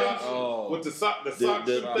the Jordans with the sock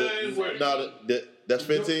thing. That's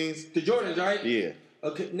 15s. The Jordans, right? Yeah.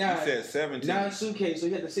 Okay, now you said 17. Now in suitcase, so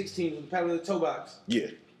you had the 16s with the paddle of the toe box. Yeah.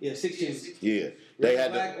 Yeah, 16s. Yeah. They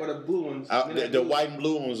had black or the blue ones. The white and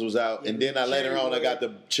blue ones was out, and then later on I got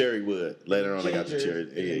the cherry wood. Later on I got the cherry.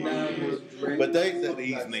 Yeah. But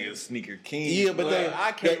these niggas sneaker kings. Yeah, but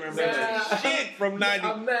I can't remember shit from 90.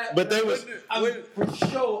 But they was for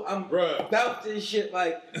sure. I'm about this shit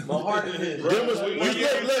like my heart is.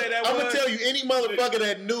 I'm gonna tell you, any motherfucker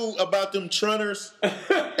that knew about them Trunners and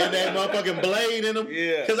that motherfucking blade in them,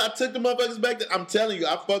 because I took the motherfuckers back. I'm telling you,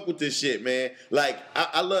 I fuck with this shit, man. Like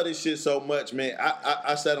I love this shit so much, man.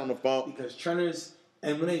 I sat on the phone because Trunners,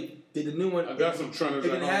 and when they did the new one, I got some Trunners. They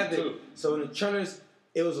didn't have it. Too. So in the Trunners,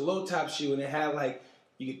 it was a low top shoe, and it had like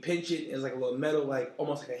you could pinch it. It was like a little metal, like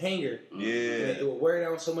almost like a hanger. Yeah, and it would wear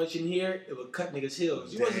down so much in here, it would cut niggas'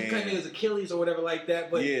 heels. You wasn't cutting niggas' Achilles or whatever like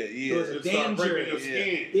that, but it was a danger. Your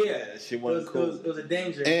skin. Yeah, shit wasn't cool. It was a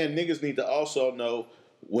danger. And niggas need to also know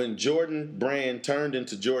when Jordan Brand turned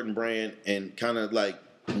into Jordan Brand and kind of like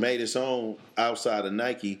made its own outside of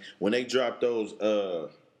Nike, when they dropped those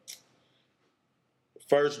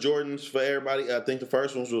first Jordans for everybody, I think the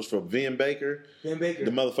first ones was for Vin Baker. Vin Baker.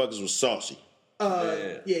 The motherfuckers was saucy.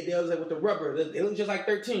 Yeah, they was like with the rubber. They look just like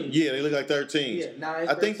 13. Yeah, they look like 13s. Yeah,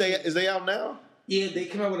 I think they out now? Yeah, they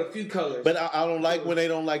come out with a few colors. But I don't like when they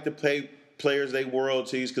don't like to pay players they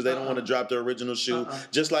royalties because they don't want to drop their original shoe.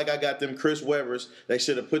 Just like I got them Chris Webbers, they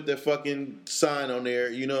should have put their fucking sign on there.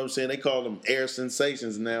 You know what I'm saying? They call them Air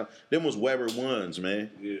Sensations now. Them was Weber ones, man.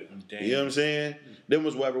 Yeah. Damn. You know what I'm saying? Them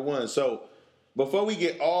was Weber ones. So before we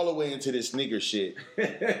get all the way into this sneaker shit,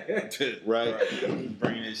 right?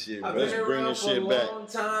 Bring this shit back. Let's bring this shit back.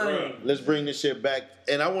 Let's bring this shit back.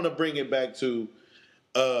 And I want to bring it back to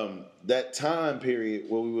that time period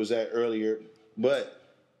where we was at earlier. But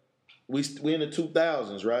we in the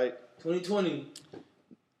 2000s, right? 2020.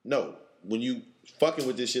 No, when you fucking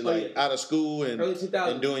with this shit out of school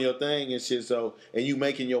and doing your thing and shit. So and you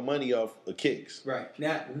making your money off the kicks. Right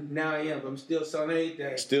now I am. I'm still selling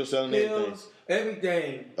everything. Still selling everything.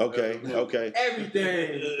 Everything. Okay.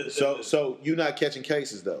 Everything. So you're not catching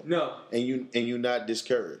cases though. No. And you're not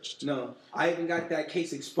discouraged. No. I even got that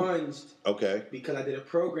case expunged. Okay. Because I did a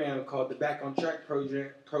program called the Back on Track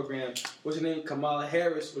program. What's her name? Kamala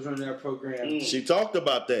Harris was running that program. She talked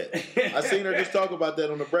about that. I seen her just talk about that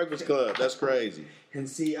on the Breakfast Club. That's crazy. And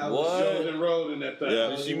see, I was enrolled in that thing.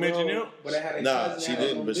 Yeah. Did she mention him? But I had a Nah, cousin she that had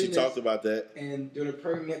didn't. her But own she talked about that. And during the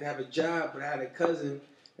program, you had to have a job. But I had a cousin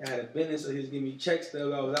that had a business, so he was giving me checks.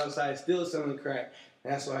 Still, I was outside still selling crack.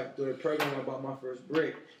 And that's why during the program, I bought my first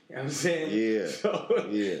brick. You know what I'm saying? Yeah. So,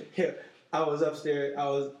 Yeah. I was upstairs. I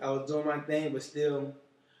was doing my thing, but still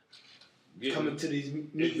coming to these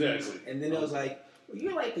meetings. Exactly. And then it was like, well,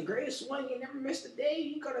 you're like the greatest one. You never missed a day.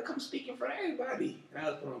 You gotta come speak in front of everybody. And I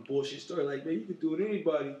was putting on a bullshit story like, man, you could do it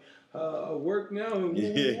anybody. I work now. And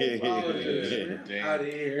out of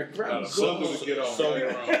here. Something to get off.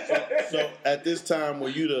 So at this time, were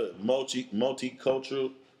you the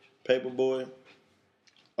multicultural Paypa Boy?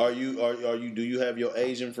 Are you? Do you have your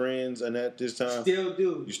Asian friends? And at this time, still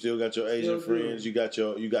do. You still got your Asian friends. You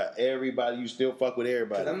got everybody. You still fuck with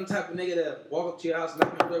everybody. Cause I'm the type of nigga that walk up to your house,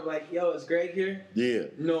 knock on the door, like, yo, is Greg here? Yeah.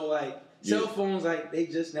 You know, like cell phones, like they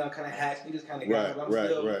just now kind of hacked. Niggas kind of got it. I'm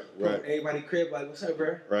still everybody crib, like, what's up,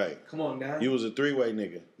 bro? Right. Come on, down. You was a three-way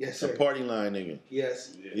nigga. Yes, sir. A party line nigga.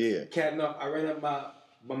 Yes. Yeah. Catting up. I ran up my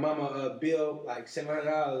mama bill like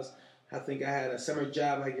 $700. I think I had a summer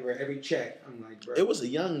job. I give her every check. I'm like, bro. It was a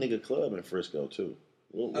young nigga club in Frisco too.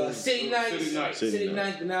 City Nights. City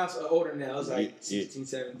Nights, but now it's older now. It's like 16,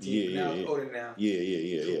 17. Now it's older now.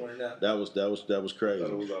 Yeah. That was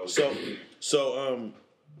crazy. So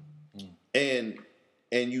and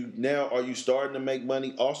you now, are you starting to make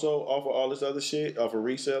money also off of all this other shit, off of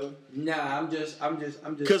reselling? Nah, I'm just.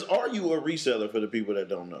 Because are you a reseller for the people that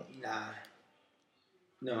don't know? Nah.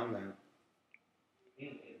 No, I'm not.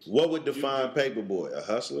 What would define Paypa Boy? A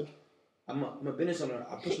hustler? I'm a business owner.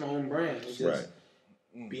 I push my own brand. It's just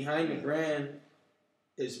behind the brand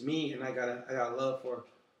is me, and I got a love for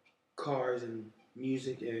cars and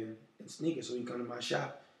music and sneakers. So you come to my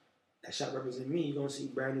shop. That shop represents me. You're gonna see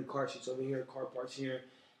brand new car sheets over here, car parts here,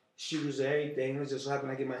 shoes, everything. It's just so happen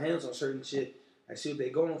I get my hands on certain shit. I see what they're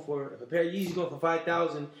going for. If a pair of Yeezys going for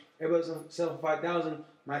 $5,000, everybody's gonna sell for $5,000.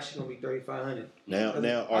 My shit gonna be $3,500.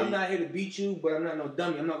 Now, I'm not here to beat you, but I'm not no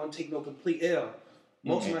dummy. I'm not gonna take no complete L.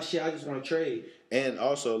 Most of my shit, I just want to trade. And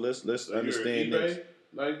also, let's understand this.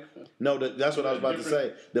 No, that's what I was about to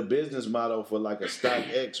say. The business model for like a stock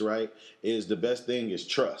X, right, is the best thing is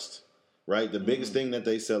trust. Right, the biggest thing that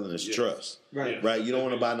they selling is trust. Right, right. You don't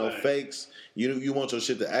want to buy no fakes. You want your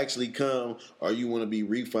shit to actually come, or you want to be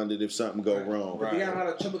refunded if something go wrong. But they got a lot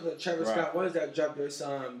of trouble because Travis Scott was that dropped their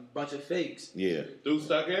bunch of fakes. Yeah. Through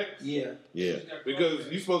StockX? Yeah. Because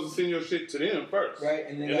you're supposed to send your shit to them first. Right,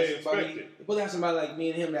 and then they expect it. Supposed to have somebody like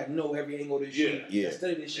me and him that know every angle of this shit. Yeah. That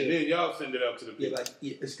study this shit. And then y'all send it out to the people.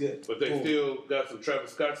 It's good. But they still got some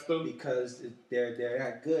Travis Scott stuff? Because they're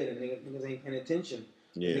not good and niggas ain't paying attention.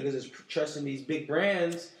 Yeah. Niggas is trusting these big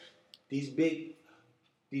brands, these big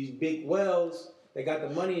wells. They got the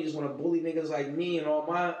money and just want to bully niggas like me and all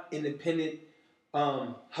my independent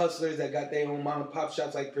hustlers that got their own mom and pop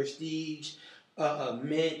shops like Prestige,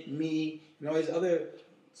 Mint, Me, and all these other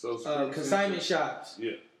consignment shops.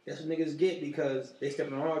 Yeah. That's what niggas get because they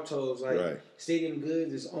stepping on our toes. Like Stadium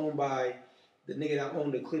Goods is owned by the nigga that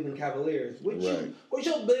owned the Cleveland Cavaliers. What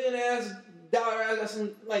your billion dollar ass got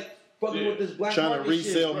some like fucking with this black trying market to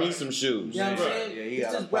resell shit. me some shoes. You know what I'm saying? Yeah,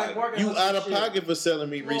 it's this black market. You out of shit. pocket for selling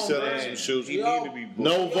me, reselling some shoes. He need to be booked.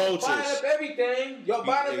 No Y'all vultures. buying up everything. Y'all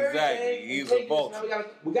buying up everything. He's a vulture. Now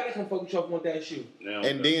we gotta come fuck with y'all want that shoe.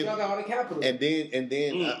 And then y'all got all the capital. And then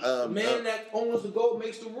the man that owns the gold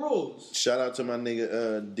makes the rules. Shout out to my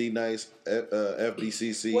nigga D Nice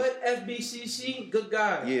FBCC. What FBCC? Good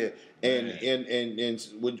guy. Yeah. And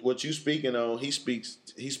what you speaking on, he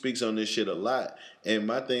speaks on this shit a lot. And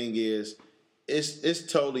my thing is,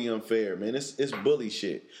 it's totally unfair, man. It's bully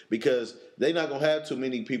shit because they not gonna have too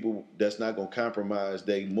many people that's not gonna compromise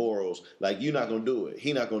their morals. Like you not gonna do it,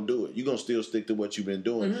 he not gonna do it. You gonna still stick to what you've been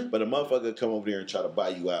doing. But a motherfucker come over there and try to buy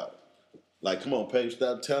you out. Like, come on, Pape,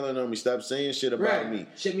 stop telling on me, stop saying shit about me.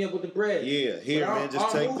 Shut me up with the bread. Yeah, here, man,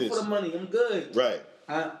 just take this. I'll move for the money. I'm good. Right.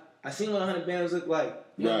 I seen what 100 bands look like.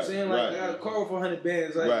 You know what I'm saying? Like, I got a car for 100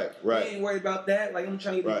 bands. Like, I ain't worried about that. Like, I'm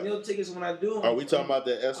trying to get these meal tickets when I do. Are we talking about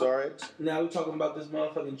the SRX? Now we're talking about this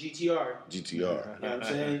motherfucking GTR. GTR. You know what I'm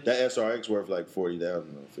saying? That SRX worth like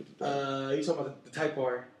 40,000 or 50,000. You talking about the Type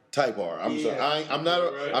R? Type R. I'm sorry.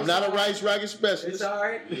 I'm not a rice racket specialist. It's all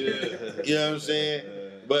right. You know what I'm saying?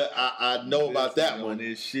 but I know about that on one.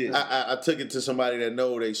 this shit. I took it to somebody that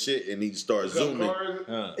know they shit, and he started What zooming. car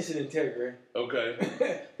is it? It's an Integra. Okay.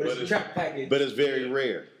 But it's a trap package. But it's very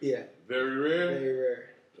rare. Yeah. Very rare. Very rare.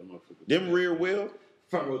 Them rear wheel?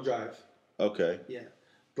 Front wheel drive. Okay. Yeah.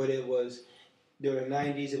 But it was, during the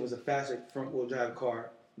 90s, it was a faster front wheel drive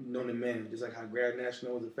car known to man. Just like how Grand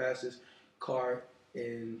National was the fastest car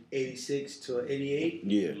in 86 to 88.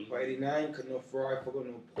 Yeah. Or 89. Because no Ferrari,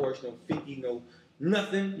 no Porsche, no 50, no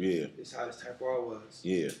nothing. Yeah. It's how this Type R was.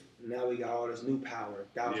 Yeah. Now we got all this new power,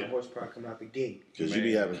 1,000 horsepower coming out the gate. Because you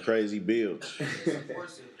be having crazy builds.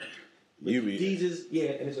 You be. These is,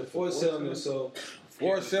 and it's a four-cylinder, so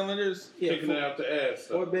 4 cylinders? Kicking it out the ass.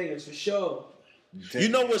 4 bangers for sure. You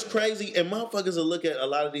know what's crazy? And motherfuckers will look at a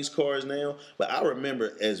lot of these cars now, but I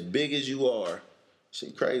remember as big as you are,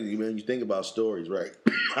 shit crazy, man. You think about stories, right?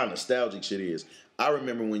 How nostalgic shit is. I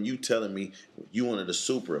remember when you telling me you wanted a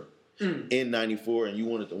Supra in 94 and you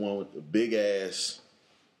wanted the one with the big ass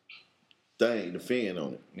thing, the fin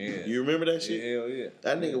on it. Yeah. You remember that shit? Hell yeah.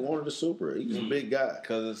 That nigga wanted a Supra. He was a big guy.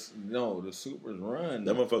 Because the Supers run.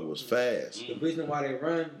 That motherfucker was fast. The reason why they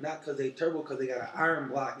run, not because they turbo, because they got an iron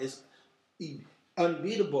block. It's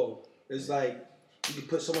unbeatable. It's like you can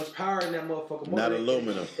put so much power in that motherfucker motor. Not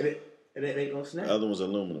aluminum. And it ain't gonna snap. The other one's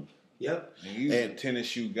aluminum. Yep. And you a tennis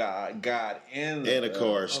shoe god and a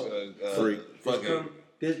car freak.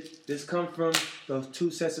 This come from those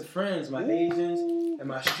 2 sets of friends, my Asians and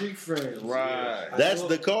my street friends. Right. That's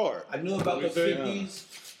the car. I knew about the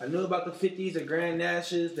 50s. I knew about the 50s, the Grand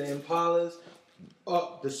Nashes, the Impalas,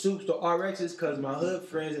 the Supes, the RXs, because my hood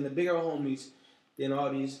friends and the bigger homies, then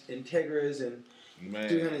all these Integras and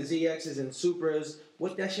 300ZXs and Supras.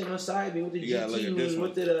 What that shit on the side mean? What did GT mean?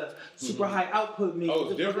 What did a super high output mean? Oh,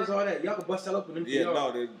 what the fuck is all that? Y'all can bust that open. Them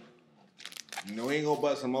we ain't gonna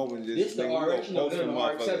bust them open. This the RX, the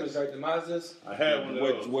RX-7s, right? The Mazdas. I had one of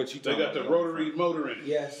those. What you They got the rotary motor in it.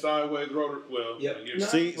 Yes. Sideways rotor. Well, Yep.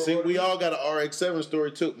 See, we all got an RX-7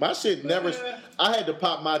 story too. My shit never. I had to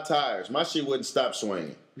pop my tires. My shit wouldn't stop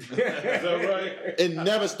swinging. Is that right? It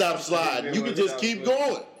never stopped sliding. You can just keep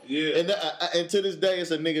going. Yeah. And to this day,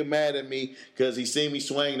 it's a nigga mad at me because he seen me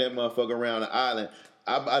swing that motherfucker around the island.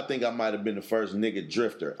 I think I might have been the first nigga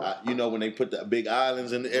drifter. You know when they put the big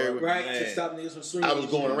islands in the area, right? To stop niggas from swinging. I was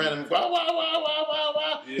going around and wah, wah, wah, wah, wah,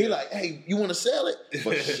 wah. Yeah. He like, hey, you want to sell it?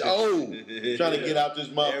 For sure. Trying to get out this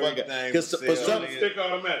motherfucker. Because for stick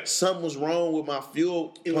automatic. something was wrong with my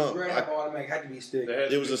fuel It pump. was red automatic. Had to be stick.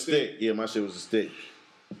 It was a stick. Yeah, my shit was a stick.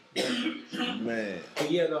 Man.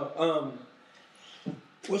 But yeah, though,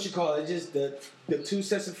 what you call it? Just the 2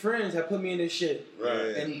 sets of friends that put me in this shit. Right.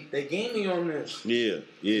 And they gained me on this. Yeah.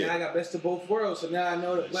 Now I got best of both worlds. So now I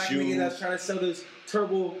know the black nigga that's trying to sell this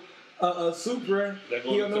turbo Supra.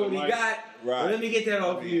 He don't know what he got. Right. Well, let me get that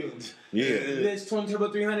off you. Yeah. This twin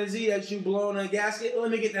turbo 300Z that you blowing a gasket.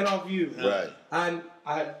 Let me get that off you. Right.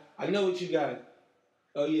 I know what you got.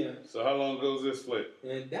 Oh yeah. So how long ago was this split?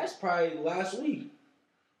 And that's probably last week.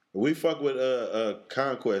 We fuck with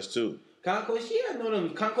Conquest too. Conquest, yeah, I know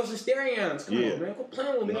them. Conquest and Stereons. Come on, man. Quit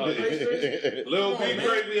playing with me. Oh, Racers. Lil Come B on, man.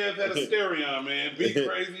 crazy ass had a Stereon, man. B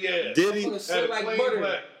crazy ass. Did he? Motherfucker Had slid a like clean butter.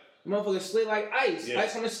 black. Motherfucker slid like ice. Yeah.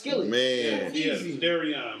 Ice on a skillet. Man. He had a Easy.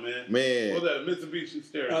 Stereon, man. Man. What was that? A Mitsubishi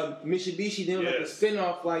Stereon. Mitsubishi, then like a Yes.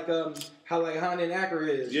 spin-off like how like Honda and Acura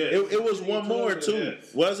is. Yeah. It was one more too,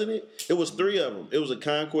 Yes. wasn't it? It was 3 of them. It was a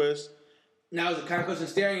Conquest. Now it's a Conquest and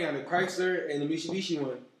Stereon, the Chrysler and the Mitsubishi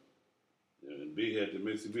one. And B had the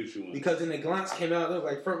Mitsubishi one. Because then the Glance came out, it looked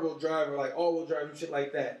like front-wheel drive or like all-wheel drive and shit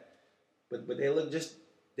like that. But they look just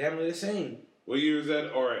damn near the same. What year is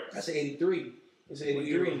that? RX. That's an 83. It's an What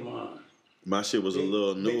year 83. was mine? My shit was a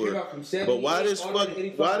little They came newer. out from 78 But why all the way to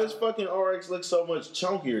 85. fucking RX look so much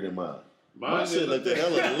chunkier than mine? My Mine shit looked the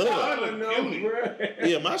hella Mine little. looked No, puny. bro.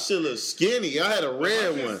 Yeah, my shit looked skinny. I had a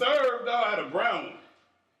red It one. served, though. I had a brown one.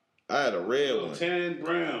 I had a red Little one. tan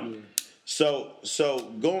brown. So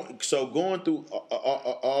going through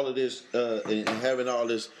all of this and having all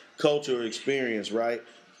this cultural experience, right?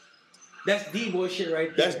 That's D-boy shit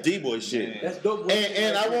right there. That's D-boy shit. That's dope boy shit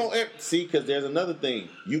And right I there. won't see, because there's another thing.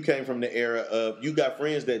 You came from the era of, you got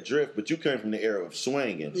friends that drift, but you came from the era of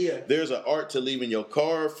swinging. Yeah. There's an art to leaving your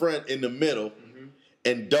car front in the middle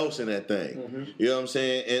and dosing that thing. You know what I'm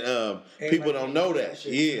saying? And people don't know that.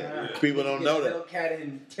 shit. Yeah. People don't know that. Hellcat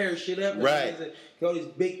and tear shit up. Right. Got all these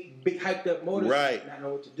big hyped up motors. Right. Not know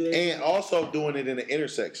what to do. And also doing it in the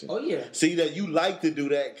intersection. Oh yeah. See that you like to do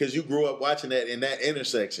that because you grew up watching that in that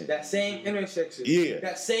intersection. That same intersection. Yeah.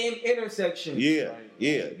 That same intersection.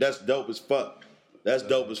 Yeah. That's dope as fuck. That's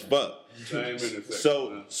dope as fuck. Same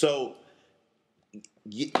intersection. So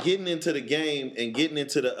getting into the game and getting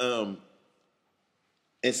into the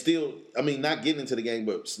and still, I mean, not getting into the game,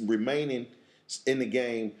 but remaining in the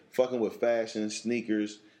game, fucking with fashion,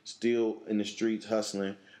 sneakers, still in the streets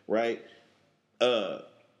hustling, right?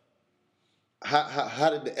 How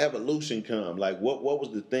did the evolution come? Like, what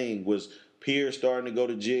was the thing? Was peers starting to go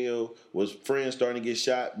to jail? Was friends starting to get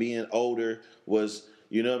shot? Being older? Was,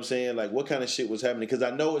 you know what I'm saying? Like, what kind of shit was happening? Because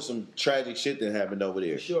I know it's some tragic shit that happened over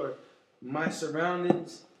there. For sure. My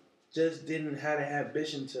surroundings just didn't have the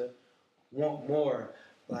ambition to want more.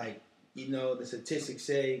 Like, you know, the statistics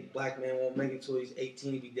say black man won't make it till he's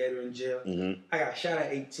 18 to be dead or in jail. Mm-hmm. I got shot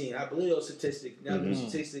at 18. I believe those statistics. Now the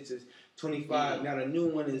statistics is 25. Now the new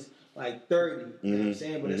one is like 30. You know what I'm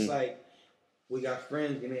saying? But it's like, we got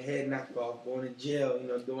friends getting their head knocked off, going to jail, you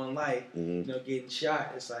know, doing life, you know, getting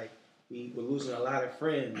shot. It's like, we're losing a lot of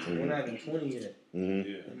friends. We're not even 20 yet. Yeah.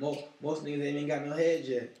 And most niggas ain't even got no heads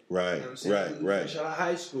yet. Right, You know what I'm saying? We fresh out of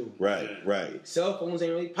high school. Right. Cell phones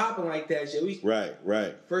ain't really popping like that shit. We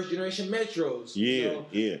Right. first generation Metros. Yeah.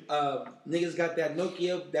 Niggas got that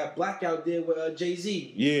Nokia, that blackout did with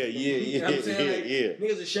Jay-Z. Yeah. You know what I'm saying? Like,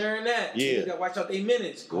 niggas are sharing that. Yeah. Niggas got to watch out their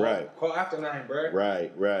minutes. Call after 9, bro.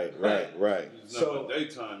 Right. It's So, not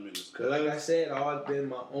daytime minutes. like I said, I've always been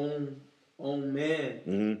my own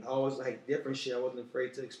man. I always like different shit. I wasn't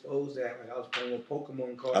afraid to expose that. Like I was playing with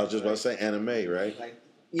Pokemon cards. I was just about to say anime, right? Like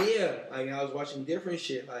like I was watching different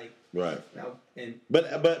shit. Like right. Now, and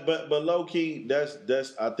but low key, that's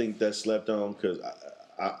I think that's slept on because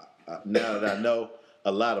I now that I know,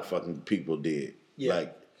 a lot of fucking people did. Yeah.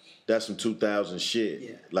 Like that's some 2000 shit.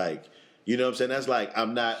 Yeah. Like you know what I'm saying? That's like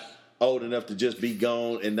I'm not old enough to just be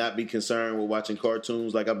gone and not be concerned with watching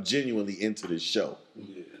cartoons. Like I'm genuinely into this show.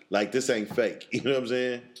 Yeah. Like this ain't fake. You know what I'm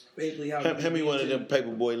saying? faithfully Hand me one of them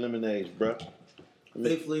Paypa Boy lemonades, bro.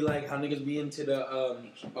 Faithfully, like how niggas be into the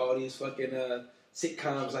all these fucking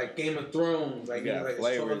sitcoms like Game of Thrones. Like You got it's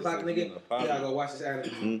 12 flavors o'clock, if nigga. you You gonna pop gotta it. go watch this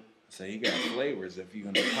anime. So you got flavors if you're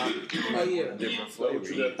gonna pop it. Oh, yeah. Different So what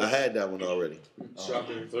flavors. you got I had that one already.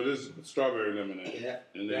 Strawberry. So this is strawberry lemonade. Yeah.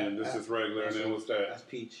 And then this is regular. And then what's That's that?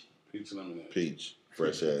 peach. Peach lemonade. Peach.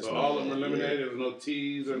 Fresh ass. So all of them are lemonade. There's no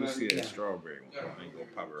teas or Let me see nothing. that strawberry one. I ain't gonna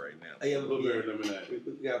pop it right now. Oh, yeah, Blueberry yeah. lemonade.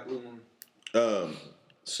 We got blue one.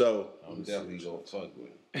 So I'm definitely gonna fuck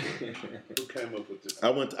with it. Who came up with this?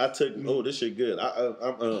 I took this shit good.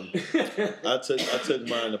 I took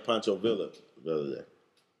mine to Pancho Villa the other day.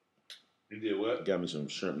 You did what? Got me some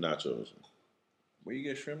shrimp nachos. Where you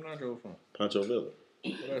get shrimp nachos from? Pancho Villa.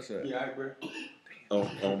 What that's that? Yeah, alright, bro.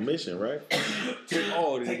 On mission, right?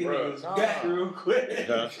 Oh, Taking Bruh. niggas back real quick.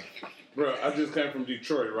 Huh? Bro, I just came from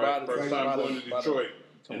Detroit, right? Right, First time right, going to right. Detroit.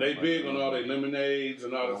 And they big on all their lemonades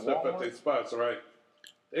and all that stuff at their spots, right?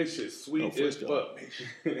 They shit sweet as fuck.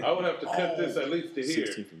 I would have to cut this at least to here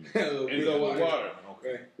 16 for me. and go with water.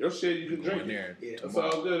 Okay. Your shit you can drink. In there. Yeah. That's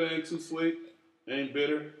all good. It ain't too sweet. Ain't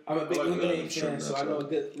bitter. I'm a big I like lemonade that. fan, so I know a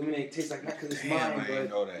good lemonade tastes like, not because it's Damn, mine, I didn't but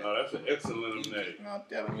know that. No, that's an excellent lemonade. You're not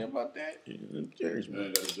telling me about that? Jerry's, You man.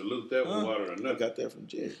 ain't got to dilute that with water or I nothing. got that from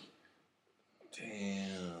Jerry.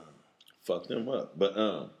 Damn. Fuck them up. But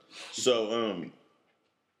so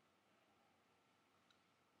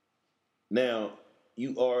now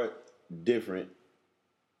you are different,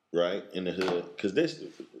 right, in the hood, because this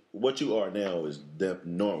what you are now is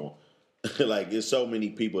normal. Like there's so many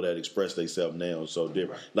people that express themselves now so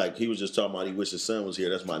different. Like he was just talking about he wish his son was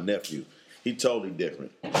here. That's my nephew. He totally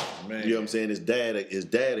different. Man. You know what I'm saying? His dad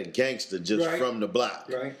a gangster just Right. from the block.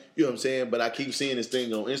 Right. You know what I'm saying? But I keep seeing this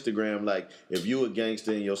thing on Instagram like if you a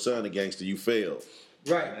gangster and your son a gangster, you failed.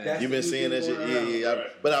 right. That's You been the seeing that shit? going Yeah, around. yeah.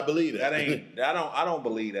 But I believe That that. ain't. I don't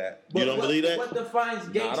believe that. You don't believe that? What defines Nah,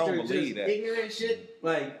 I gangster? don't believe Just that. ignorant shit?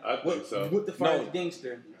 Like, I think so. what defines No.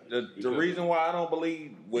 gangster? The reason why I don't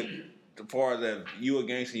believe with as far as that you a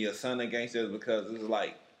gangster, your son a gangster is because it's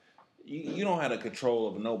like you don't have the control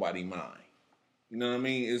of nobody mind. You know what I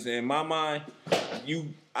mean? It's in my mind,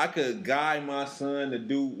 I could guide my son to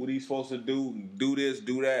do what he's supposed to do this,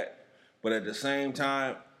 do that, but at the same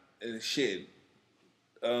time, shit.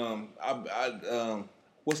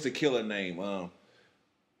 What's the killer name?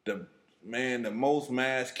 The most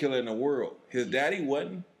mass killer in the world. His daddy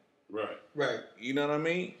wasn't. Right. Right. You know what I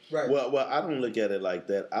mean? Right. Well, I don't look at it like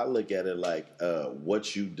that. I look at it like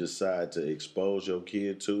what you decide to expose your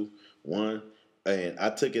kid to. One, and I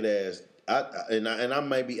took it as I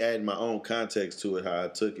may be adding my own context to it how I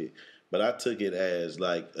took it, but I took it as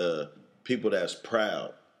like people that's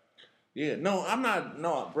proud. Yeah. No, I'm not.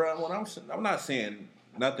 No, bro. I'm not saying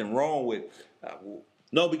nothing wrong with.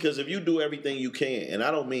 No, because if you do everything you can, and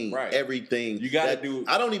I don't mean Right. everything You gotta do-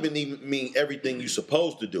 I don't even mean everything you're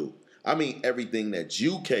supposed to do. I mean everything that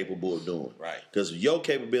you capable of doing. Right. Because your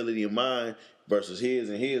capability and mine versus his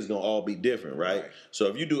and his gonna all be different, right? So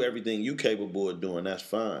if you do everything you capable of doing, that's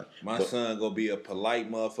fine. My son gonna be a polite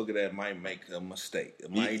motherfucker that might make a mistake. It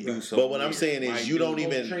might do something. But what I'm saying is you don't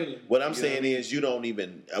even. What I'm saying is you don't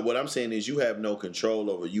even. What I'm saying is you have no control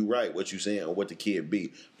over. You right? What you saying or what the kid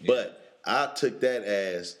be? Yeah. But I took that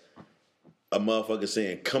as a motherfucker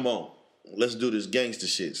saying, "Come on, let's do this gangster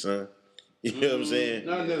shit, son." You know what I'm saying?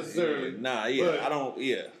 Not necessarily. I don't.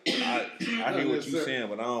 Yeah, I hear what you're saying,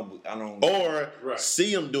 but I don't. Or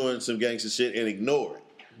see him doing some gangster shit and ignore it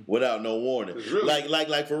without no warning. Really,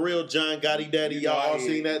 like for real, John Gotti Daddy. Y'all all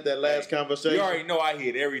seen that last conversation? You already know I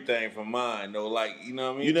hid everything from mine, though. Like, you know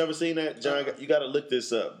what I mean? You never seen that, John? You got to look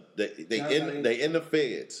this up. They in the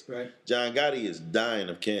feds. Right. John Gotti is dying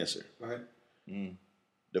of cancer. Right.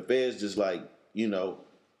 The feds just like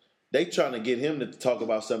they trying to get him to talk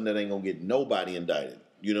about something that ain't gonna get nobody indicted.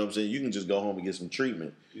 You know what I'm saying? You can just go home and get some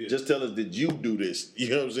treatment. Yeah. Just tell us, did you do this?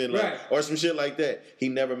 You know what I'm saying? Like, or some shit like that. He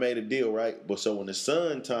never made a deal, right? But so when the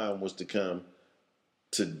son time was to come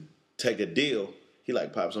to take a deal, he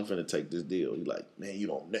like, Pops, I'm finna take this deal. He like, man, you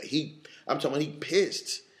don't know. I'm talking about he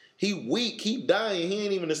pissed. He weak. He dying. He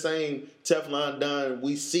ain't even the same Teflon Don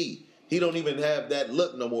we see. He don't even have that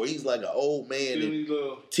look no more. He's like an old man and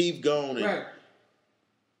teeth gone and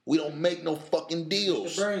we don't make no fucking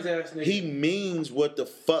deals. The Burns ass nigga. He means what the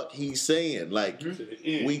fuck he's saying. Like,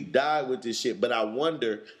 we die with this shit. But I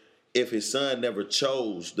wonder if his son never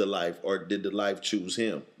chose the life or did the life choose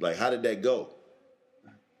him. Like, how did that go?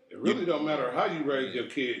 It really don't matter how you raise your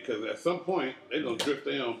kid because at some point, they're going to drift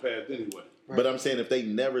their own path anyway. But I'm saying if they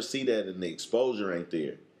never see that and the exposure ain't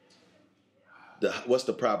there, what's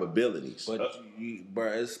the probabilities? But,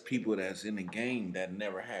 it's people that's in the game that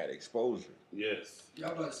never had exposure. Yes.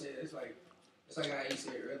 Y'all about to say it's like how he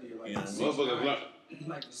said earlier, like the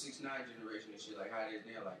 6ix9ine generation and shit, like how it is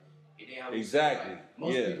now, like it ain't how exactly. Like,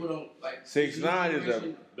 most people don't like 6ix9ine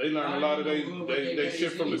is they learn a lot of they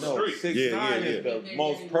shit from the street. 6ix9ine is the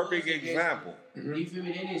most perfect example. You feel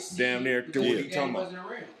me? They didn't see damn near through what he talking about.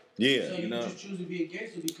 Yeah, so you just choose to be a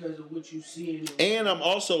gangster because of what you see. And I'm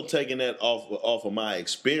also taking that off of my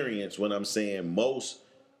experience when I'm saying most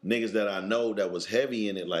niggas that I know that was heavy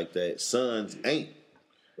in it like that, sons ain't.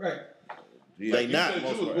 Right. Yeah. They not.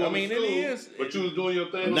 I mean, it is. But you was doing your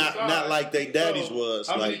thing. Not like they daddies was.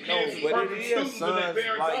 Like, but it is sons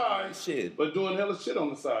like shit. But doing hella shit on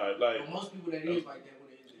the side. Like most people that is like that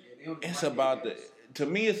when they it's about the. To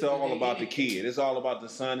me, it's all about the kid. It's all about the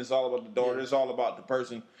son. It's all about the daughter. It's all about the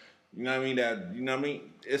person. You know what I mean?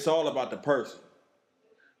 It's all about the person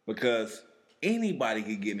because anybody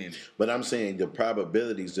could get in it. But I'm saying the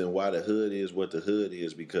probabilities and why the hood is what the hood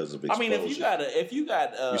is because of exposure. I mean, if you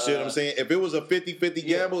got you see what I'm saying? If it was a 50-50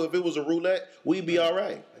 gamble, if it was a roulette, we'd be all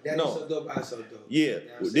right. So dope, I so dope. Yeah,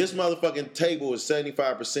 this motherfucking table is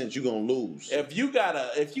 75%. You gonna lose. If you got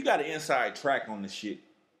an inside track on the shit,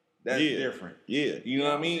 that's different. Yeah, you know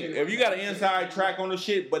what I mean. If you got an inside track on the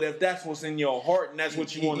shit, but if that's what's in your heart and that's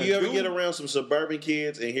what you want to do, you ever get around some suburban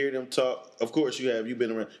kids and hear them talk? Of course you have. You've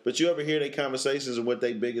been around, but you ever hear their conversations and what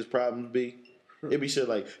their biggest problems be? It be shit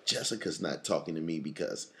like Jessica's not talking to me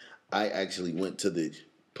because I actually went to the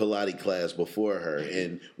Pilates class before her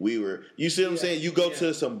and we were, you see what I'm saying? You go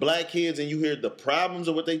to some black kids and you hear the problems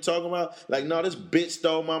of what they talking about. Like, no, this bitch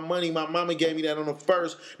stole my money. My mama gave me that on the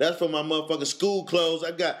first. That's for my motherfucking school clothes.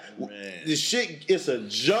 I got this shit. It's a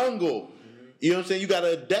jungle. You know what I'm saying? You got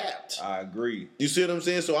to adapt. I agree. You see what I'm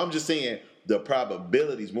saying? So I'm just saying the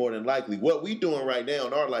probabilities more than likely. What we doing right now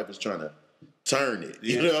in our life is trying to turn it.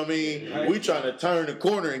 You know what I mean? We trying to turn the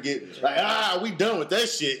corner and get like, we done with that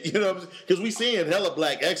shit. You know what I'm saying? Because we seeing hella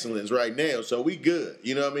black excellence right now, so we good.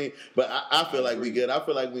 You know what I mean? But I feel like we good. I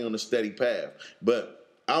feel like we on a steady path. But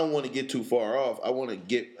I don't want to get too far off. I want to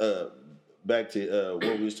get back to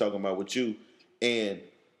what we was talking about with you. And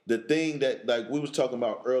the thing that like we was talking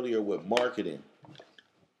about earlier with marketing,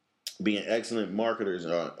 being excellent marketers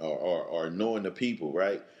or knowing the people,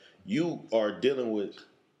 right? You are dealing with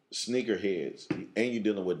sneakerheads and you're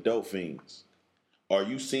dealing with dope fiends. Are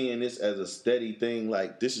you seeing this as a steady thing?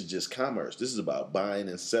 Like, this is just commerce. This is about buying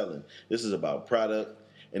and selling. This is about product,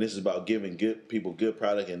 and this is about giving good people good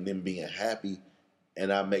product and them being happy,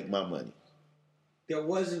 and I make my money. There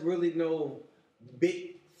wasn't really no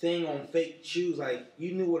big thing on fake shoes. Like,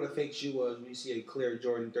 you knew what a fake shoe was when you see a clear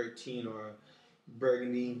Jordan 13 or a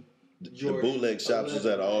burgundy Jordan. The bootleg shops was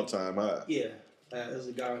at an all-time high. Yeah. There was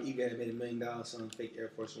a guy on eBay that made $1 million on fake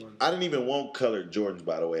Air Force One. I didn't even want colored Jordans,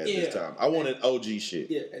 by the way, at this time. I wanted OG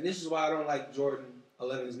shit. Yeah, and this is why I don't like Jordan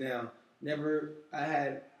 11s now. I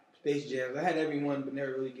had Space Jams. I had every one, but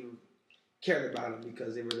never really cared about them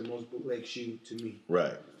because they were the most bootleg shoe to me.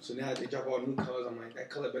 Right. So now they drop all new colors. I'm like, that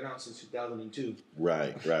color been out since 2002.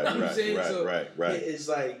 Right. You know what I'm saying? So Right. It's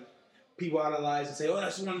like people idolize and say, "Oh,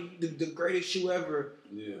 that's one of the greatest shoe ever."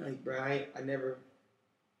 Yeah. Like, bro, I never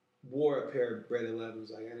wore a pair of Bread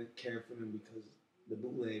 11s. Like, I didn't care for them because the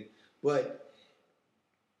bootleg. But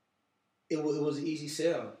it was an easy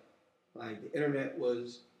sell. Like, the internet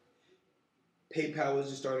was, PayPal was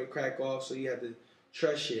just starting to crack off, so you had to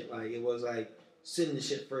trust shit. Like, it was like, sending the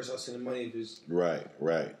shit first, I'll send the money if it's... Right.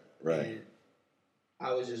 And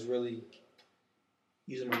I was just really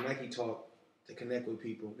using my Nike talk to connect with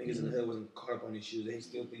people. Niggas in the hood wasn't caught up on these shoes. They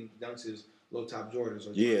still think Dunks is low-top Jordans.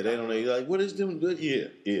 Or Yeah, they don't know. Like, what is them? Good?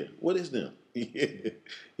 Yeah. What is them?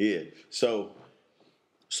 Yeah.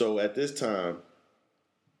 So at this time,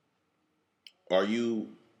 are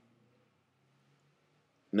you...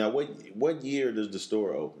 Now, what year does the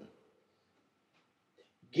store open?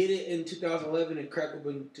 Get it in 2011 and crack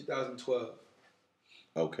open in 2012.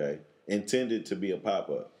 Okay. Intended to be a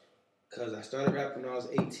pop-up. Because I started rapping when I was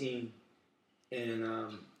 18.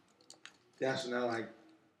 And that's when I, like,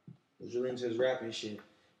 was really into his rapping shit.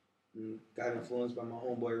 And got influenced by my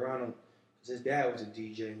homeboy Ronald. Because his dad was a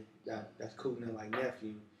DJ. That's cool, like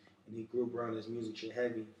nephew. And he grew up around this music shit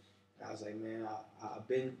heavy. And I was like, man, I've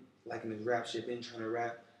been liking this rap shit, been trying to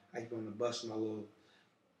rap. I used to be on the bus with my little...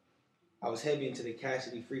 I was heavy into the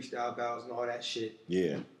Cassidy freestyle battles and all that shit.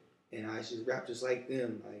 Yeah. And I just rap just like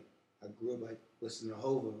them. Like, I grew up, like, listening to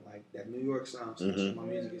Hova, like, that New York sound. So my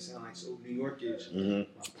music, it sound like so New Yorkish.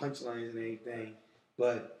 My punchlines and everything.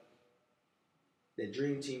 But the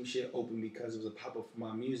Dream Team shit opened because it was a pop-up for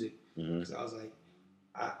my music. Because I was like,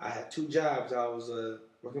 I had two jobs. I was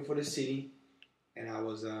working for the city, and I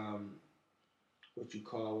was,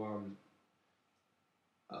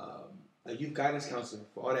 a youth guidance counselor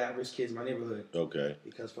for all the at-risk kids in my neighborhood. Okay.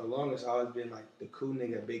 Because for the longest, I always been like the cool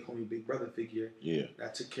nigga, big homie, big brother figure. Yeah. I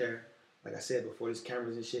took care, like I said, before these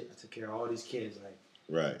cameras and shit, I took care of all these kids. Like,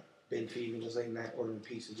 right. been feeding just late night, ordering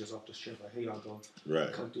pizza just off the strength. Like, here y'all go.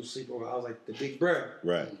 Right. Come through sleepover. I was like the big bro.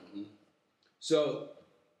 Right. So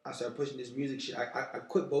I started pushing this music shit. I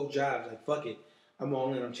quit both jobs. Like, fuck it. I'm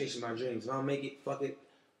all in. I'm chasing my dreams. If I don't make it, fuck it.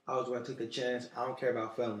 I was going to take the chance. I don't care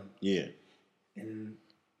about failing. Yeah. And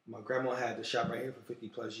my grandma had the shop right here for 50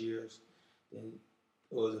 plus years. And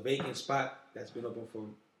it was a vacant spot that's been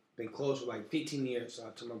closed for like 15 years. So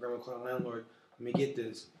I told my grandma, call the landlord, let me get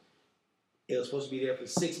this. It was supposed to be there for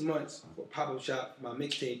 6 months for a pop-up shop, my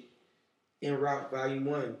mixtape, En Route Volume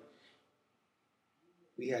 1.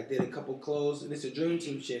 We had did a couple clothes, and it's a Dream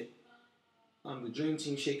Team shit. The Dream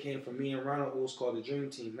Team shit came from me and Ronald. It was called the Dream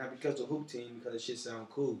Team. Not because of Hoop Team, because the shit sound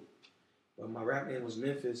cool. But my rap name was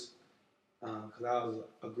Memphis. Because I was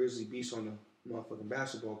a grizzly beast on the motherfucking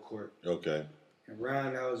basketball court. Okay. And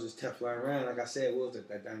Ryan, I was just Teflon Ryan. Like I said, was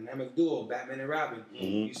that dynamic duo, Batman and Robin.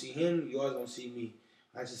 You see him, you always gonna see me.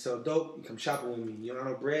 I just sell dope, you come shopping with me. You don't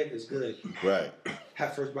know bread, it's good. Right.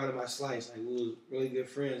 Had first bite of my slice. Like, we was really good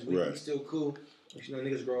friends. We still cool. But you know,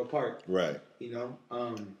 niggas grow apart. Right. You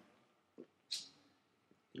know?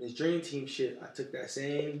 This Dream Team shit, I took that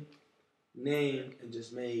same name and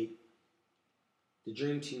just made the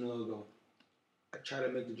Dream Team logo. I tried to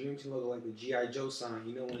make the Dream Team logo like the G.I. Joe sign.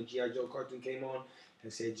 You know when the G.I. Joe cartoon came on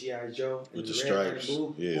and said G.I. Joe? With the red, stripes.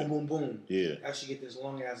 Blue, Yeah. Boom, boom, boom. Yeah. I should get this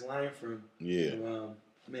long-ass line from. Yeah. And,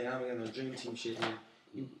 man, I don't got no Dream Team shit, man.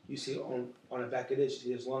 You see on the back of this, you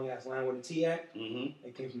see this long-ass line with a T at?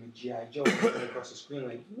 It came from the G.I. Joe. Across the screen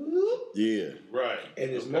like, whoop. Yeah. Right. And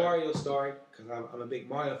this Mario star, because I'm a big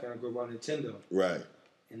Mario fan. I grew up on Nintendo. Right.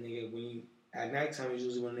 And nigga, when you, at nighttime, it's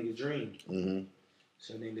usually when a nigga dream.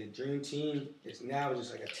 So then the Dream Team is now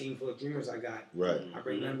just like a team full of dreamers I got. Right. I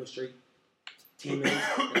bring them with straight teammates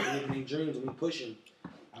that believe in their dreams and we push them.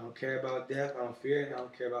 I don't care about death. I don't fear it. I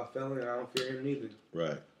don't care about failing. And I don't fear him neither.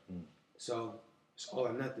 Right. So it's all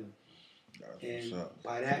or nothing. That's And what's up.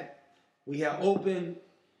 by that, we have opened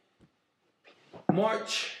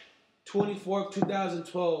March 24th,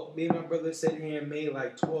 2012. Me and my brother sat here and made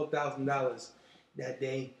like $12,000 that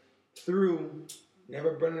day through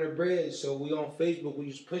Never Burning a Bridge. So we on Facebook, we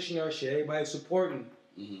just pushing our shit. Everybody supporting.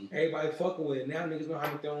 Everybody fucking with it. Now niggas know how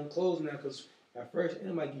to make their own clothes now, because at first,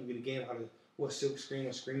 anybody give you the game how to, what silk screen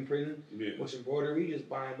or screen printing, what's embroidery, just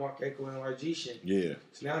buying Mark Echo and LRG shit. Yeah.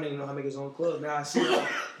 So now niggas know how to make his own clothes. Now I see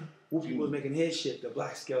Whoopie was making his shit, the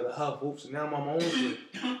Black Scale, the Huff, Whoop. So now I'm on my own shit.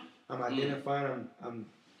 I'm identifying, I'm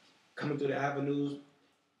coming through the avenues,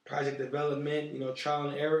 project development, you know, trial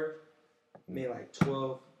and error. Made like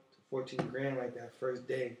 12 to 14 grand like that first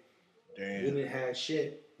day. Damn. We didn't have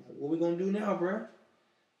shit. Like, what we gonna do now, bro?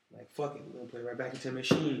 Like, fuck it, we're gonna put it right back into the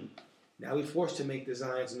machine. Now we forced to make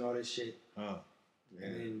designs and all this shit. Oh, yeah.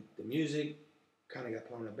 And then the music kind of got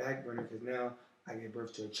put on the back burner because now I gave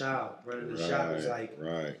birth to a child. Running the shop is like,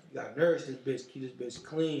 you got to nourish this bitch, keep this bitch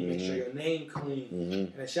clean, make sure your name clean.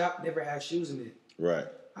 And the shop never had shoes in it. Right.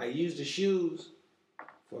 I use the shoes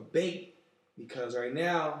for bait because right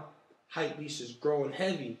now, hype beast is growing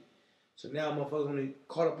heavy. So now motherfuckers only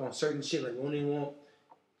caught up on certain shit. Like, we only want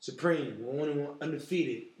Supreme. We only want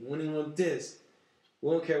Undefeated. We only want this.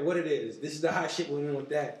 We don't care what it is. This is the hot shit. We only want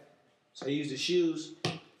that. So I use the shoes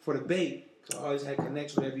for the bait. So I always had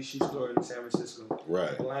connects with every shoe store in San Francisco.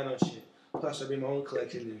 Right. The line on shit. Plus I bring my own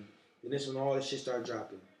collection in. Then this when all this shit started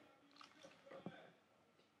dropping.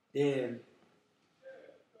 Then,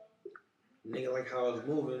 nigga like how I was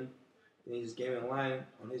moving. Then he just gave me a line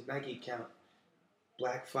on his Nike account.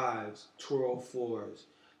 Black 5s, Turo 4s,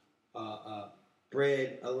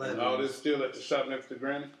 Bread 11s. And all this still at the shop next to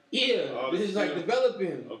Granny? Yeah, this is like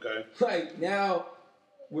developing. Okay. Like now,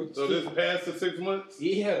 so this past the 6 months?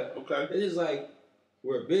 Yeah. Okay. This is like,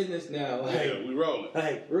 we're a business now. Like, yeah, we rolling.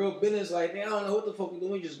 Like, real business. Like, man, I don't know what the fuck we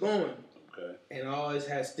doing. We just going. Okay. And I always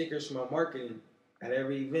had stickers for my marketing at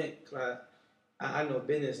every event. Cause I know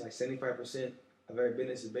business, like 75% of every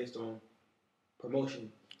business is based on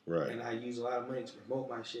promotion. Right. And I use a lot of money to promote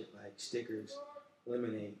my shit, like stickers,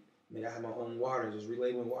 lemonade. I mean, I have my own water, just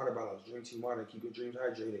relabeling water bottles, drink team water, keep your dreams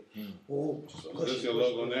hydrated. Oh, so this your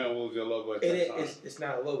logo now? What was your logo at that time? It's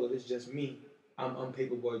not a logo. It's just me. I'm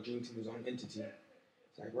Paypa Boy. Dream Team is own entity.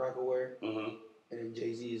 It's like Rockaware, and then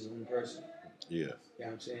Jay-Z is his own person. Yeah. You know what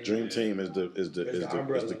I'm saying? Dream Team is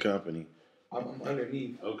the company. I'm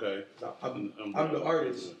underneath. Okay. So I'm the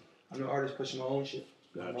artist. I'm the artist pushing my own shit,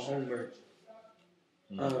 my own merch.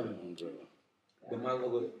 But my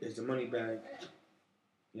logo is the money bag.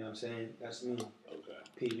 You know what I'm saying? That's me. Okay.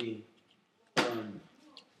 PB.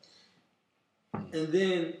 And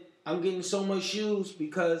then I'm getting so much shoes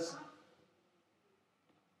because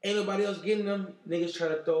ain't nobody else getting them. Niggas try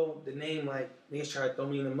to throw the name niggas try to throw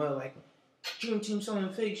me in the mud like, Dream Team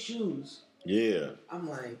selling fake shoes. Yeah. I'm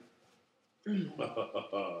like,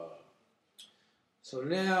 So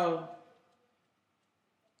now,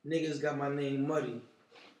 niggas got my name muddy.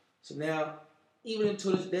 So now, even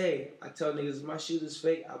until this day, I tell niggas, if my shoes is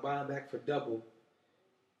fake, I buy them back for double.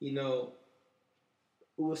 You know,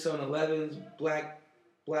 we were selling 11s, black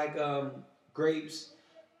grapes.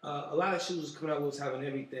 A lot of shoes was coming out, we was having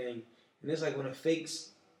everything. And it's like when the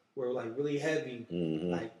fakes were like really heavy,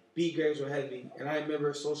 like B grapes were heavy. And I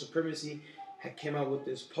remember Soul Supremacy had came out with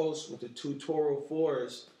this post with the 2 Toro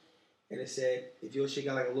 4s. And it said, if your shit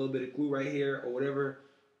got like a little bit of glue right here or whatever,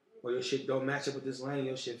 or your shit don't match up with this line,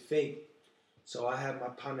 your shit fake. So I had my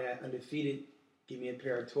partner at Undefeated give me a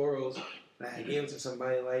pair of Toros, and I gave it to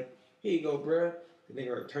somebody like, here you go, bruh. The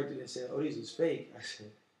nigga returned it and said, oh, these is fake. I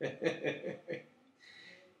said,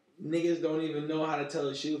 niggas don't even know how to tell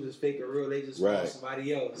a shoe if it's fake or real. They just follow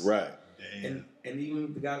somebody else. Right. And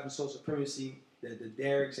even the guy from Soul Supremacy, the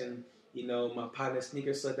Derricks, and, you know, my partner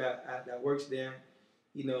Sneaker Slut that works there,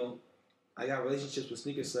 you know, I got relationships with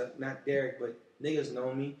Sneaker Slut, not Derrick, but niggas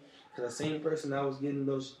know me. Because the same person I was getting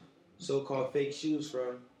those so-called fake shoes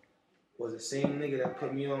from was the same nigga that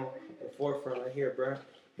put me on the forefront right here, bruh.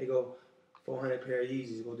 He go, 400 pair of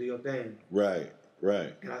Yeezys, go do your thing. Right.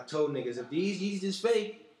 And I told niggas, if these Yeezys is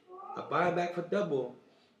fake, I buy them back for double.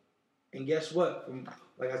 And guess what?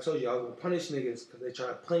 Like I told you, I was going to punish niggas because they try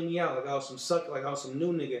to play me out like I was some sucker, like I was some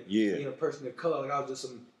new nigga. Yeah. Being a person of color, like I was just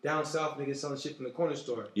some down south nigga selling shit from the corner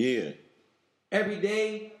store. Yeah. Every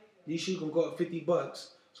day, these shoes can go up $50.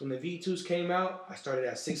 So when the V2s came out, I started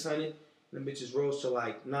at 600, and the bitches rose to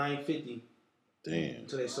like 950. Damn.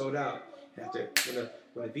 Until they sold out. After when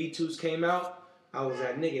the V2s came out, I was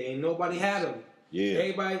that nigga. Ain't nobody had them. Yeah.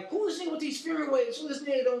 Everybody, who is this nigga with these fearing weights? Who this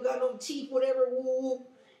nigga don't got no teeth, whatever, woo.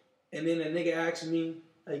 And then a nigga asked me,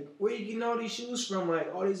 like, where you getting all these shoes from?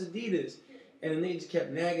 Like, all these Adidas. And the nigga just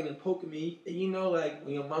kept nagging and poking me. And you know, like,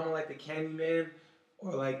 when your mama like the candy man,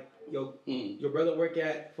 or like, your brother work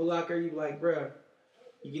at Foot Locker, you be like, bruh,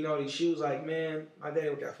 you getting all these shoes? Like, man, my daddy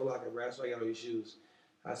work at Foot Locker, bruh, so I got all these shoes.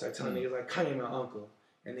 I started telling niggas, like, Kanye my uncle.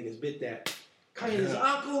 And niggas bit that. Kanye's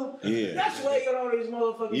uncle? Yeah. That's why you got all these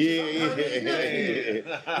motherfuckers.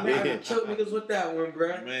 Yeah. Man, I choked niggas with that one,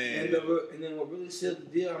 bruh. Man. And then what really sealed the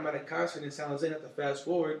deal, I'm at a concert in San Jose, not to fast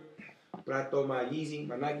forward, but I throw my Nike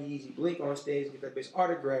Yeezy Blink on stage, get that bitch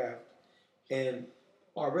autographed, and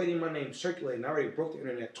already my name circulating. I already broke the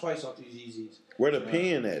internet twice off these Yeezys. Where the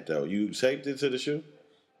pen at, though? You taped it to the shoe?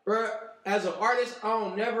 Bruh, as an artist, I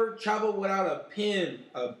don't never travel without a pen,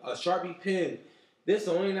 a Sharpie pen. This is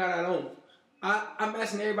the only night I don't. I'm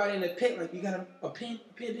asking everybody in the pit, like, you got a pen?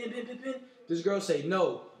 This girl say,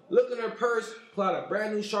 no. look in her purse, pull out a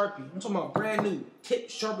brand new Sharpie. I'm talking about brand new, tip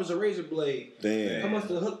sharp as a razor blade. Damn. I must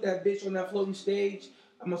have hooked that bitch on that floating stage.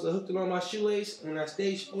 I must have hooked it on my shoelace. When that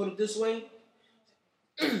stage floated this way,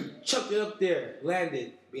 chucked it up there,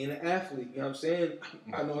 landed. Being an athlete, you know what I'm saying?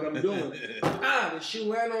 I know what I'm doing. The shoe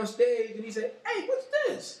landed on stage, and he said, "Hey, what's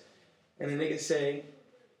this?" And the nigga say,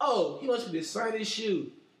 "Oh, he must be the signed shoe."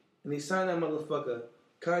 And he signed that motherfucker.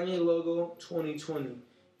 Kanye logo 2020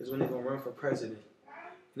 is when they're gonna run for president.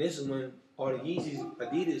 And this is when all the Yeezys,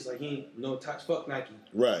 Adidas, like he ain't no touch, fuck Nike.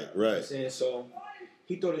 Right, You know what right. I'm saying? So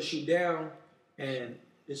he threw the shoe down, and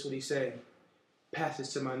this is what he said: "Pass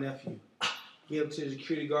this to my nephew." Give it to the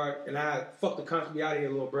security guard, and I fuck the cops, be out of here,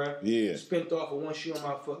 little bruh. Yeah. Spent off with one shoe on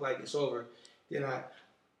my foot, like it's over. Then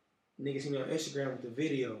niggas see me on Instagram with the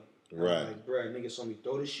video. Right. I'm like, bruh, niggas saw me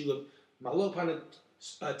throw the shoe up. My little partner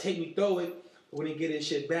take me throw it, but when he get his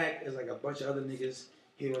shit back, it's like a bunch of other niggas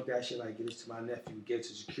hitting with that shit, like, "Get this to my nephew, get it to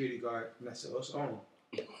the security guard." And I said, "Oh, it's on.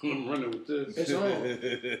 I'm running with this. It's on.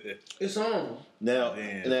 It's on. Now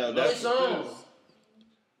that's It's on."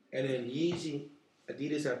 And then Yeezy,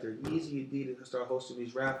 Adidas after Adidas start hosting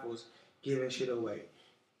these raffles, giving shit away.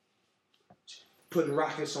 Putting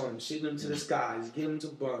rockets on them, shooting them to the skies, giving them to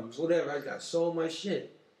bums, whatever. I got so much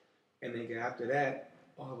shit. And then after that,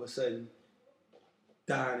 all of a sudden,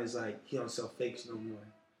 Don is like, he don't sell fakes no more.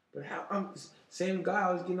 But how I'm same guy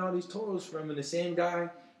I was getting all these Toros from, and the same guy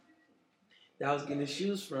that I was getting the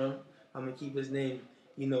shoes from, I'm gonna keep his name,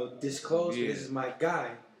 disclosed. Yeah. This is my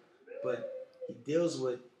guy. But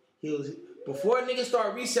before niggas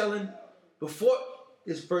start reselling, before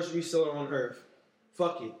his first reseller on earth,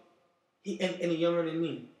 fuck it. He and younger than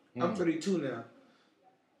me. I'm 32 now.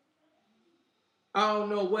 I don't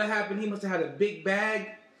know what happened. He must have had a big bag,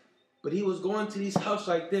 but he was going to these houses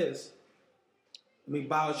like this. Let me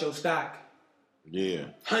buy out your stock. yeah.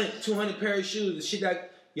 100, 200 pair of shoes. The shit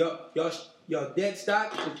that y'all dead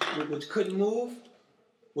stock, which couldn't move,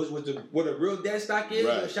 was what a real dead stock is.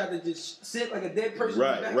 Right. A shot that just sit like a dead person.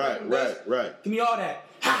 Right. Give me all that.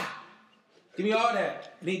 Ha! Give me all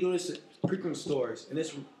that. And they do this at frequent stores. And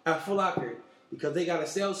this at Foot Locker. Because they gotta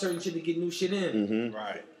sell certain shit to get new shit in. Mm-hmm.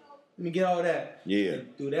 Right. Let me get all that. Yeah.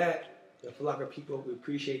 And through that, the Foot Locker people, we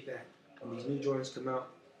appreciate that. When these new Jordans come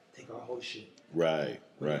out, take our whole shit. Right.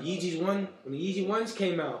 When the Yeezy ones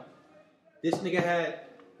came out, this is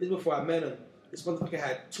before I met him. This motherfucker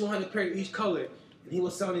had 200 pairs of each color, and he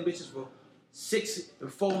was selling these bitches for $600 and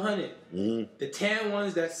 $400. Mm-hmm. The tan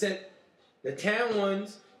ones that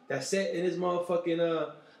sat in his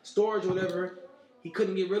motherfucking storage or whatever, he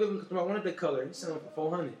couldn't get rid of them because I wanted the color. He's selling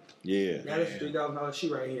for $400. Yeah. Now this is $3,000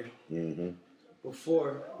 shoe right here. Mm-hmm.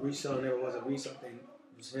 Before reselling never was a resale thing.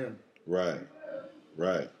 It was him. Right.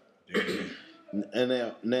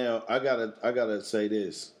 And now I gotta say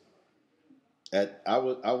this. I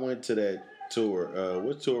went to that tour.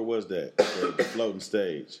 What tour was that? The floating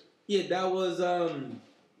stage. Yeah, that was the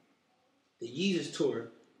Yeezus tour.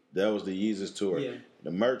 That was the Yeezus tour. Yeah.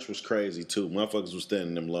 The merch was crazy too. Motherfuckers was standing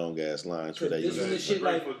in them long ass lines for that. This was the shit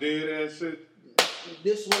like for dead ass shit.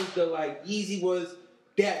 this was the Yeezy was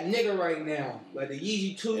that nigga right now. Like the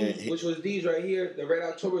Yeezy 2s, which was these right here, the Red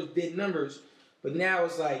Octobers did numbers. But now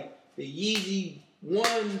it's like the Yeezy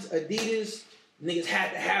 1s, Adidas, niggas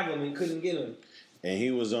had to have them and couldn't get them. And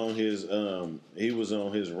he was on his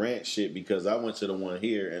rant shit because I went to the one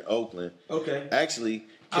here in Oakland. Okay. Actually,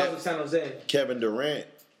 I was in San Jose. Kevin Durant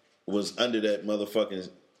was under that motherfucking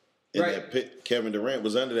that pit. Kevin Durant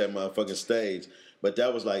was under that motherfucking stage, but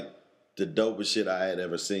that was like the dopest shit I had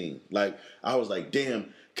ever seen. Like I was like,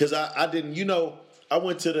 damn, because I didn't, I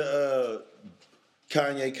went to the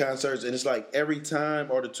Kanye concerts, and it's like every time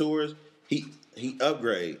or the tours he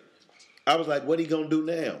upgrade. I was like, what he gonna do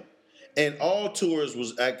now? And all tours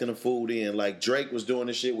was acting a fool then. Like Drake was doing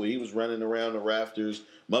the shit where he was running around the rafters.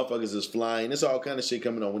 Motherfuckers is flying. It's all kind of shit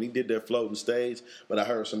coming on when he did that floating stage. But I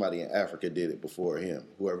heard somebody in Africa did it before him.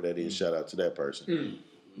 Whoever that is, shout out to that person.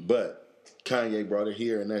 But Kanye brought it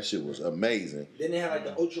here, and that shit was amazing. Then they had like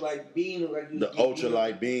the ultralight beam. The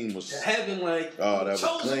ultralight beam was heaven, like oh, that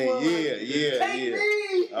was clean. One, Yeah.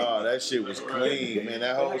 Me. Oh, that shit was clean, man.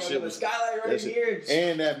 That whole shit was. Skylight right here.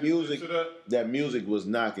 And that music was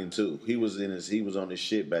knocking too. He was on his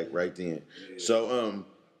shit back right then. So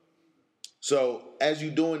so as you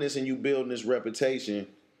doing this and you building this reputation,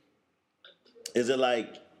 is it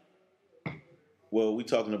like, well, we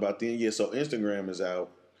talking about then? Yeah. So Instagram is out.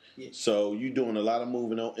 Yeah. So you doing a lot of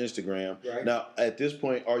moving on Instagram. Right. Now, at this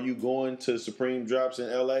point, are you going to Supreme drops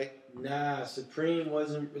in LA? Nah, Supreme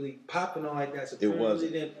wasn't really popping on like that. It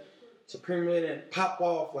wasn't. Supreme really didn't pop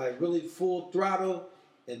off like really full throttle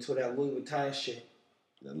until that Louis Vuitton shit.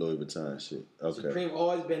 That Louis Vuitton shit. Okay. Supreme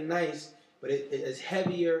always been nice, but it's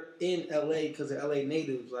heavier in LA because of LA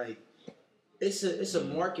natives. Like it's a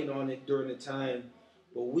market on it during the time,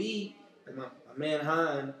 but my man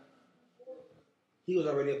Han, he was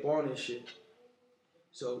already up on this shit,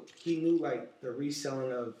 so he knew like the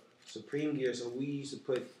reselling of Supreme gear. So we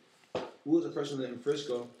was the first one in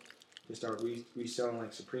Frisco to start reselling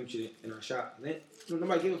like Supreme shit in our shop. And then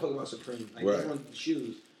nobody gave a fuck about Supreme. Like they wanted the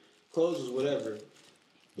shoes, clothes was whatever.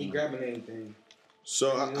 He grabbing anything.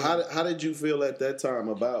 So how did you feel at that time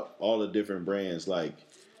about all the different brands? Like,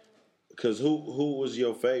 cause who was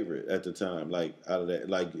your favorite at the time? Like out of that,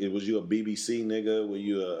 like was you a BBC nigga? Were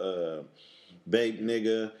you a Bape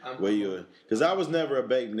nigga? Cause I was never a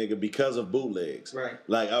Bape nigga because of bootlegs. Right.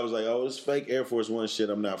 Like I was like, oh, this fake Air Force One shit,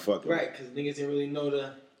 I'm not fucking. Right, cause niggas didn't really know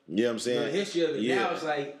the. You know what I'm saying? The history of it. Yeah. Now it's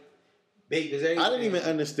like Bape is everything. I didn't even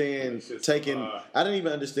understand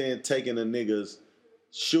taking a nigga's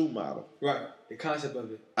shoe model. Right. The concept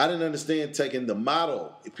of it. I didn't understand taking the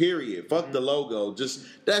model, period. Fuck the logo. Just,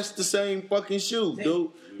 that's the same fucking shoe,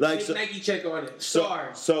 dude. Like, so, Nike check on it.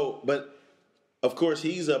 But, of course,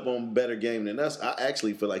 he's up on better game than us. I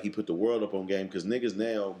actually feel like he put the world up on game because niggas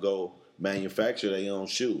now go manufacture their own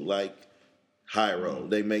shoe. Like, Hyro.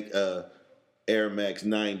 They make a Air Max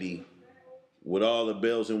 90 with all the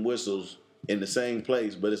bells and whistles in the same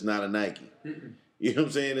place, but it's not a Nike. You know what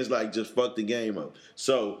I'm saying? It's like just fuck the game up.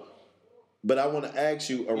 So, but I want to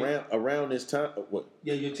ask you around this time. What?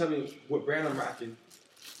 Yeah, you tell me what brand I'm rocking.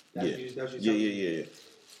 Yeah. Hey,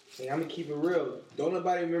 I'm gonna keep it real. Don't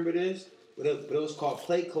nobody remember this, but it was called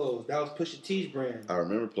Play Clothes. That was Pusha T's brand. I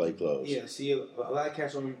remember Play Clothes. Yeah. See, a lot of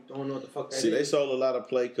cats don't know what the fuck that is. See, they sold a lot of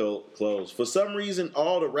Play Clothes. For some reason,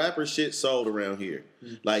 all the rapper shit sold around here,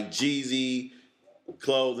 like Jeezy.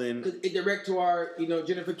 Clothing, it direct to our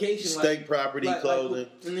gentrification, state property clothing.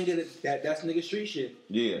 That's nigga street shit.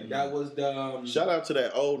 Yeah, that was the shout out to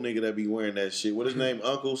that old nigga that be wearing that shit. What his name?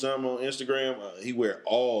 Uncle something on Instagram. He wear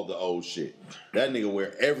all the old shit. That nigga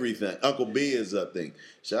wear everything. Uncle B is up thing.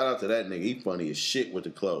 Shout out to that nigga. He funny as shit with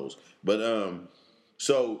the clothes. But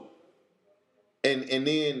so and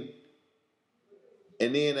then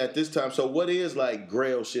at this time, so what is like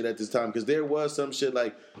Grail shit at this time? Because there was some shit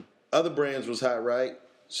like. Other brands was hot, right?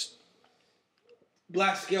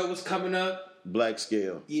 Black Scale was coming up. Black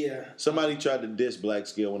Scale. Yeah. Somebody tried to diss Black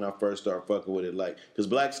Scale when I first started fucking with it. Like, because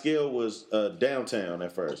Black Scale was downtown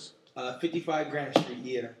at first. 55 Grand Street,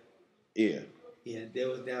 yeah. Yeah. Yeah, that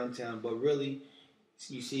was downtown. But really,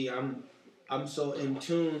 you see, I'm so in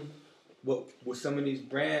tune with some of these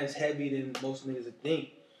brands heavy than most niggas would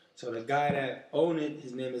think. So the guy that owned it,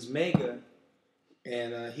 his name is Mega.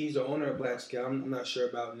 And he's the owner of Black Scale. I'm not sure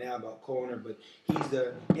about co-owner, but he's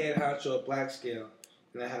the head honcho of Black Scale.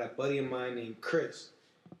 And I had a buddy of mine named Chris.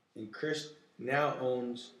 And Chris now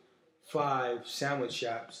owns 5 sandwich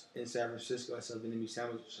shops in San Francisco. I said Vietnamese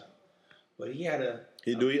sandwich shop. But he had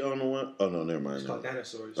do he own the one? Oh, no, never mind. It's called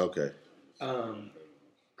Dinosaurs. Okay.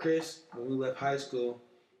 Chris, when we left high school,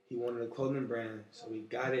 he wanted a clothing brand. So we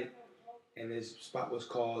got it. And his spot was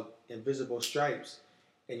called Invisible Stripes.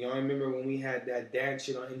 And y'all remember when we had that dance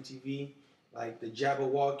shit on MTV? Like the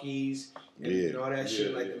Jabberwockies and all that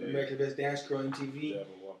shit, like the American Best Dance Crew on MTV?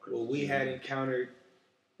 Well, we had encountered,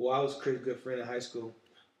 I was Chris' good friend in high school,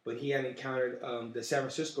 but he had encountered the San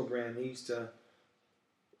Francisco brand. He used to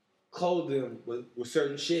clothe them with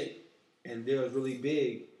certain shit, and they was really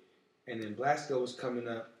big. And then Black Scale was coming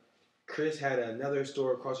up. Chris had another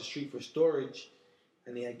store across the street for storage,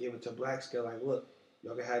 and he had given it to Black Scale, like, look,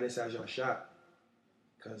 y'all can have this as your shop.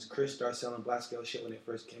 Because Chris started selling Black Scale shit when it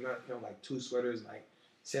first came out. You know, like 2 sweaters, like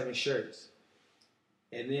 7 shirts.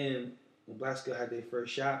 And then when Black Scale had their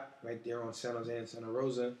first shop right there on San Jose and Santa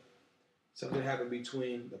Rosa, something happened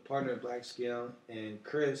between the partner of Black Scale and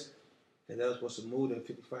Chris, and they were supposed to move to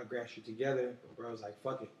 55 Grand Street together. But bro was like,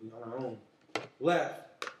 fuck it, we on our own.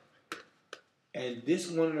 Left. And this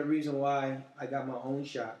is one of the reasons why I got my own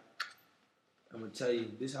shop. I'm going to tell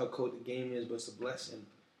you, this is how cold the game is, but it's a blessing.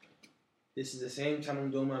 This is the same time I'm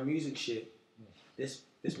doing my music shit. This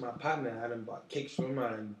my partner. I done bought cakes from him.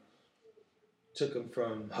 I done took him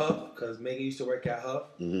from Huff, because Megan used to work at Huff.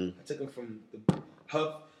 I took him from the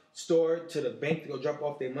Huff store to the bank to go drop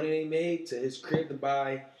off their money they made to his crib to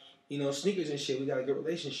buy, sneakers and shit. We got a good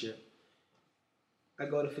relationship. I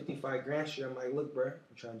go to 55 Grand Street. I'm like, look, bro,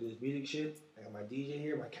 I'm trying to do this music shit. I got my DJ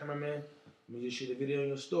here, my cameraman. Let me just shoot a video in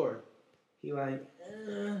your store. He like,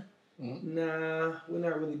 nah, we're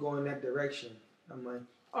not really going that direction. I'm like,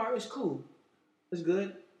 all right, it's cool. It's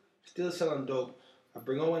good. Still selling dope. I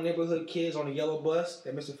bring all my neighborhood kids on the yellow bus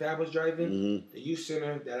that Mr. Fab was driving. The youth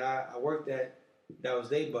center that I worked at, that was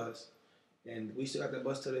their bus. And we still got that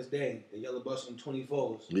bus to this day, the yellow bus on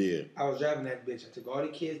 24s. Yeah. I was driving that bitch. I took all the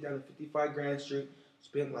kids down to 55 Grand Street,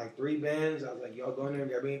 spent like 3 bands. I was like, y'all go in there and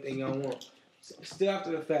grab anything y'all want. Still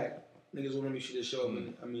after the fact, niggas want me to shoot a show,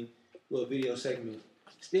 little video segment.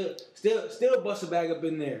 Still bust a bag up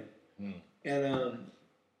in there. And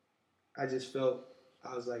I just felt,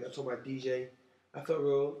 I was like, I told my DJ, I felt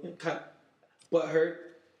real kind of butt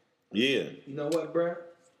hurt. Yeah. You know what, bruh?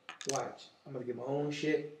 Watch. I'm gonna get my own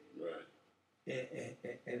shit. Right.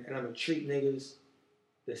 And I'm gonna treat niggas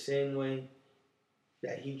the same way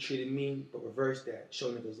that he treated me, but reverse that.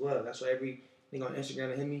 Show niggas love. That's why every nigga on Instagram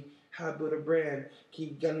that hit me, how I build a brand. Can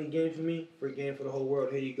you got any game for me? Free game for the whole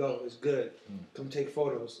world. Here you go. It's good. Come take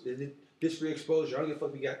photos. This free exposure. I don't give a fuck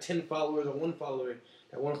if you got 10 followers or 1 follower.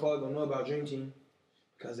 That 1 follower gonna know about Dream Team.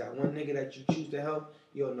 Because that one nigga that you choose to help,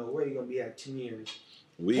 you don't know where you're gonna be at 10 years.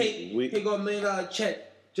 Here go $1 million check.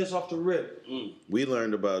 Just off the rip. We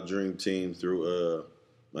learned about Dream Team through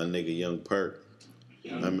my nigga Young Perk.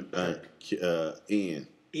 Ian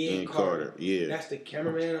Carter. Yeah. That's the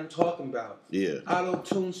cameraman I'm talking about. Yeah.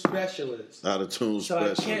 Auto-tune specialist. So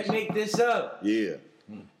I can't make this up. Yeah.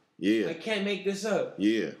 Yeah. I can't make this up.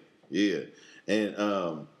 Yeah. Yeah. And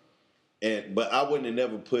but I wouldn't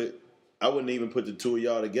even put the two of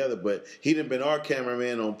y'all together, but he done been our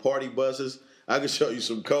cameraman on party buses. I can show you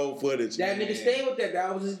some cold footage. That nigga stayed with that.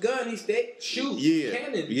 That was his gun. He stayed. Shoot. Yeah.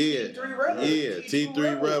 Cannon. Yeah. T3 Rebel. Yeah.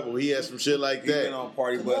 T3 Rebel. He had some shit like He that. been on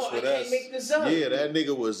party bus with I us. can't make this up. Yeah, that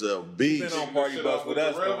nigga was a He beast. been on party bus with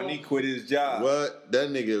us, but when he quit his job. What? That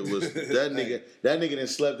nigga was that nigga done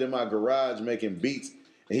slept in my garage making beats.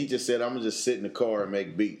 And he just said, I'm gonna just sit in the car and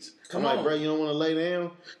make beats. I'm like, bro, you don't wanna lay down?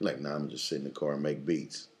 I'm like, nah, I'm gonna just sit in the car and make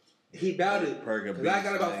beats. He bout it. Because I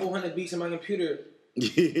got about 400 beats on my computer.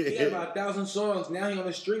 He had about 1,000 songs. Now he on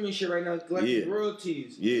the streaming shit right now, collecting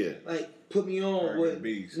royalties. Yeah. Like, put me on with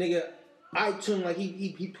beats. nigga iTunes. Like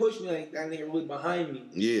he pushed me like that nigga really behind me.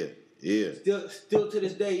 Yeah. Yeah. Still to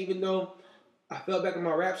this day, even though I fell back on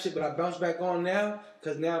my rap shit, but I bounced back on now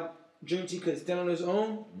because now Dream Team could stand on his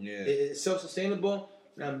own. Yeah. It's self-sustainable.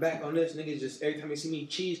 Now I'm back on this. Niggas just every time they see me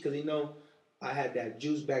cheese because they know I had that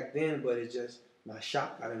juice back then, but it's just my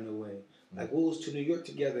shop got in the way. Like, we was to New York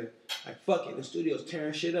together. Like, fuck it, the studio's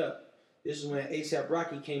tearing shit up. This is when A$AP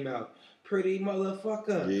Rocky came out. Pretty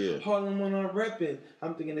motherfucker. Yeah. Harlem when I'm repping.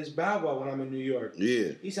 I'm thinking it's Bow Wow when I'm in New York.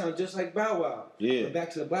 Yeah. He sounds just like Bow Wow. Yeah. But back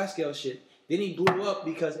to the Black Scale shit. Then he blew up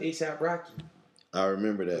because A$AP Rocky. I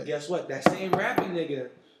remember that. But guess what? That same rapping nigga,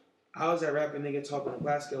 I was that rapping nigga talking to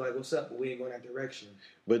Black Scale like, what's up? But we ain't going that direction.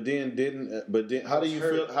 But then how do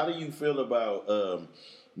you feel about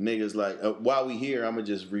niggas like while we here, I'm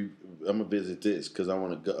gonna visit this because I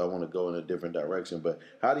want to go in a different direction. But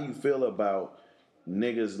how do you feel about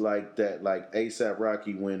niggas like that, like A$AP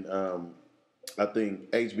Rocky when I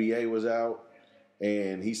think HBA was out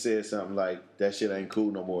and he said something like that shit ain't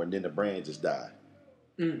cool no more, and then the brand just died.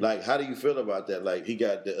 Like, how do you feel about that? Like, he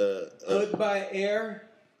got the Hood by Air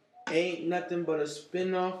ain't nothing but a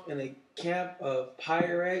spinoff in a camp of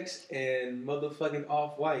Pyrex and motherfucking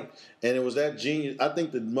Off-White. And it was that genius. I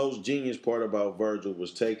think the most genius part about Virgil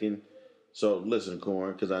was taking. So listen,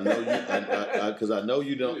 Corn, because I know you, because I know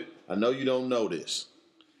you don't know this,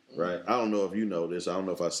 right? I don't know if you know this. I don't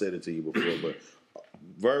know if I said it to you before, but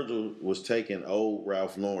Virgil was taking old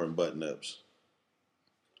Ralph Lauren button-ups,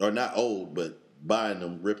 or not old, but buying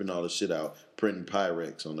them, ripping all the shit out, printing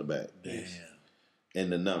Pyrex on the back. Damn.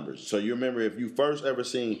 And the numbers. So you remember if you first ever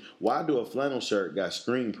seen, why do a flannel shirt got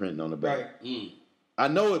screen printing on the back? Right. I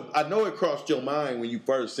know it crossed your mind when you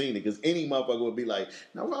first seen it, because any motherfucker would be like,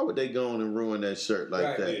 now why would they go on and ruin that shirt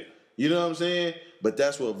like that? Yeah. You know what I'm saying? But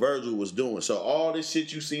that's what Virgil was doing. So all this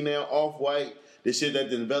shit you see now, Off-White, this shit that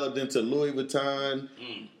developed into Louis Vuitton,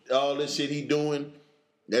 all this shit he doing,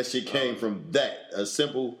 that shit came from that. A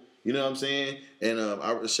simple, you know what I'm saying? And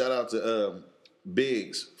I shout out to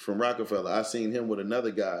Biggs from Rockefeller. I seen him with another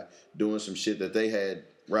guy doing some shit that they had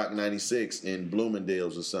Rock 96 in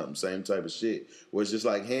Bloomingdale's or something, same type of shit, where it's just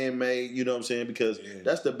like handmade, you know what I'm saying? Because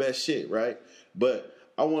that's the best shit, right? But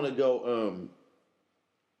I want to go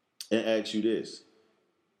and ask you this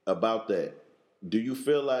about that. Do you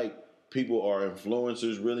feel like people are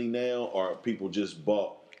influencers really now, or people just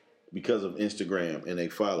bought because of Instagram and their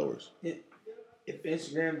followers? If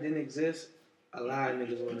Instagram didn't exist, a lot of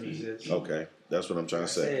niggas wouldn't exist. Okay, that's what I'm trying to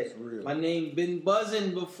say. My name been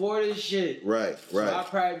buzzing before this shit. Right. So I'd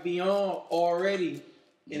probably be on already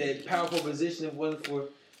in a powerful position if it wasn't for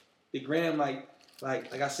the gram. Like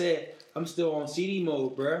I said, I'm still on CD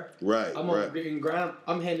mode, bruh. Right. I'm on the grind.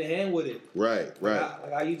 I'm hand to hand with it. Right.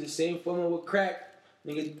 I use the same formula with crack.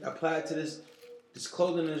 Nigga, apply it to this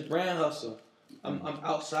clothing and this brand hustle. I'm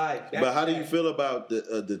outside. But how do you feel about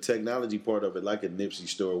the technology part of it, like a Nipsey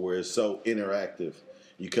store, where it's so interactive?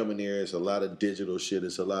 You come in there, it's a lot of digital shit.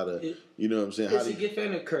 It's a lot of, you know what I'm saying? It's a gift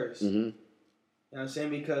and a curse. Mm-hmm. You know what I'm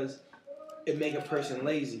saying? Because it make a person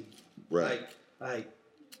lazy. Right. Like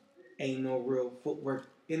ain't no real footwork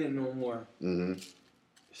in it no more. Mm-hmm.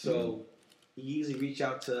 So you usually reach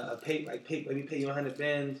out to a Paypa, like Paypa, let me pay you 100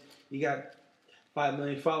 bands. You got 5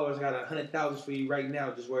 million followers. I got 100,000 for you right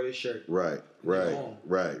now. Just wear this shirt. Right.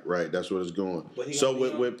 That's what it's going. So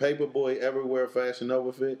with Paypa Boy ever wear Fashion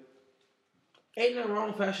Nova fit? Ain't nothing wrong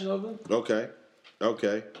with Fashion Nova. Okay.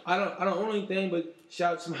 I don't own anything, but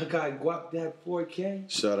shout out to my guy Guap Dad 4K.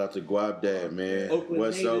 Shout out to Guap Dad, man.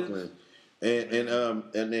 West Oakland.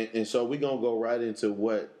 And so we gonna go right into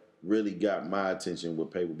what really got my attention with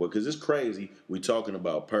Paypa Boy, because it's crazy we talking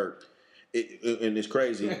about Perk, and it's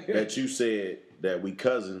crazy that you said that we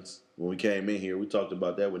cousins when we came in here. We talked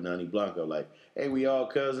about that with Nani Blanco, like, hey, we all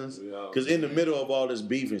cousins, because in the middle of all this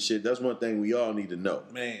beef and shit, that's one thing we all need to know.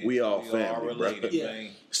 Man, we all family, all related, bro.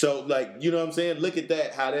 Man. So like, you know what I'm saying? Look at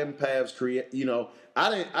that, how them paths create. You know,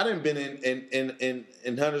 I didn't been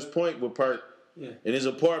in Hunters Point with Perk. Yeah. In his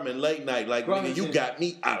apartment late night, like, nigga, you got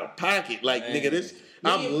me out of pocket. Like, man. Nigga, this,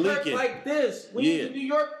 I'm leaking. Like this. We in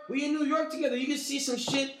New York together. You can see some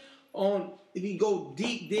shit on, if you go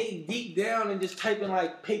deep down and just type in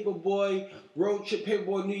like Paypa Boy, Road Trip Paypa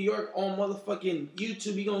Boy New York on motherfucking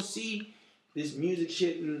YouTube, you gonna see this music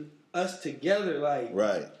shit and us together. Like,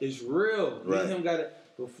 right. It's real. Me and him got it.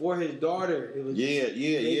 Before his daughter, it was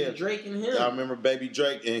Baby Drake and him. I remember Baby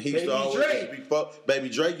Drake, and he used to always Baby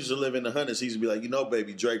Drake used to live in the hundreds. He used to be like, you know,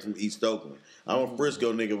 Baby Drake from East Oakland. I'm a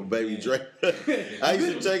Frisco nigga with Baby Drake. I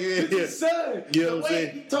used to take him in here. Son, you know what I'm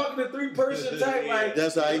saying? He talking to 3-person type, like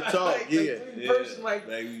that's how he talk. Like, 3-person, like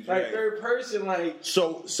third person, like.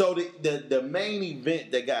 So the main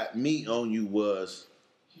event that got me on you was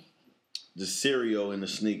the cereal and the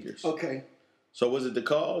sneakers. Okay. So was it the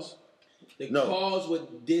cause? The cause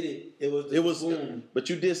what did it. It was boom. But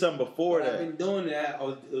you did something before that. I've been doing that. It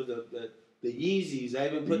was the Yeezys. I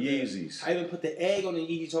even put the egg on the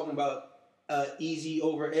Yeezy, talking about easy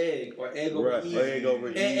over egg or egg over Yeezy. Egg over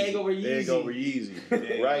Yeezy. Egg over Yeezy. Egg over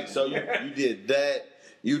Yeezy. Right? So you did that.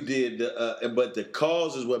 You did but the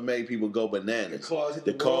cause is what made people go bananas.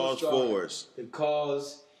 The cause force. The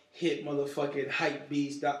cause hit motherfucking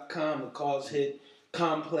hypebeast.com. The cause hit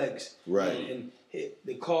Complex. Right. And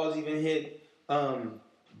the cause even hit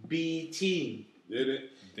BT. Did it?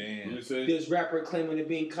 Damn. This rapper claiming to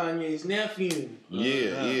being Kanye's nephew.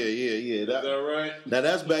 Yeah. Is that right? Now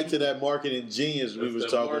that's back to that marketing genius we was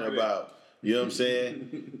talking about. You know what I'm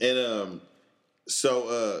saying? And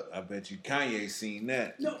so I bet you Kanye seen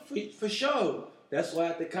that. No, for sure. That's why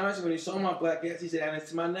at the concert when he saw my black ass, he said, "And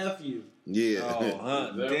it's my nephew." Yeah. Oh,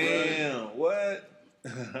 huh? Damn. Right? What?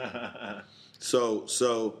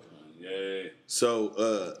 So. Yeah.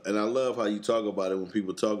 So, and I love how you talk about it when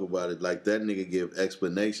people talk about it. Like, that nigga give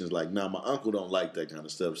explanations like, nah, my uncle don't like that kind of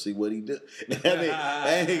stuff. See what he do?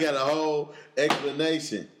 And he got a whole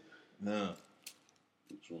explanation. No.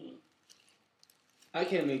 Which one? I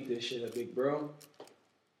can't make this shit up, big bro.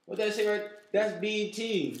 What did I say right? That's BET.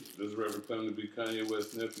 This rapper claiming to be Kanye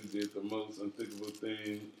West's nephew did the most unthinkable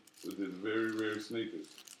thing with his very rare sneakers.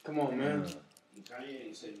 Come on, man. Kanye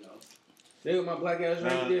ain't say no. They with my black ass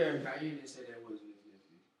right there. Kanye didn't say that wasn't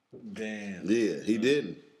his nephew. Damn. Yeah, he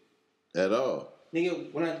didn't. At all.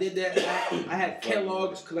 Nigga, when I did that, I had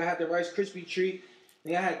Kellogg's because I had the Rice Krispie treat.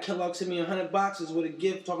 Nigga, I had Kellogg's send me 100 boxes with a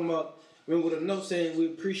gift talking about, with a note saying we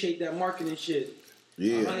appreciate that marketing shit.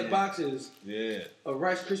 Yeah. 100 boxes. Yeah. A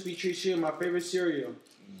Rice Krispie treat shit, my favorite cereal.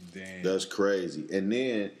 Damn. That's crazy. And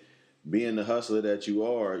then, being the hustler that you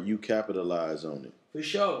are, you capitalize on it. For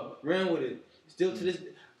sure. Ran with it. Still to this,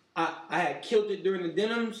 I had killed it during the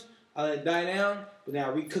denims. I let it die down, but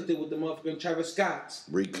now I recooked it with the motherfucking Travis Scott's.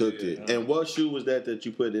 Recooked it. And what shoe was that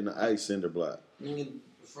you put in the ice cinder block?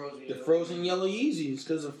 The frozen yellow Yeezys,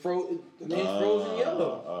 because the name's frozen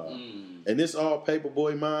yellow. And this all Paypa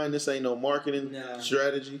Boy mind? This ain't no marketing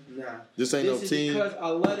strategy? Nah. This ain't no team? This is because I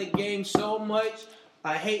love the game so much.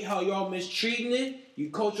 I hate how y'all mistreating it. You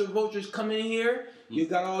culture vultures come in here. You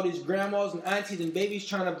got all these grandmas and aunties and babies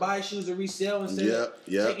trying to buy shoes to resell instead of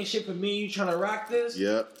taking shit from me. You trying to rock this?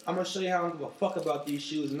 Yep. I'm going to show you how I don't give a fuck about these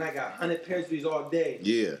shoes. And I got 100 pairs of these all day.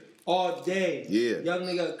 Yeah. All day. Yeah. Young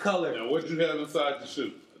nigga of color. Now, what you have inside the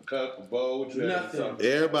shoe? A cup, a bowl? What you have inside?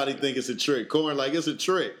 Everybody think it's a trick. Corn like it's a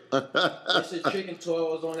trick. It's a trick until I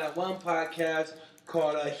was on that one podcast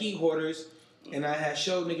called Heat Hoarders. And I had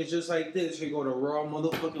showed niggas just like this. We go to raw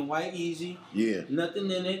motherfucking white Easy. Yeah.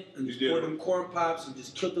 Nothing in it. And just pour them corn pops and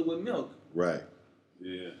just killed it with milk. Right.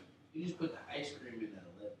 Yeah. You just put the ice cream in at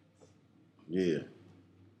 11. Yeah.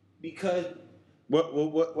 Because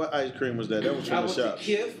What ice cream was that? That was I from the went to shop.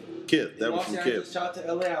 Kif. Kif. That was from Los Angeles. Kif. Shout out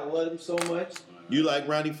to LA. I love them so much. You like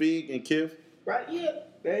Ronnie Feig and Kif? Right? Yeah.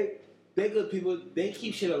 They good people. They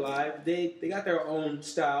keep shit alive. They got their own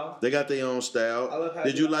style. They got their own style. I love how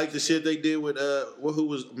Did they you do like it. the shit they did with who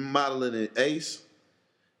was modeling it? Ace?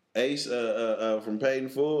 Ace from Paid in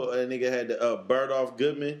Full. That nigga had the Bird Off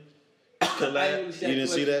Goodman collab. You didn't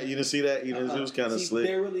see that? You didn't see that? It was kind of slick.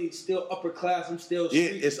 They're really still upper class. I'm still Yeah,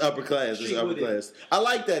 street. it's upper class. It's street upper with it. class. I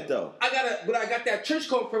like that though. I got that trench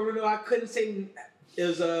coat from her. I couldn't say it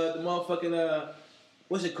was the motherfucking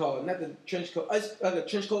what's it called? Not the trench coat. It's like a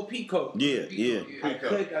trench coat, peak coat. Yeah, yeah.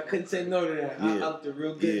 I couldn't say no to that. Yeah. I looked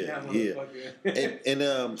real good in that motherfucker.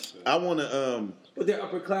 And I want to But they're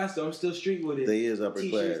upper class though. I'm still street with it. They is upper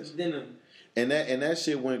T-shirts, class. denim. And that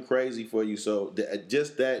shit went crazy for you. So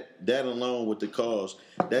just that alone with the cause,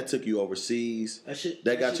 that took you overseas.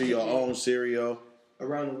 That got you shit your took me own cereal.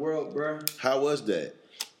 around the world, bro. How was that?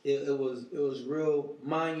 It was real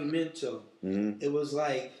monumental. Mm-hmm. It was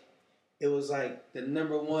like the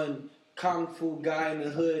number one kung fu guy in the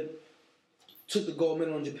hood took the gold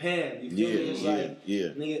medal in Japan. You feel me? It's like,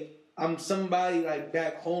 nigga, I'm somebody like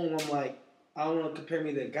back home. I'm like, I don't want to compare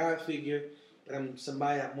me to a God figure, but I'm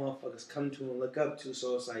somebody that motherfuckers come to and look up to.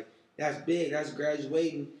 So it's like, that's big. That's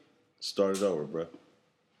graduating. Start it over, bro.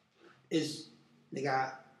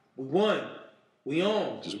 Nigga, we won. We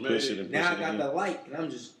on. Just push it and push Now it I got again. the light, and I'm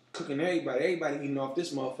just cooking everybody. Everybody eating off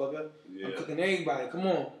this motherfucker. Yeah. I'm cooking everybody. Come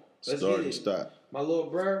on. Let's Start get and it. stop. My little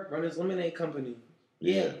bro run his lemonade company.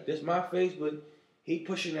 Yeah. Yeah, that's my face, but he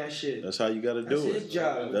pushing that shit. That's how you got to That's do his it.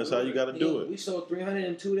 job. That's how you got to do We it. sold 300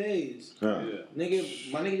 in 2 days. Huh. Yeah.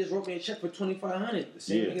 Nigga, my nigga just wrote me a check for 2,500. The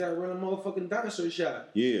same Yeah. nigga that run a motherfucking dinosaur shop.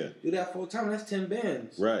 Yeah. Do that full time. That's 10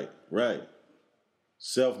 bands. Right.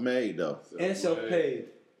 Self-made though. And self-paid.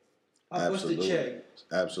 I bust the Absolutely. check.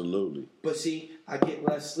 Absolutely. But see, I get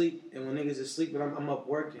less sleep, and when niggas is sleeping, I'm up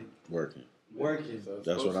working. Working.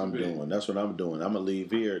 That's what I'm doing. That's what I'm doing. I'm gonna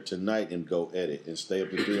leave here tonight and go edit and stay up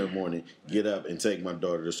to 3 in the morning, get up and take my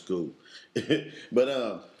daughter to school.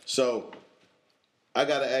 But so I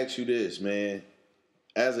gotta ask you this, man.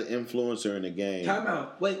 As an influencer in the game, Time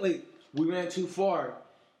out. Wait. We ran too far.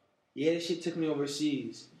 Yeah, this shit took me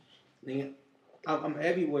overseas. Nigga, I'm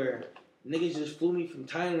everywhere. Niggas just flew me from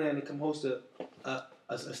Thailand to come host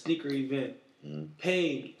a sneaker event.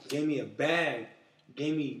 Paid, gave me a bag,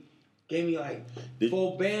 gave me like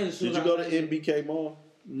full bands. Did you go to MBK Mall?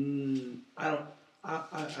 I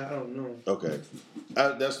don't know. Okay,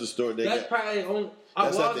 that's the store they That's got. probably on. I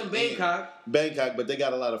That's was at in the Bangkok. Bangkok, but they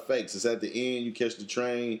got a lot of fakes. It's at the end. You catch the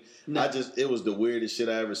train. No. It was the weirdest shit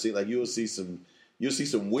I ever seen. Like you'll see some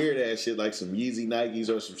weird ass shit like some Yeezy Nikes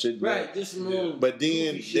or some shit. Right, just some little. But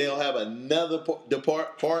then goofy shit. they'll have another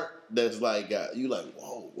part that's like you like,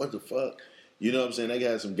 whoa, what the fuck? You know what I'm saying? They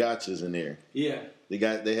got some gotchas in there. Yeah, They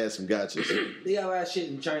had some gotchas. they got a lot of shit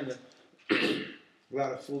in China. A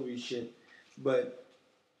lot of foolery shit, but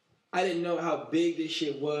I didn't know how big this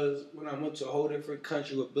shit was when I went to a whole different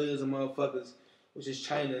country with billions of motherfuckers, which is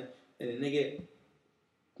China. And the nigga,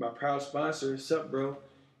 my proud sponsor, sup bro,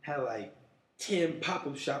 had like 10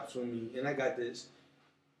 pop-up shops with me. And I got this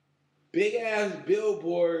big ass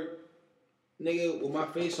billboard, nigga, with my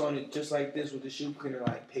face on it, just like this, with the shoe printer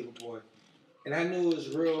like Paypa Boy. And I knew it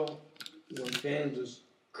was real when fans was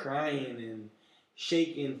crying and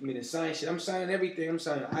shaking for me to sign shit. I'm signing everything. I'm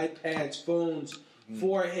signing iPads, phones,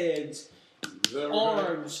 foreheads,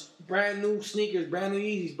 arms, brand new sneakers, brand new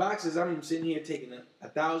Yeezys, boxes. I'm sitting here taking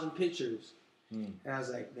 1,000 pictures. And I was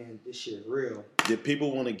like, man, this shit real. Did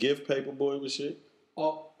people want to give Paypa Boy with shit?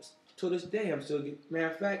 Oh, to this day, I'm still getting.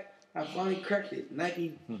 Matter of fact, I finally cracked it.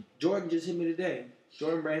 Nike, Jordan just hit me today.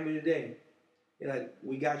 Jordan brand hit me today. They're like,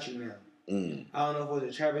 we got you now. I don't know if it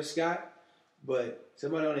was a Travis Scott, but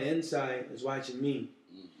somebody on the inside is watching me.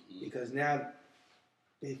 Because now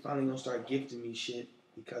they finally gonna start gifting me shit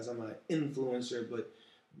because I'm an influencer, but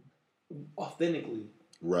authentically.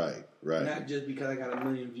 Right. Not just because I got a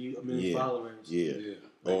million followers. Yeah.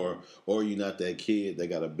 Or you're not that kid that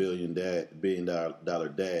got $1 billion dollar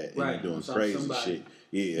dad and Right. you're doing So crazy somebody. shit.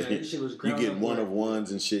 Yeah. Man, this shit was You ground get up one work. of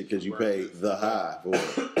ones and shit because you paid the high for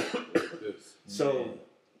it. So,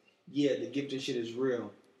 yeah, the gifting shit is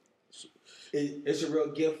real. It's a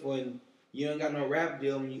real gift when you ain't got no rap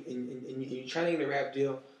deal and you're trying to get a rap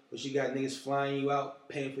deal, but you got niggas flying you out,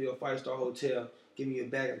 paying for your 5-star hotel, giving you a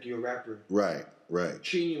bag like you're a rapper. Right.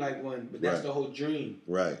 Treating you like one, but that's Right. the whole dream.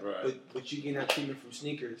 Right. But you getting that treatment from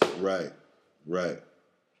sneakers. Right.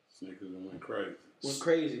 Sneakers went crazy. Went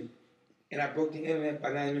crazy. And I broke the internet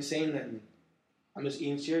by not even saying nothing. I'm just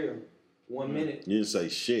eating cereal. 1 minute. You didn't say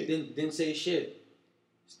shit. Didn't say shit.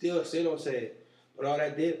 Still don't say it. But all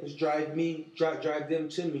that did was drive them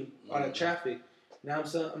to me. All that traffic. Now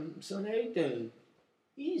I'm selling everything.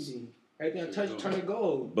 Easy. Everything I touch turn to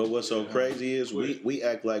gold. But what's so crazy is we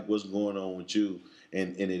act like what's going on with you,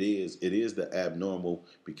 and it is the abnormal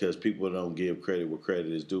because people don't give credit where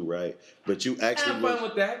credit is due, right? But you actually have fun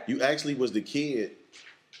with that. You actually was the kid.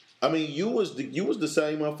 I mean, you was the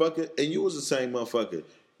same motherfucker, and you was the same motherfucker.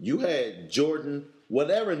 You had Jordan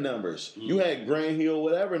whatever numbers. You had Grant Hill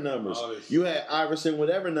whatever numbers. You had Iverson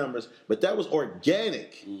whatever numbers. But that was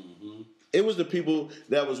organic. It was the people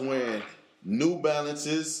that was wearing New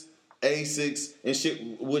Balances, Asics, and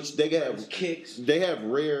shit, which they have kicks. They have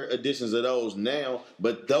rare editions of those now,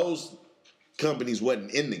 but those companies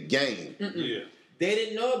wasn't in the game. Yeah. They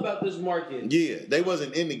didn't know about this market. Yeah, they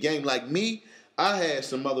wasn't in the game. Like me, I had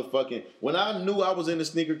some motherfucking... When I knew I was in the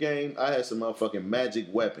sneaker game, I had some motherfucking magic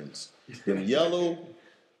weapons. Them yellow,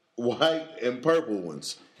 white, and purple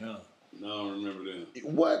ones. Yeah. No, I don't remember them.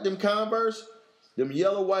 What? Them Converse? Them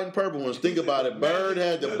yellow, white, and purple ones. Think about it. Bird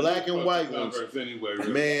had the black and white ones. Anyway,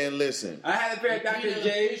 really. Man, listen. I had a pair of Dr.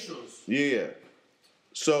 J's. Yeah.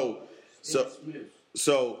 So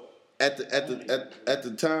at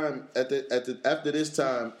the time after this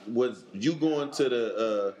time, was you going to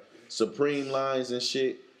the Supreme lines and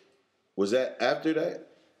shit? Was that after that?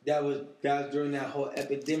 That was during that whole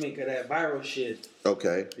epidemic of that viral shit.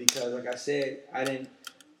 Okay. Because like I said, I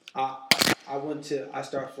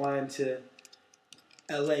started flying to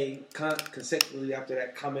LA consecutively after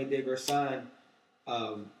that Kanye de Versailles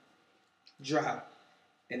drop.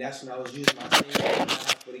 And that's when I was using my same line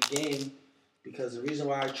for the game. Because the reason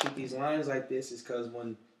why I treat these lines like this is because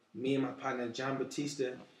when me and my partner John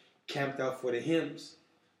Batista camped out for the Hymns,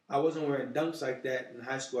 I wasn't wearing dunks like that in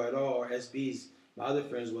high school at all, or SBs. My other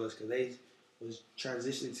friends was, because they was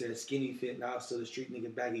transitioning to a skinny fit, and I was still the street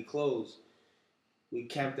nigga baggy clothes. We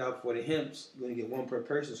camped out for the Hymns. We're going to get one per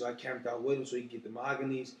person, so I camped out with him so he could get the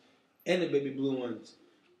mahoganies and the baby blue ones.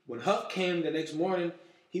 When Huff came the next morning,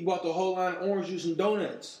 he bought the whole line of orange juice and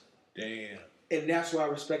donuts. Damn. And that's why I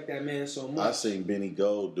respect that man so much. I seen Benny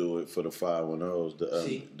Gold do it for the 510s,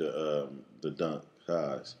 the dunk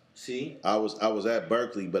highs. See? I was at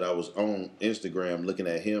Berkeley, but I was on Instagram looking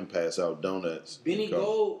at him pass out donuts. Benny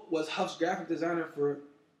Gold was Huff's graphic designer for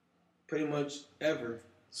pretty much ever.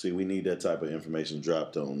 See, we need that type of information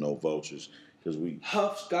dropped on No Vultures because we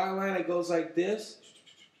Huff's skyline that goes like this,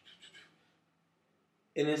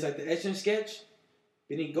 and it's like the etch and sketch.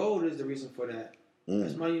 Benny Gold is the reason for that.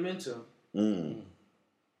 That's monumental. Niggas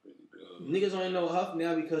only know Huff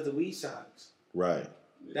now because of weed socks. Right.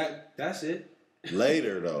 That's it.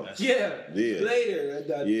 Later though. Yeah. Later.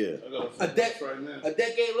 Yeah. A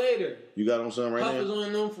decade later. You got on something right Huff now? is only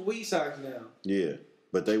known for weed socks now. Yeah,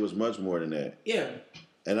 but they was much more than that. Yeah.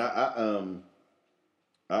 And I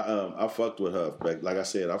fucked with Huff. Like I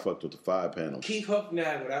said, I fucked with the 5-panel. Keith Huff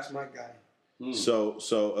now, that's my guy. So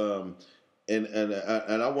and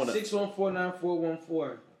I want to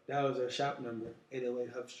 614-9414. That was our shop number,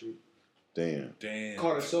 808 Huff Street. Damn.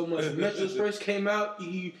 Called it so much. When Metros first came out,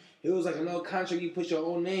 it was like another contract. You put your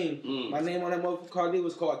own name. My name on that motherfucking card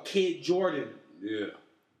was called Kid Jordan. Yeah.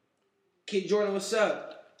 Kid Jordan, what's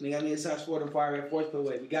up? Nigga, I need a size 4 and fire at fourth per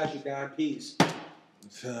way. We got you, God. Peace.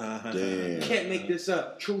 Damn. Can't make this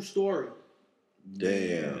up. True story.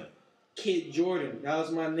 Damn. Kid Jordan. That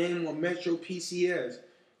was my name on Metro PCS.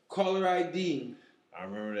 Caller ID. I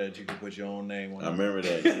remember that you could put your own name on it. I remember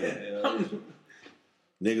that. Yeah.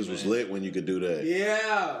 Niggas was lit when you could do that.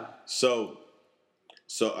 Yeah. So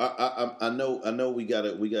I know we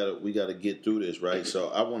gotta get through this, right? So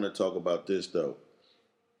I want to talk about this though.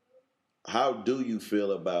 How do you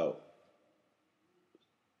feel about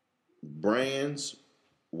brands?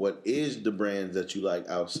 What is the brands that you like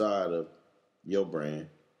outside of your brand?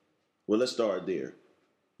 Well, let's start there.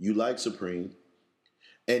 You like Supreme,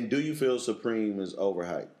 and do you feel Supreme is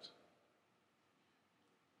overhyped?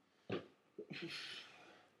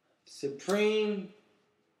 Supreme,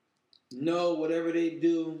 no, whatever they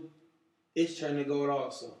do, it's trying to go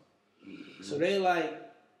also. So they like,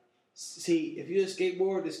 see, if you're a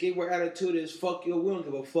skateboard, the skateboard attitude is fuck you, we don't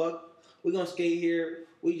give a fuck. We're gonna skate here,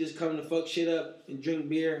 we just come to fuck shit up and drink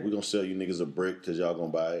beer. We're gonna sell you niggas a brick because y'all gonna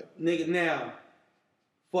buy it. Nigga, now,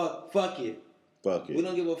 fuck it. Fuck it. We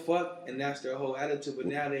don't give a fuck, and that's their whole attitude. But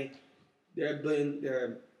now they're a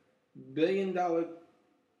 $1 billion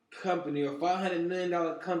company or $500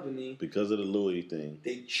 million company because of the Louis thing.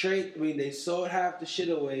 They sold half the shit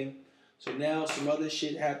away. So now some other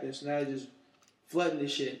shit happens. Now they just flooding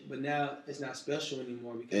this shit, but now it's not special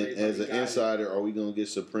anymore because And as an everybody got insider, are we gonna get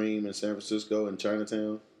Supreme in San Francisco and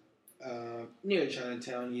Chinatown? near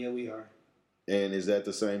Chinatown. Yeah, we are. And is that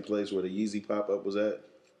the same place where the Yeezy pop up was at?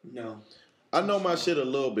 No, I know my shit a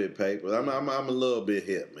little bit, Paper. I'm a little bit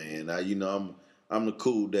hip, man. I'm the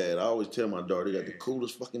cool dad. I always tell my daughter, you got the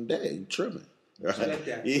coolest fucking dad. You tripping, right? like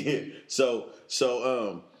that. Yeah. So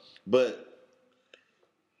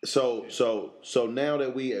now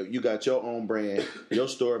that you got your own brand, your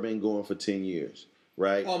store been going for 10 years,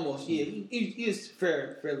 right? Almost. Yeah, he is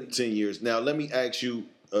fairly. 10 years. Now let me ask you,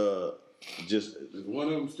 just Is one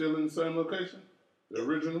of them still in the same location? The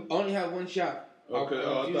original? I only have one shop. Okay. I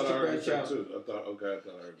thought I heard that out. too. I thought I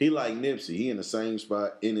heard. he like Nipsey. He in the same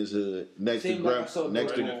spot in his hood next Same to like I sold Right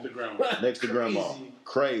next to grandma. next to grandma.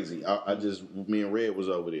 Crazy. Crazy. I just me and Red was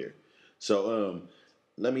over there. So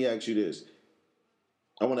let me ask you this.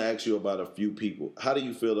 I want to ask you about a few people. How do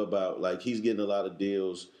you feel about like he's getting a lot of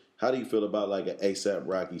deals? How do you feel about like an ASAP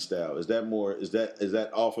Rocky style? Is that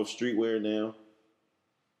off of streetwear now?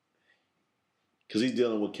 Because he's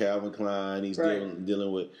dealing with Calvin Klein. He's Right.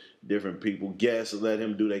 dealing with different people. Guess let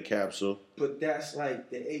him do their capsule. But that's like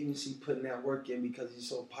the agency putting that work in because he's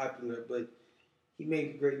so popular. But he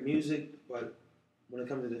makes great music. But when it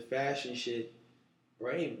comes to the fashion shit,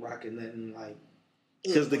 bro, I ain't rocking nothing like.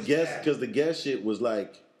 Because the what's guest shit was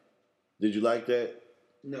like, did you like that?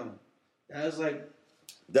 No, that was like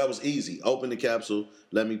That was easy. Open the capsule.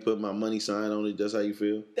 Let me put my money sign on it. That's how you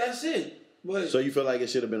feel. that's it. But So you feel like it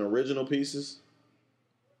should have been original pieces?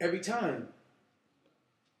 every time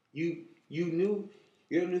you're the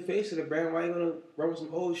new face of the brand. Why you gonna run with some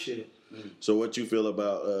old shit? So what you feel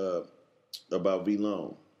about V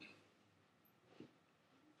Long?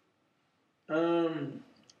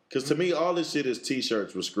 Because to me, all this shit is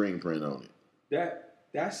T-shirts with screen print on it.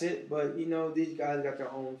 That's it. But these guys got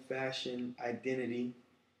their own fashion identity.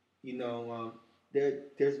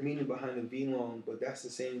 There's meaning behind the V Long, but that's the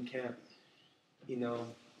same camp.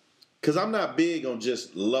 Because I'm not big on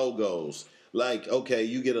just logos. Like, okay,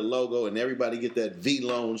 you get a logo and everybody get that V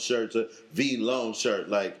Long shirt.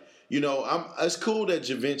 Like, it's cool that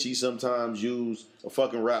Givenchy sometimes use a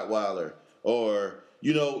fucking Rottweiler or,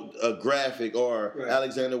 a graphic or Right.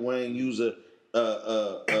 Alexander Wang use a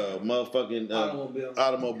motherfucking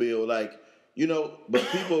automobile. Like, but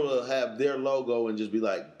people will have their logo and just be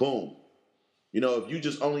like, boom. If you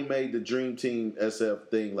just only made the Dream Team SF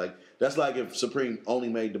thing, like that's like if Supreme only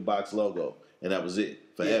made the box logo and that was it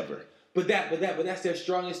forever. Yeah. But that's their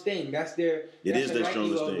strongest thing. That's their. It is their Nike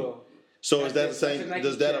strongest logo. thing. So is that the That's same? Nike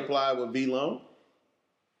Does that check. apply with V Long?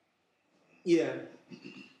 Yeah.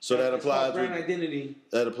 So that It's called applies brand with identity.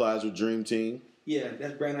 that applies with Dream Team. Yeah,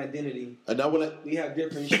 that's brand identity. And now We have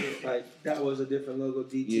different shit. Like that was a different logo,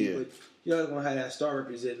 DT. Yeah. But you're gonna have that star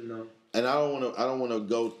representing them. and I don't want to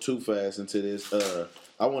go too fast into this.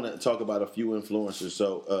 I want to talk about a few influencers.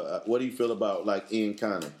 So, what do you feel about like Ian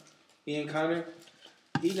Connor? Ian Connor,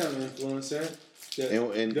 he's not an influencer. The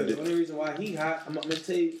only reason why he hot, I'm gonna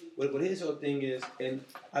tell you what his whole thing is. And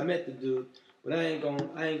I met the dude, but I ain't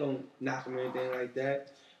gonna knock him or anything like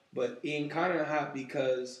that. But Ian Connor hot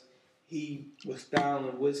because he was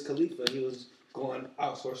styling Wiz Khalifa. He was going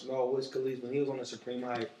outsourcing all Wiz Khalifa. He was on the Supreme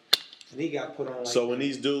hype, and he got put on. Like So when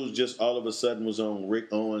these dudes just all of a sudden was on Rick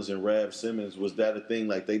Owens and Rav Simmons, was that a thing?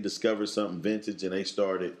 Like they discovered something vintage and they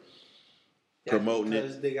started promoting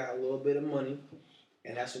because it? they got a little bit of money,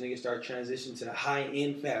 and that's when they start transitioning to the high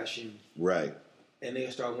end fashion, Right. and they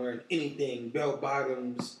start wearing anything, bell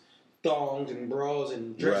bottoms, thongs and bras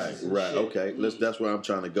and dresses. Right. and shit. Okay. That's where I'm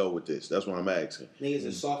trying to go with this. That's what I'm asking. Niggas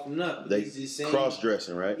are softening up. They These the same, cross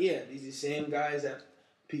dressing, right? Yeah, these are the same guys that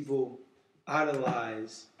people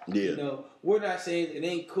idolize. Yeah. We're not saying it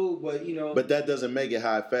ain't cool, but But that doesn't make it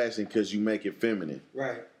high fashion because you make it feminine.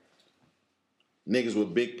 right. Niggas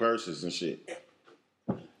with big purses and shit.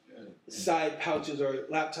 Side pouches or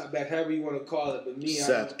laptop bag, however you want to call it. But me,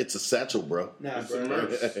 It's a satchel, bro. nah, It's bro. a merch.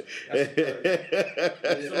 That's a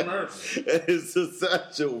It's a merch. It's a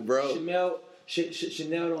satchel, bro.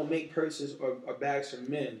 Chanel don't make purses or bags for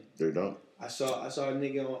men. They don't. I saw a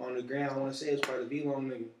nigga on the ground. I want to say it was probably the V-Long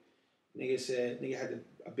nigga. Nigga had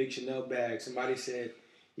a big Chanel bag. Somebody said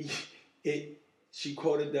she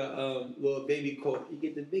quoted the little baby quote. You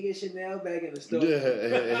get the biggest Chanel bag in the store. I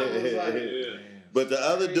was like, Yeah. But the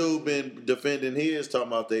other dude been defending his, talking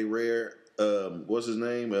about they rare. What's his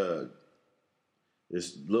name?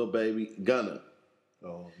 This little baby Gunna.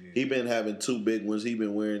 Oh, yeah. He been having two big ones. He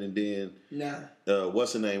been wearing, and then nah.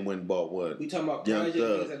 what's the name? Went and bought one. We talking about Young project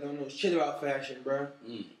Thug. niggas that don't know shit about fashion, bro.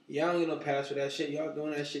 Y'all don't get no pass for that shit. Y'all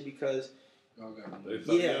doing that shit because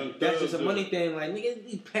Yeah, that's just a money thing. Like, nigga,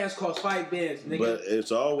 these pants cost 5 bands, nigga. But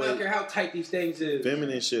it's always, I don't care how tight these things is.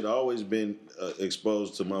 Feminine shit always been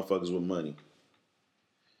exposed to motherfuckers with money.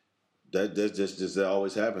 That's just that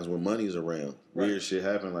always happens when money's around. Right. Weird shit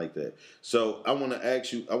happen like that. So I want to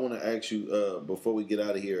ask you before we get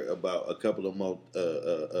out of here about a couple of more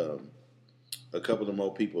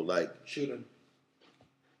people like Shoot him.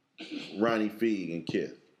 Ronnie Feig and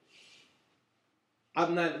Kith.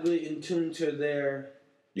 I'm not really in tune to their.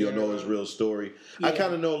 You don't know his real story. Yeah. I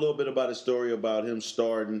kind of know a little bit about his story about him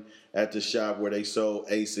starting at the shop where they sold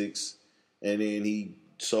Asics, and then he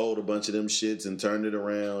sold a bunch of them shits and turned it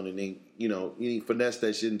around, and then he finessed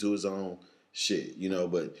that shit into his own shit,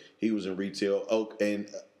 But he was in retail.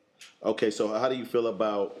 Okay, so how do you feel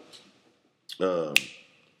about the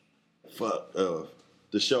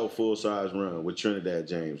show Full Size Run with Trinidad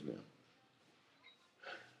James now?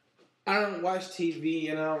 I don't watch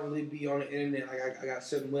TV and I don't really be on the internet. I got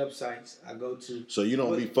certain websites I go to. So you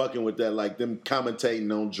don't be fucking with that, like them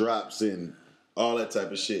commentating on drops and all that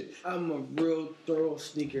type of shit. I'm a real thorough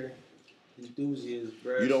sneaker enthusiast,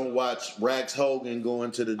 bro. You don't watch Rax Hogan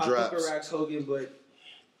going to the I drops. fuck with Rax Hogan, but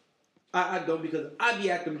I don't, because I be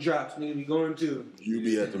at them drops. Nigga be going to. You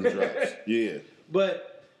be at them drops, yeah.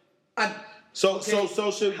 But So okay,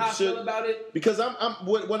 should how I feel about it? Because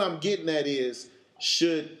what I'm getting at is,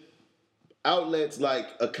 should outlets like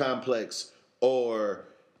a Complex or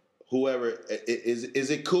whoever, is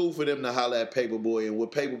it cool for them to holler at Paypa Boy, and would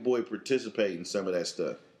Paypa Boy participate in some of that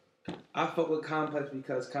stuff? I fuck with Complex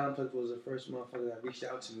because Complex was the first motherfucker that reached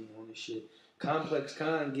out to me on this shit. Complex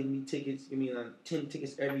Con give me tickets, give me 10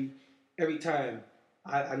 tickets every time.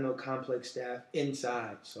 I know Complex staff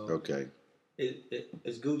inside, so Okay.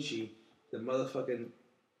 It's Gucci. The motherfucking,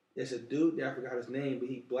 it's a dude there, I forgot his name, but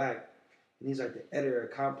he black, and he's like the editor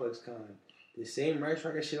of Complex Con. The same Rice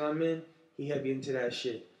Rocket shit I'm in, he had me into that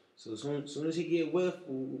shit. So as soon as he get with,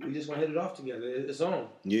 we just gonna hit it off together. It's on.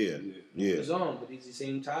 Yeah. It's on. But these the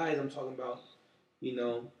same ties I'm talking about,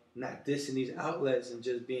 not dissing these outlets and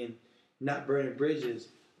just being, not burning bridges.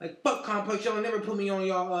 Like, fuck Complex, y'all never put me on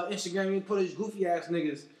y'all Instagram. You put these goofy ass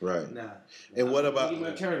niggas. Right. Nah. And what about,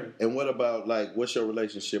 my turn. And what about, like, what's your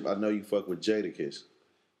relationship? I know you fuck with Jadakiss.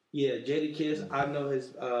 Yeah, Jadakiss, I know his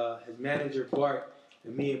manager, Bart,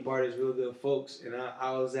 and me and Bart is real good folks. And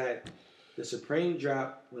I was at the Supreme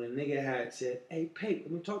drop when a nigga had said, "Hey, Pape,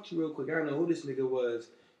 let me talk to you real quick. I don't know who this nigga was."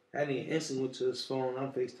 That nigga instantly went to his phone.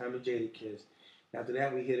 I'm FaceTiming Jadakiss. After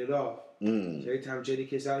that, we hit it off. So every time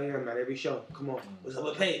Jadakiss out here, I'm at every show. Come on, what's up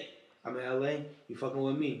with Pape? I'm in LA. You fucking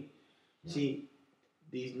with me? See,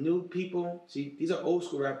 these new people. See, these are old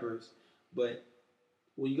school rappers, but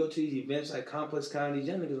when you go to these events like Complex Con, these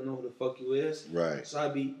young niggas don't know who the fuck you is. Right. So I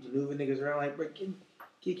be maneuvering niggas around like, bro,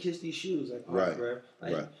 get Kiss these shoes. Like, all right, bro.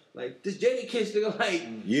 Like, right. Like this Jadakiss nigga, like,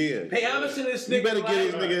 yeah. Hey, I'm listening to this nigga. You better like, get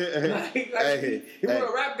his nigga. Hey, he one of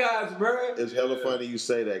the rap guys, bro. It's hella funny you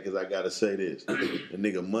say that, because I gotta say this. The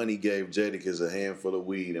nigga Money gave Jadakiss a handful of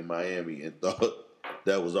weed in Miami and thought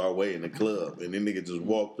that was our way in the club, and then nigga just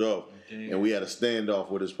walked off. Damn. And we had a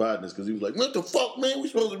standoff with his partners because he was like, "What the fuck, man? We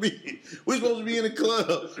supposed to be in the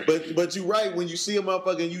club." But you right, when you see a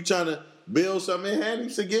motherfucker and you trying to build something, hand him,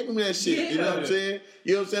 say, give him that shit. Yeah. You know what I'm saying?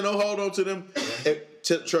 You know what I'm saying? Don't hold on to them.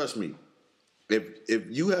 Trust me. If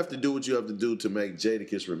you have to do what you have to do to make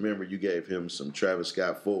Jadakiss remember you gave him some Travis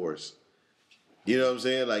Scott Force, you know what I'm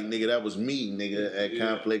saying? Like, nigga, that was me, nigga, at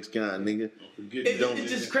Complex Con, nigga.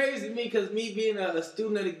 It's just crazy to me because me being a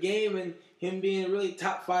student of the game and him being a really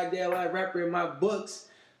top 5 day alive rapper in my books,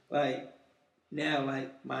 like, now,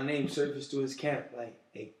 like, my name surfaced to his camp. Like,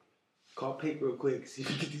 hey, call Pape real quick, see if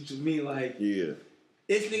you can get these with me. Like, yeah.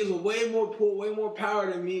 It's niggas with way more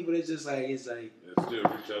power than me, but it's just like, it's like. It still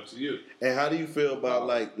reach out to you. And how do you feel about,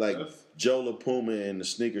 like Joe LaPuma and the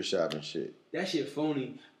sneaker shop and shit? That shit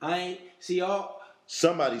phony. I ain't, see y'all.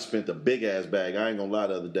 Somebody spent a big ass bag, I ain't gonna lie,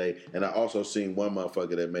 the other day, and I also seen one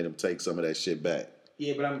motherfucker that made him take some of that shit back.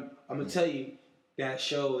 Yeah, but I'm gonna tell you, that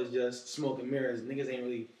show is just smoke and mirrors. Niggas ain't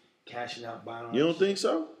really cashing out buying on. You don't think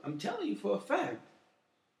so? I'm telling you for a fact.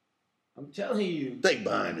 I'm telling you. They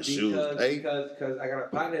buying the shoes. Because I got a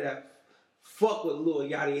partner that fuck with Lil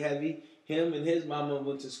Yachty heavy. Him and his mama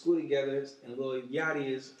went to school together, and Lil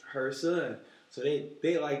Yachty is her son. So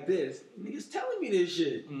they like this. Niggas telling me this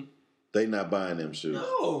shit. They not buying them shoes.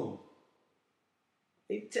 No.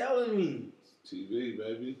 They telling me. TV,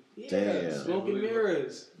 baby. Yeah, damn. Smoke and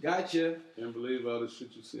mirrors. Gotcha. Can't believe all the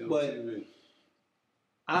shit you see on but TV.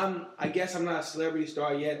 I guess I'm not a celebrity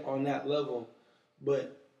star yet on that level,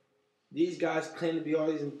 but these guys claim to be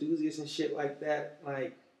all these enthusiasts and shit like that.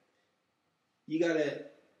 Like, you gotta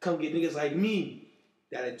come get niggas like me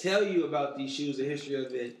that'll tell you about these shoes, the history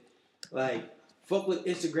of it. Like, fuck with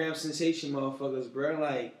Instagram sensation motherfuckers, bro.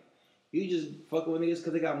 Like, you just fucking with niggas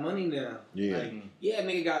because they got money now. Yeah. Like, yeah,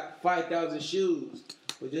 nigga got 5,000 shoes.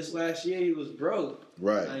 But just last year, he was broke.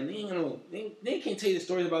 Right. Like, they can't tell you the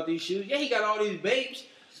stories about these shoes. Yeah, he got all these babes.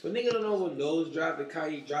 But nigga don't know when those dropped, the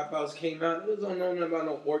Kanye dropouts came out. Niggas don't know nothing about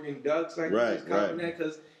no Oregon Ducks. Like, right, just right. That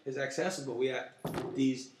because it's accessible. We had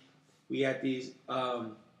these,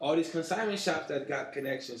 all these consignment shops that got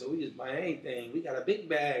connections. So we just buy anything. We got a big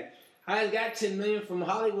bag. I got $10 million from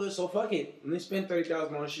Hollywood, so fuck it. And they spend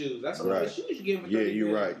 $30,000 on shoes. That's a lot of shoes you get for $30 million.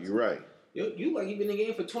 You're right. You're right. You like you've been in the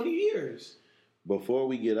game for 20 years. Before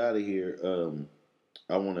we get out of here,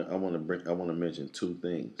 I want to mention two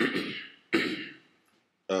things.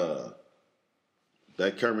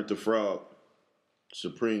 That Kermit the Frog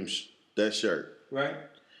Supreme that shirt. Right.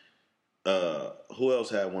 Who else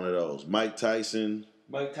had one of those? Mike Tyson.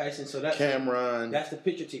 So that's Cameron. That's the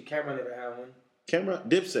picture team. Cameron never had one.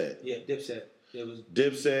 Dipset. Yeah, Dipset. It was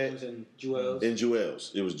Dipset and Jewels.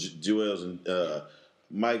 It was Jewels and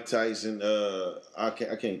Mike Tyson. I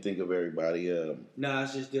can't think of everybody.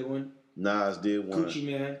 Nas just did one.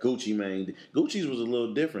 Gucci Mane. Gucci's was a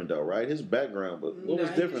little different though, right? His background, but what was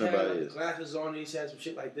different about his? Glasses on. He had some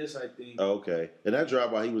shit like this, I think. Oh, okay, and that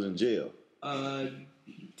dropped while he was in jail.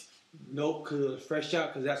 Nope, because it was fresh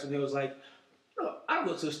out. Because that's when he was like, "No, I don't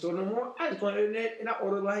go to the store no more. I just go on the internet and I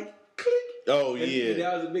order like click." Oh yeah, and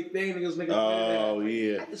that was a big thing. Niggas making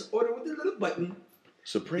yeah. I just order with the little button.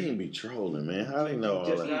 Supreme be trolling, man. How they know all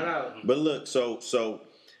just that? Got out. But look, so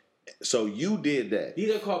you did that.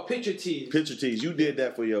 These are called picture tees. Picture tees. You did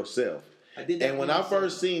that for yourself. I did that. And when I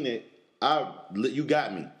first seen it, you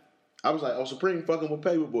got me. I was like, oh, Supreme fucking with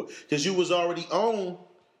Paypa Boy, because you was already on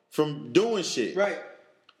from doing shit. Right.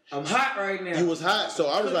 I'm hot right now. You was hot, so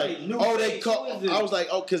I was like, oh, they caught. I was like,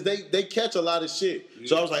 oh, because they catch a lot of shit. Yeah.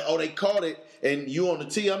 So I was like, oh, they caught it, and you on the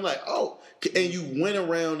tee. I'm like, oh, and you went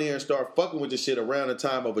around there and started fucking with this shit around the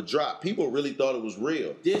time of a drop. People really thought it was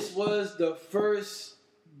real. This was the first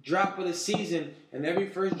drop of the season, and every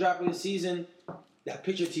first drop of the season, that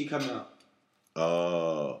picture tee come out.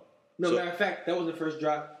 Oh. Matter of fact, that was the first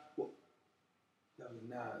drop. That was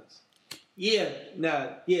Nas. Yeah,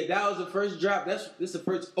 that was the first drop. This is the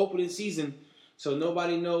first opening season, so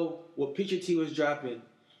nobody know what picture tee was dropping.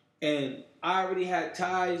 And I already had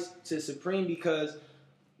ties to Supreme because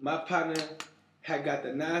my partner had got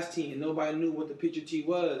the Nas tee, and nobody knew what the picture tee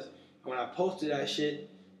was. And when I posted that shit,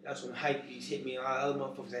 that's when hype beats hit me, and all the other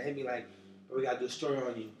motherfuckers that hit me like, we gotta do a story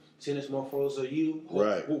on you. Send us more photos of you.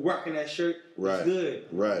 Right. We're working that shirt. Right. It's good.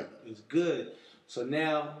 Right. It's good. So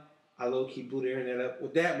now I low-key blew the internet up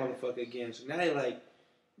with that motherfucker again. So now they like,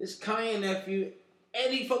 this Kanye nephew,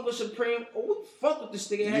 and he fuck with Supreme. Oh, we fuck with this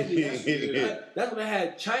nigga heavy. That's when I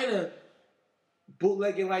had China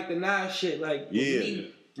bootlegging like the Nas shit. Like,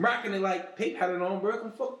 me rocking it like, Paypa had it on,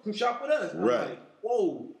 bro. Come shop with us. And right. I'm like,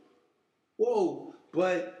 whoa.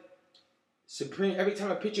 But Supreme, every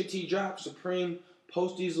time a picture tee drops, Supreme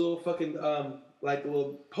post these little fucking like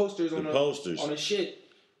little posters on the shit.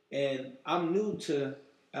 And I'm new to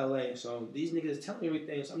LA, so these niggas telling me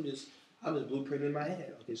everything. So I'm just blueprinting in my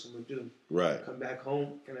head. Okay, so I'm gonna do. Right. Come back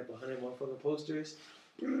home, get up 100 motherfucking posters.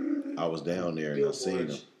 I was down there and I seen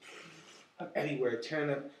them. I'm everywhere,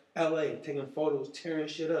 tearing up LA, taking photos, tearing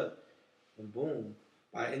shit up, and boom.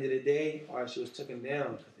 By the end of the day, all that shit was taken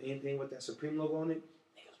down. Anything with that Supreme logo on it,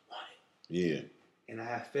 niggas want it. Yeah. And I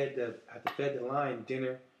had fed the line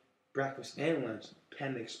dinner, breakfast, and lunch.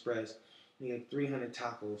 Panda Express, nigga, 300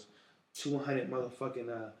 tacos, 200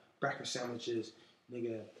 motherfucking breakfast sandwiches,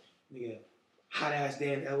 nigga, hot ass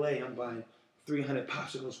day in LA. I'm buying 300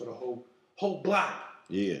 popsicles for the whole block.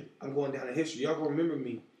 Yeah. I'm going down in history. Y'all gonna remember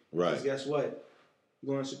me. Right. Because guess what? You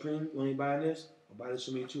going to Supreme? You only buying this? I'll buy this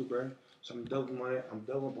for me too, bro. So I'm doubling on it. I'm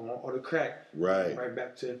doubling on all the crack. Right. Right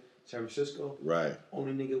back to San Francisco. Right.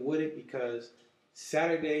 Only nigga with it because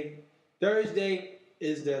Thursday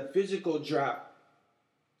is the physical drop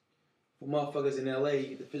for motherfuckers in LA. You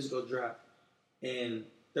get the physical drop, and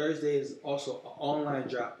Thursday is also an online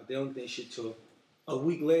drop, but they don't get their shit till a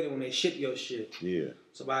week later when they ship your shit. Yeah.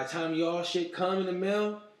 So by the time y'all shit come in the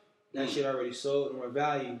mail, that shit already sold and more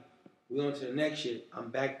value. We on to the next shit.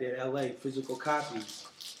 I'm back there in LA, physical copies.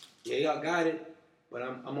 Yeah, y'all got it, but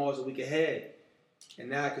I'm always a week ahead. And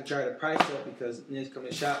now I can try the price up because niggas come in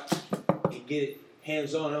the shop and get it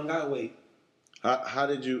hands on. I don't gotta wait. How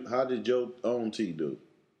did your own tee do?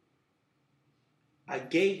 I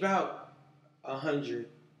gave out 100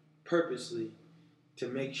 purposely to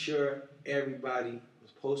make sure everybody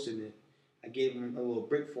was posting it. I gave them a little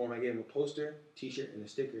brick form. I gave them a poster, t-shirt, and a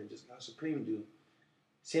sticker, just how Supreme do.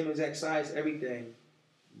 Same exact size, everything.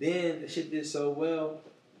 Then the shit did so well,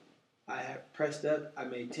 I had pressed up. I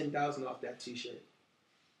made $10,000 off that T-shirt.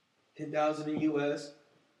 10,000 in US,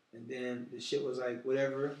 and then the shit was like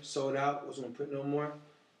whatever, sold out. Wasn't gonna print no more.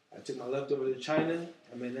 I took my leftover to China.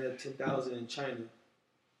 I made another 10,000 in China.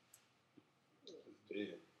 Yeah.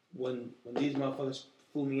 When these motherfuckers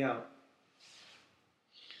flew me out.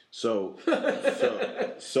 So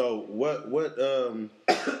what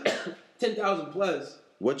 10,000 plus.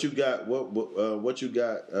 What you got? What you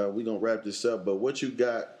got? We gonna wrap this up, but what you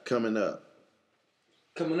got coming up?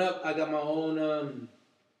 Coming up, I got my own.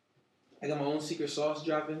 I got my own secret sauce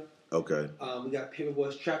dropping. Okay. We got Paypa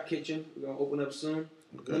Boy's Trap Kitchen. We're gonna open up soon.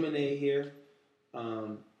 Okay. Lemonade here.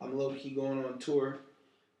 I'm low key going on tour.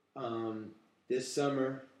 This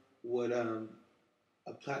summer with a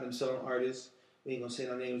platinum selling artist. We ain't gonna say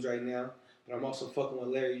no names right now, but I'm also fucking with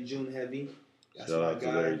Larry June heavy. That's Shout my out to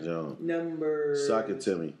guy. Larry Jones. Number. Sock it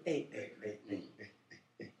to me. Hey.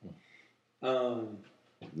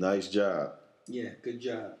 Nice job. Yeah, good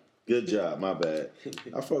job. Good job. My bad.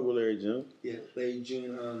 I fuck with Larry Jones. Yeah, Larry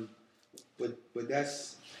June. But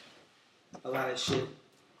that's a lot of shit.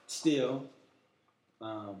 Still.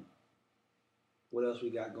 What else we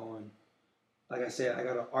got going? Like I said, I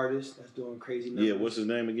got an artist that's doing crazy numbers. Yeah, what's his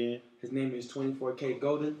name again? His name is 24K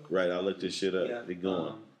Golden. Right, I looked this shit up. Yeah, They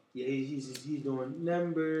going. Yeah, he's doing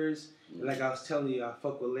numbers. Like I was telling you, I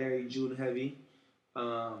fuck with Larry June heavy.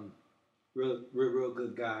 Real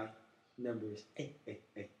good guy. Numbers. Hey.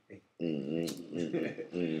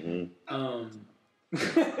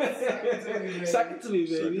 Suck it to me, baby.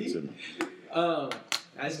 Suck it to me. I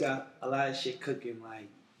just got a lot of shit cooking. Like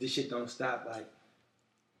this shit don't stop. Like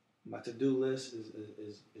my to-do list is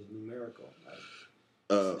numerical. Like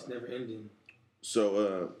it's never ending.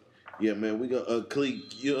 So yeah, man, we got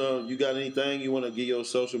Cleek. You got anything you want to get your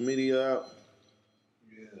social media out?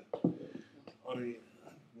 Yeah.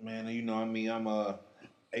 Man, you know, I mean, I'm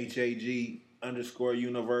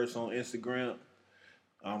HAG_universe on Instagram.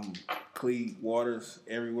 I'm Cleet Waters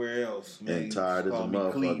everywhere else, man. And tired as a Call me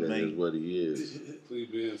Cleet, motherfucker mate. is what he is.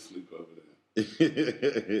 Sleep in, sleep over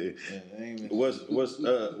there. Yeah,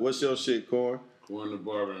 What's your shit, Corn? Corn the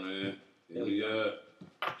Barber, man. Hit me up.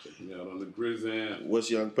 Check me out on the Grizzam. What's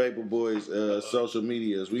Young Paypa Boy's social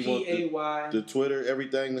medias? We want PAY. the Twitter,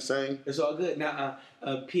 everything the same? It's all good. Now,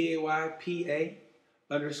 PAYPA_BOY.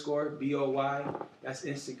 That's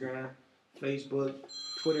Instagram. Facebook.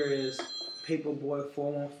 Twitter is Paypa Boy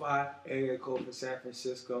 415, area code for San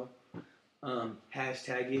Francisco.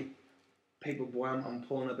 Hashtag it. Paypa Boy, I'm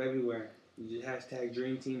pulling up everywhere. You just hashtag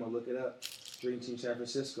Dream Team or look it up. Dream Team San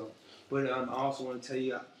Francisco. But I also want to tell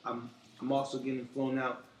you, I'm also getting flown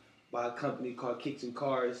out by a company called Kicks and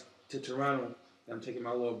Cars to Toronto. I'm taking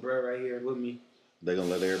my little bro right here with me. They gonna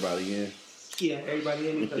let everybody in? Yeah, everybody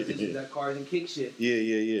in because this is that cars and kick shit.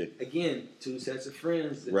 Yeah. Again, 2 sets of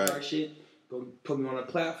friends. The Right. car shit, go put me on a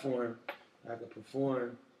platform. I can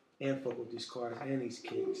perform and fuck with these cars and these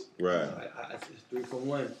kicks. Right. It's 3 for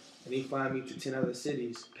 1. And they find me to 10 other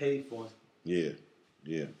cities, paid for. Yeah.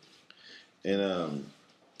 And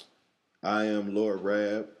I am Lord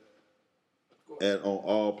Rab on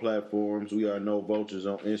all platforms. We are No Vultures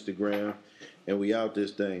on Instagram. And we out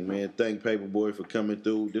this thing, man. Thank Paypa Boy for coming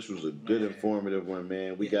through. This was a good, informative one,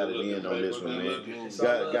 man. We got it in on this one, man.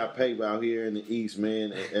 Got Paypa out here in the East,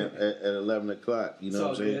 man, at 11 o'clock. You know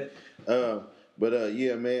what I'm saying? But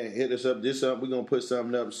yeah, man, hit us up. We're going to put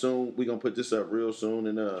something up soon. We're going to put this up real soon.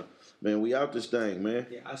 And, man, we out this thing, man.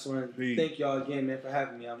 Yeah, I just want to thank y'all again, man, for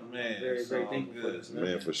having me. I'm very, very thankful for this, man.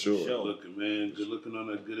 Man, for sure. Good looking, man. Good looking on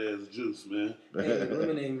that good ass juice, man. Hey,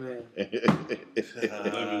 lemonade, man.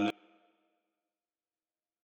 Lemonade.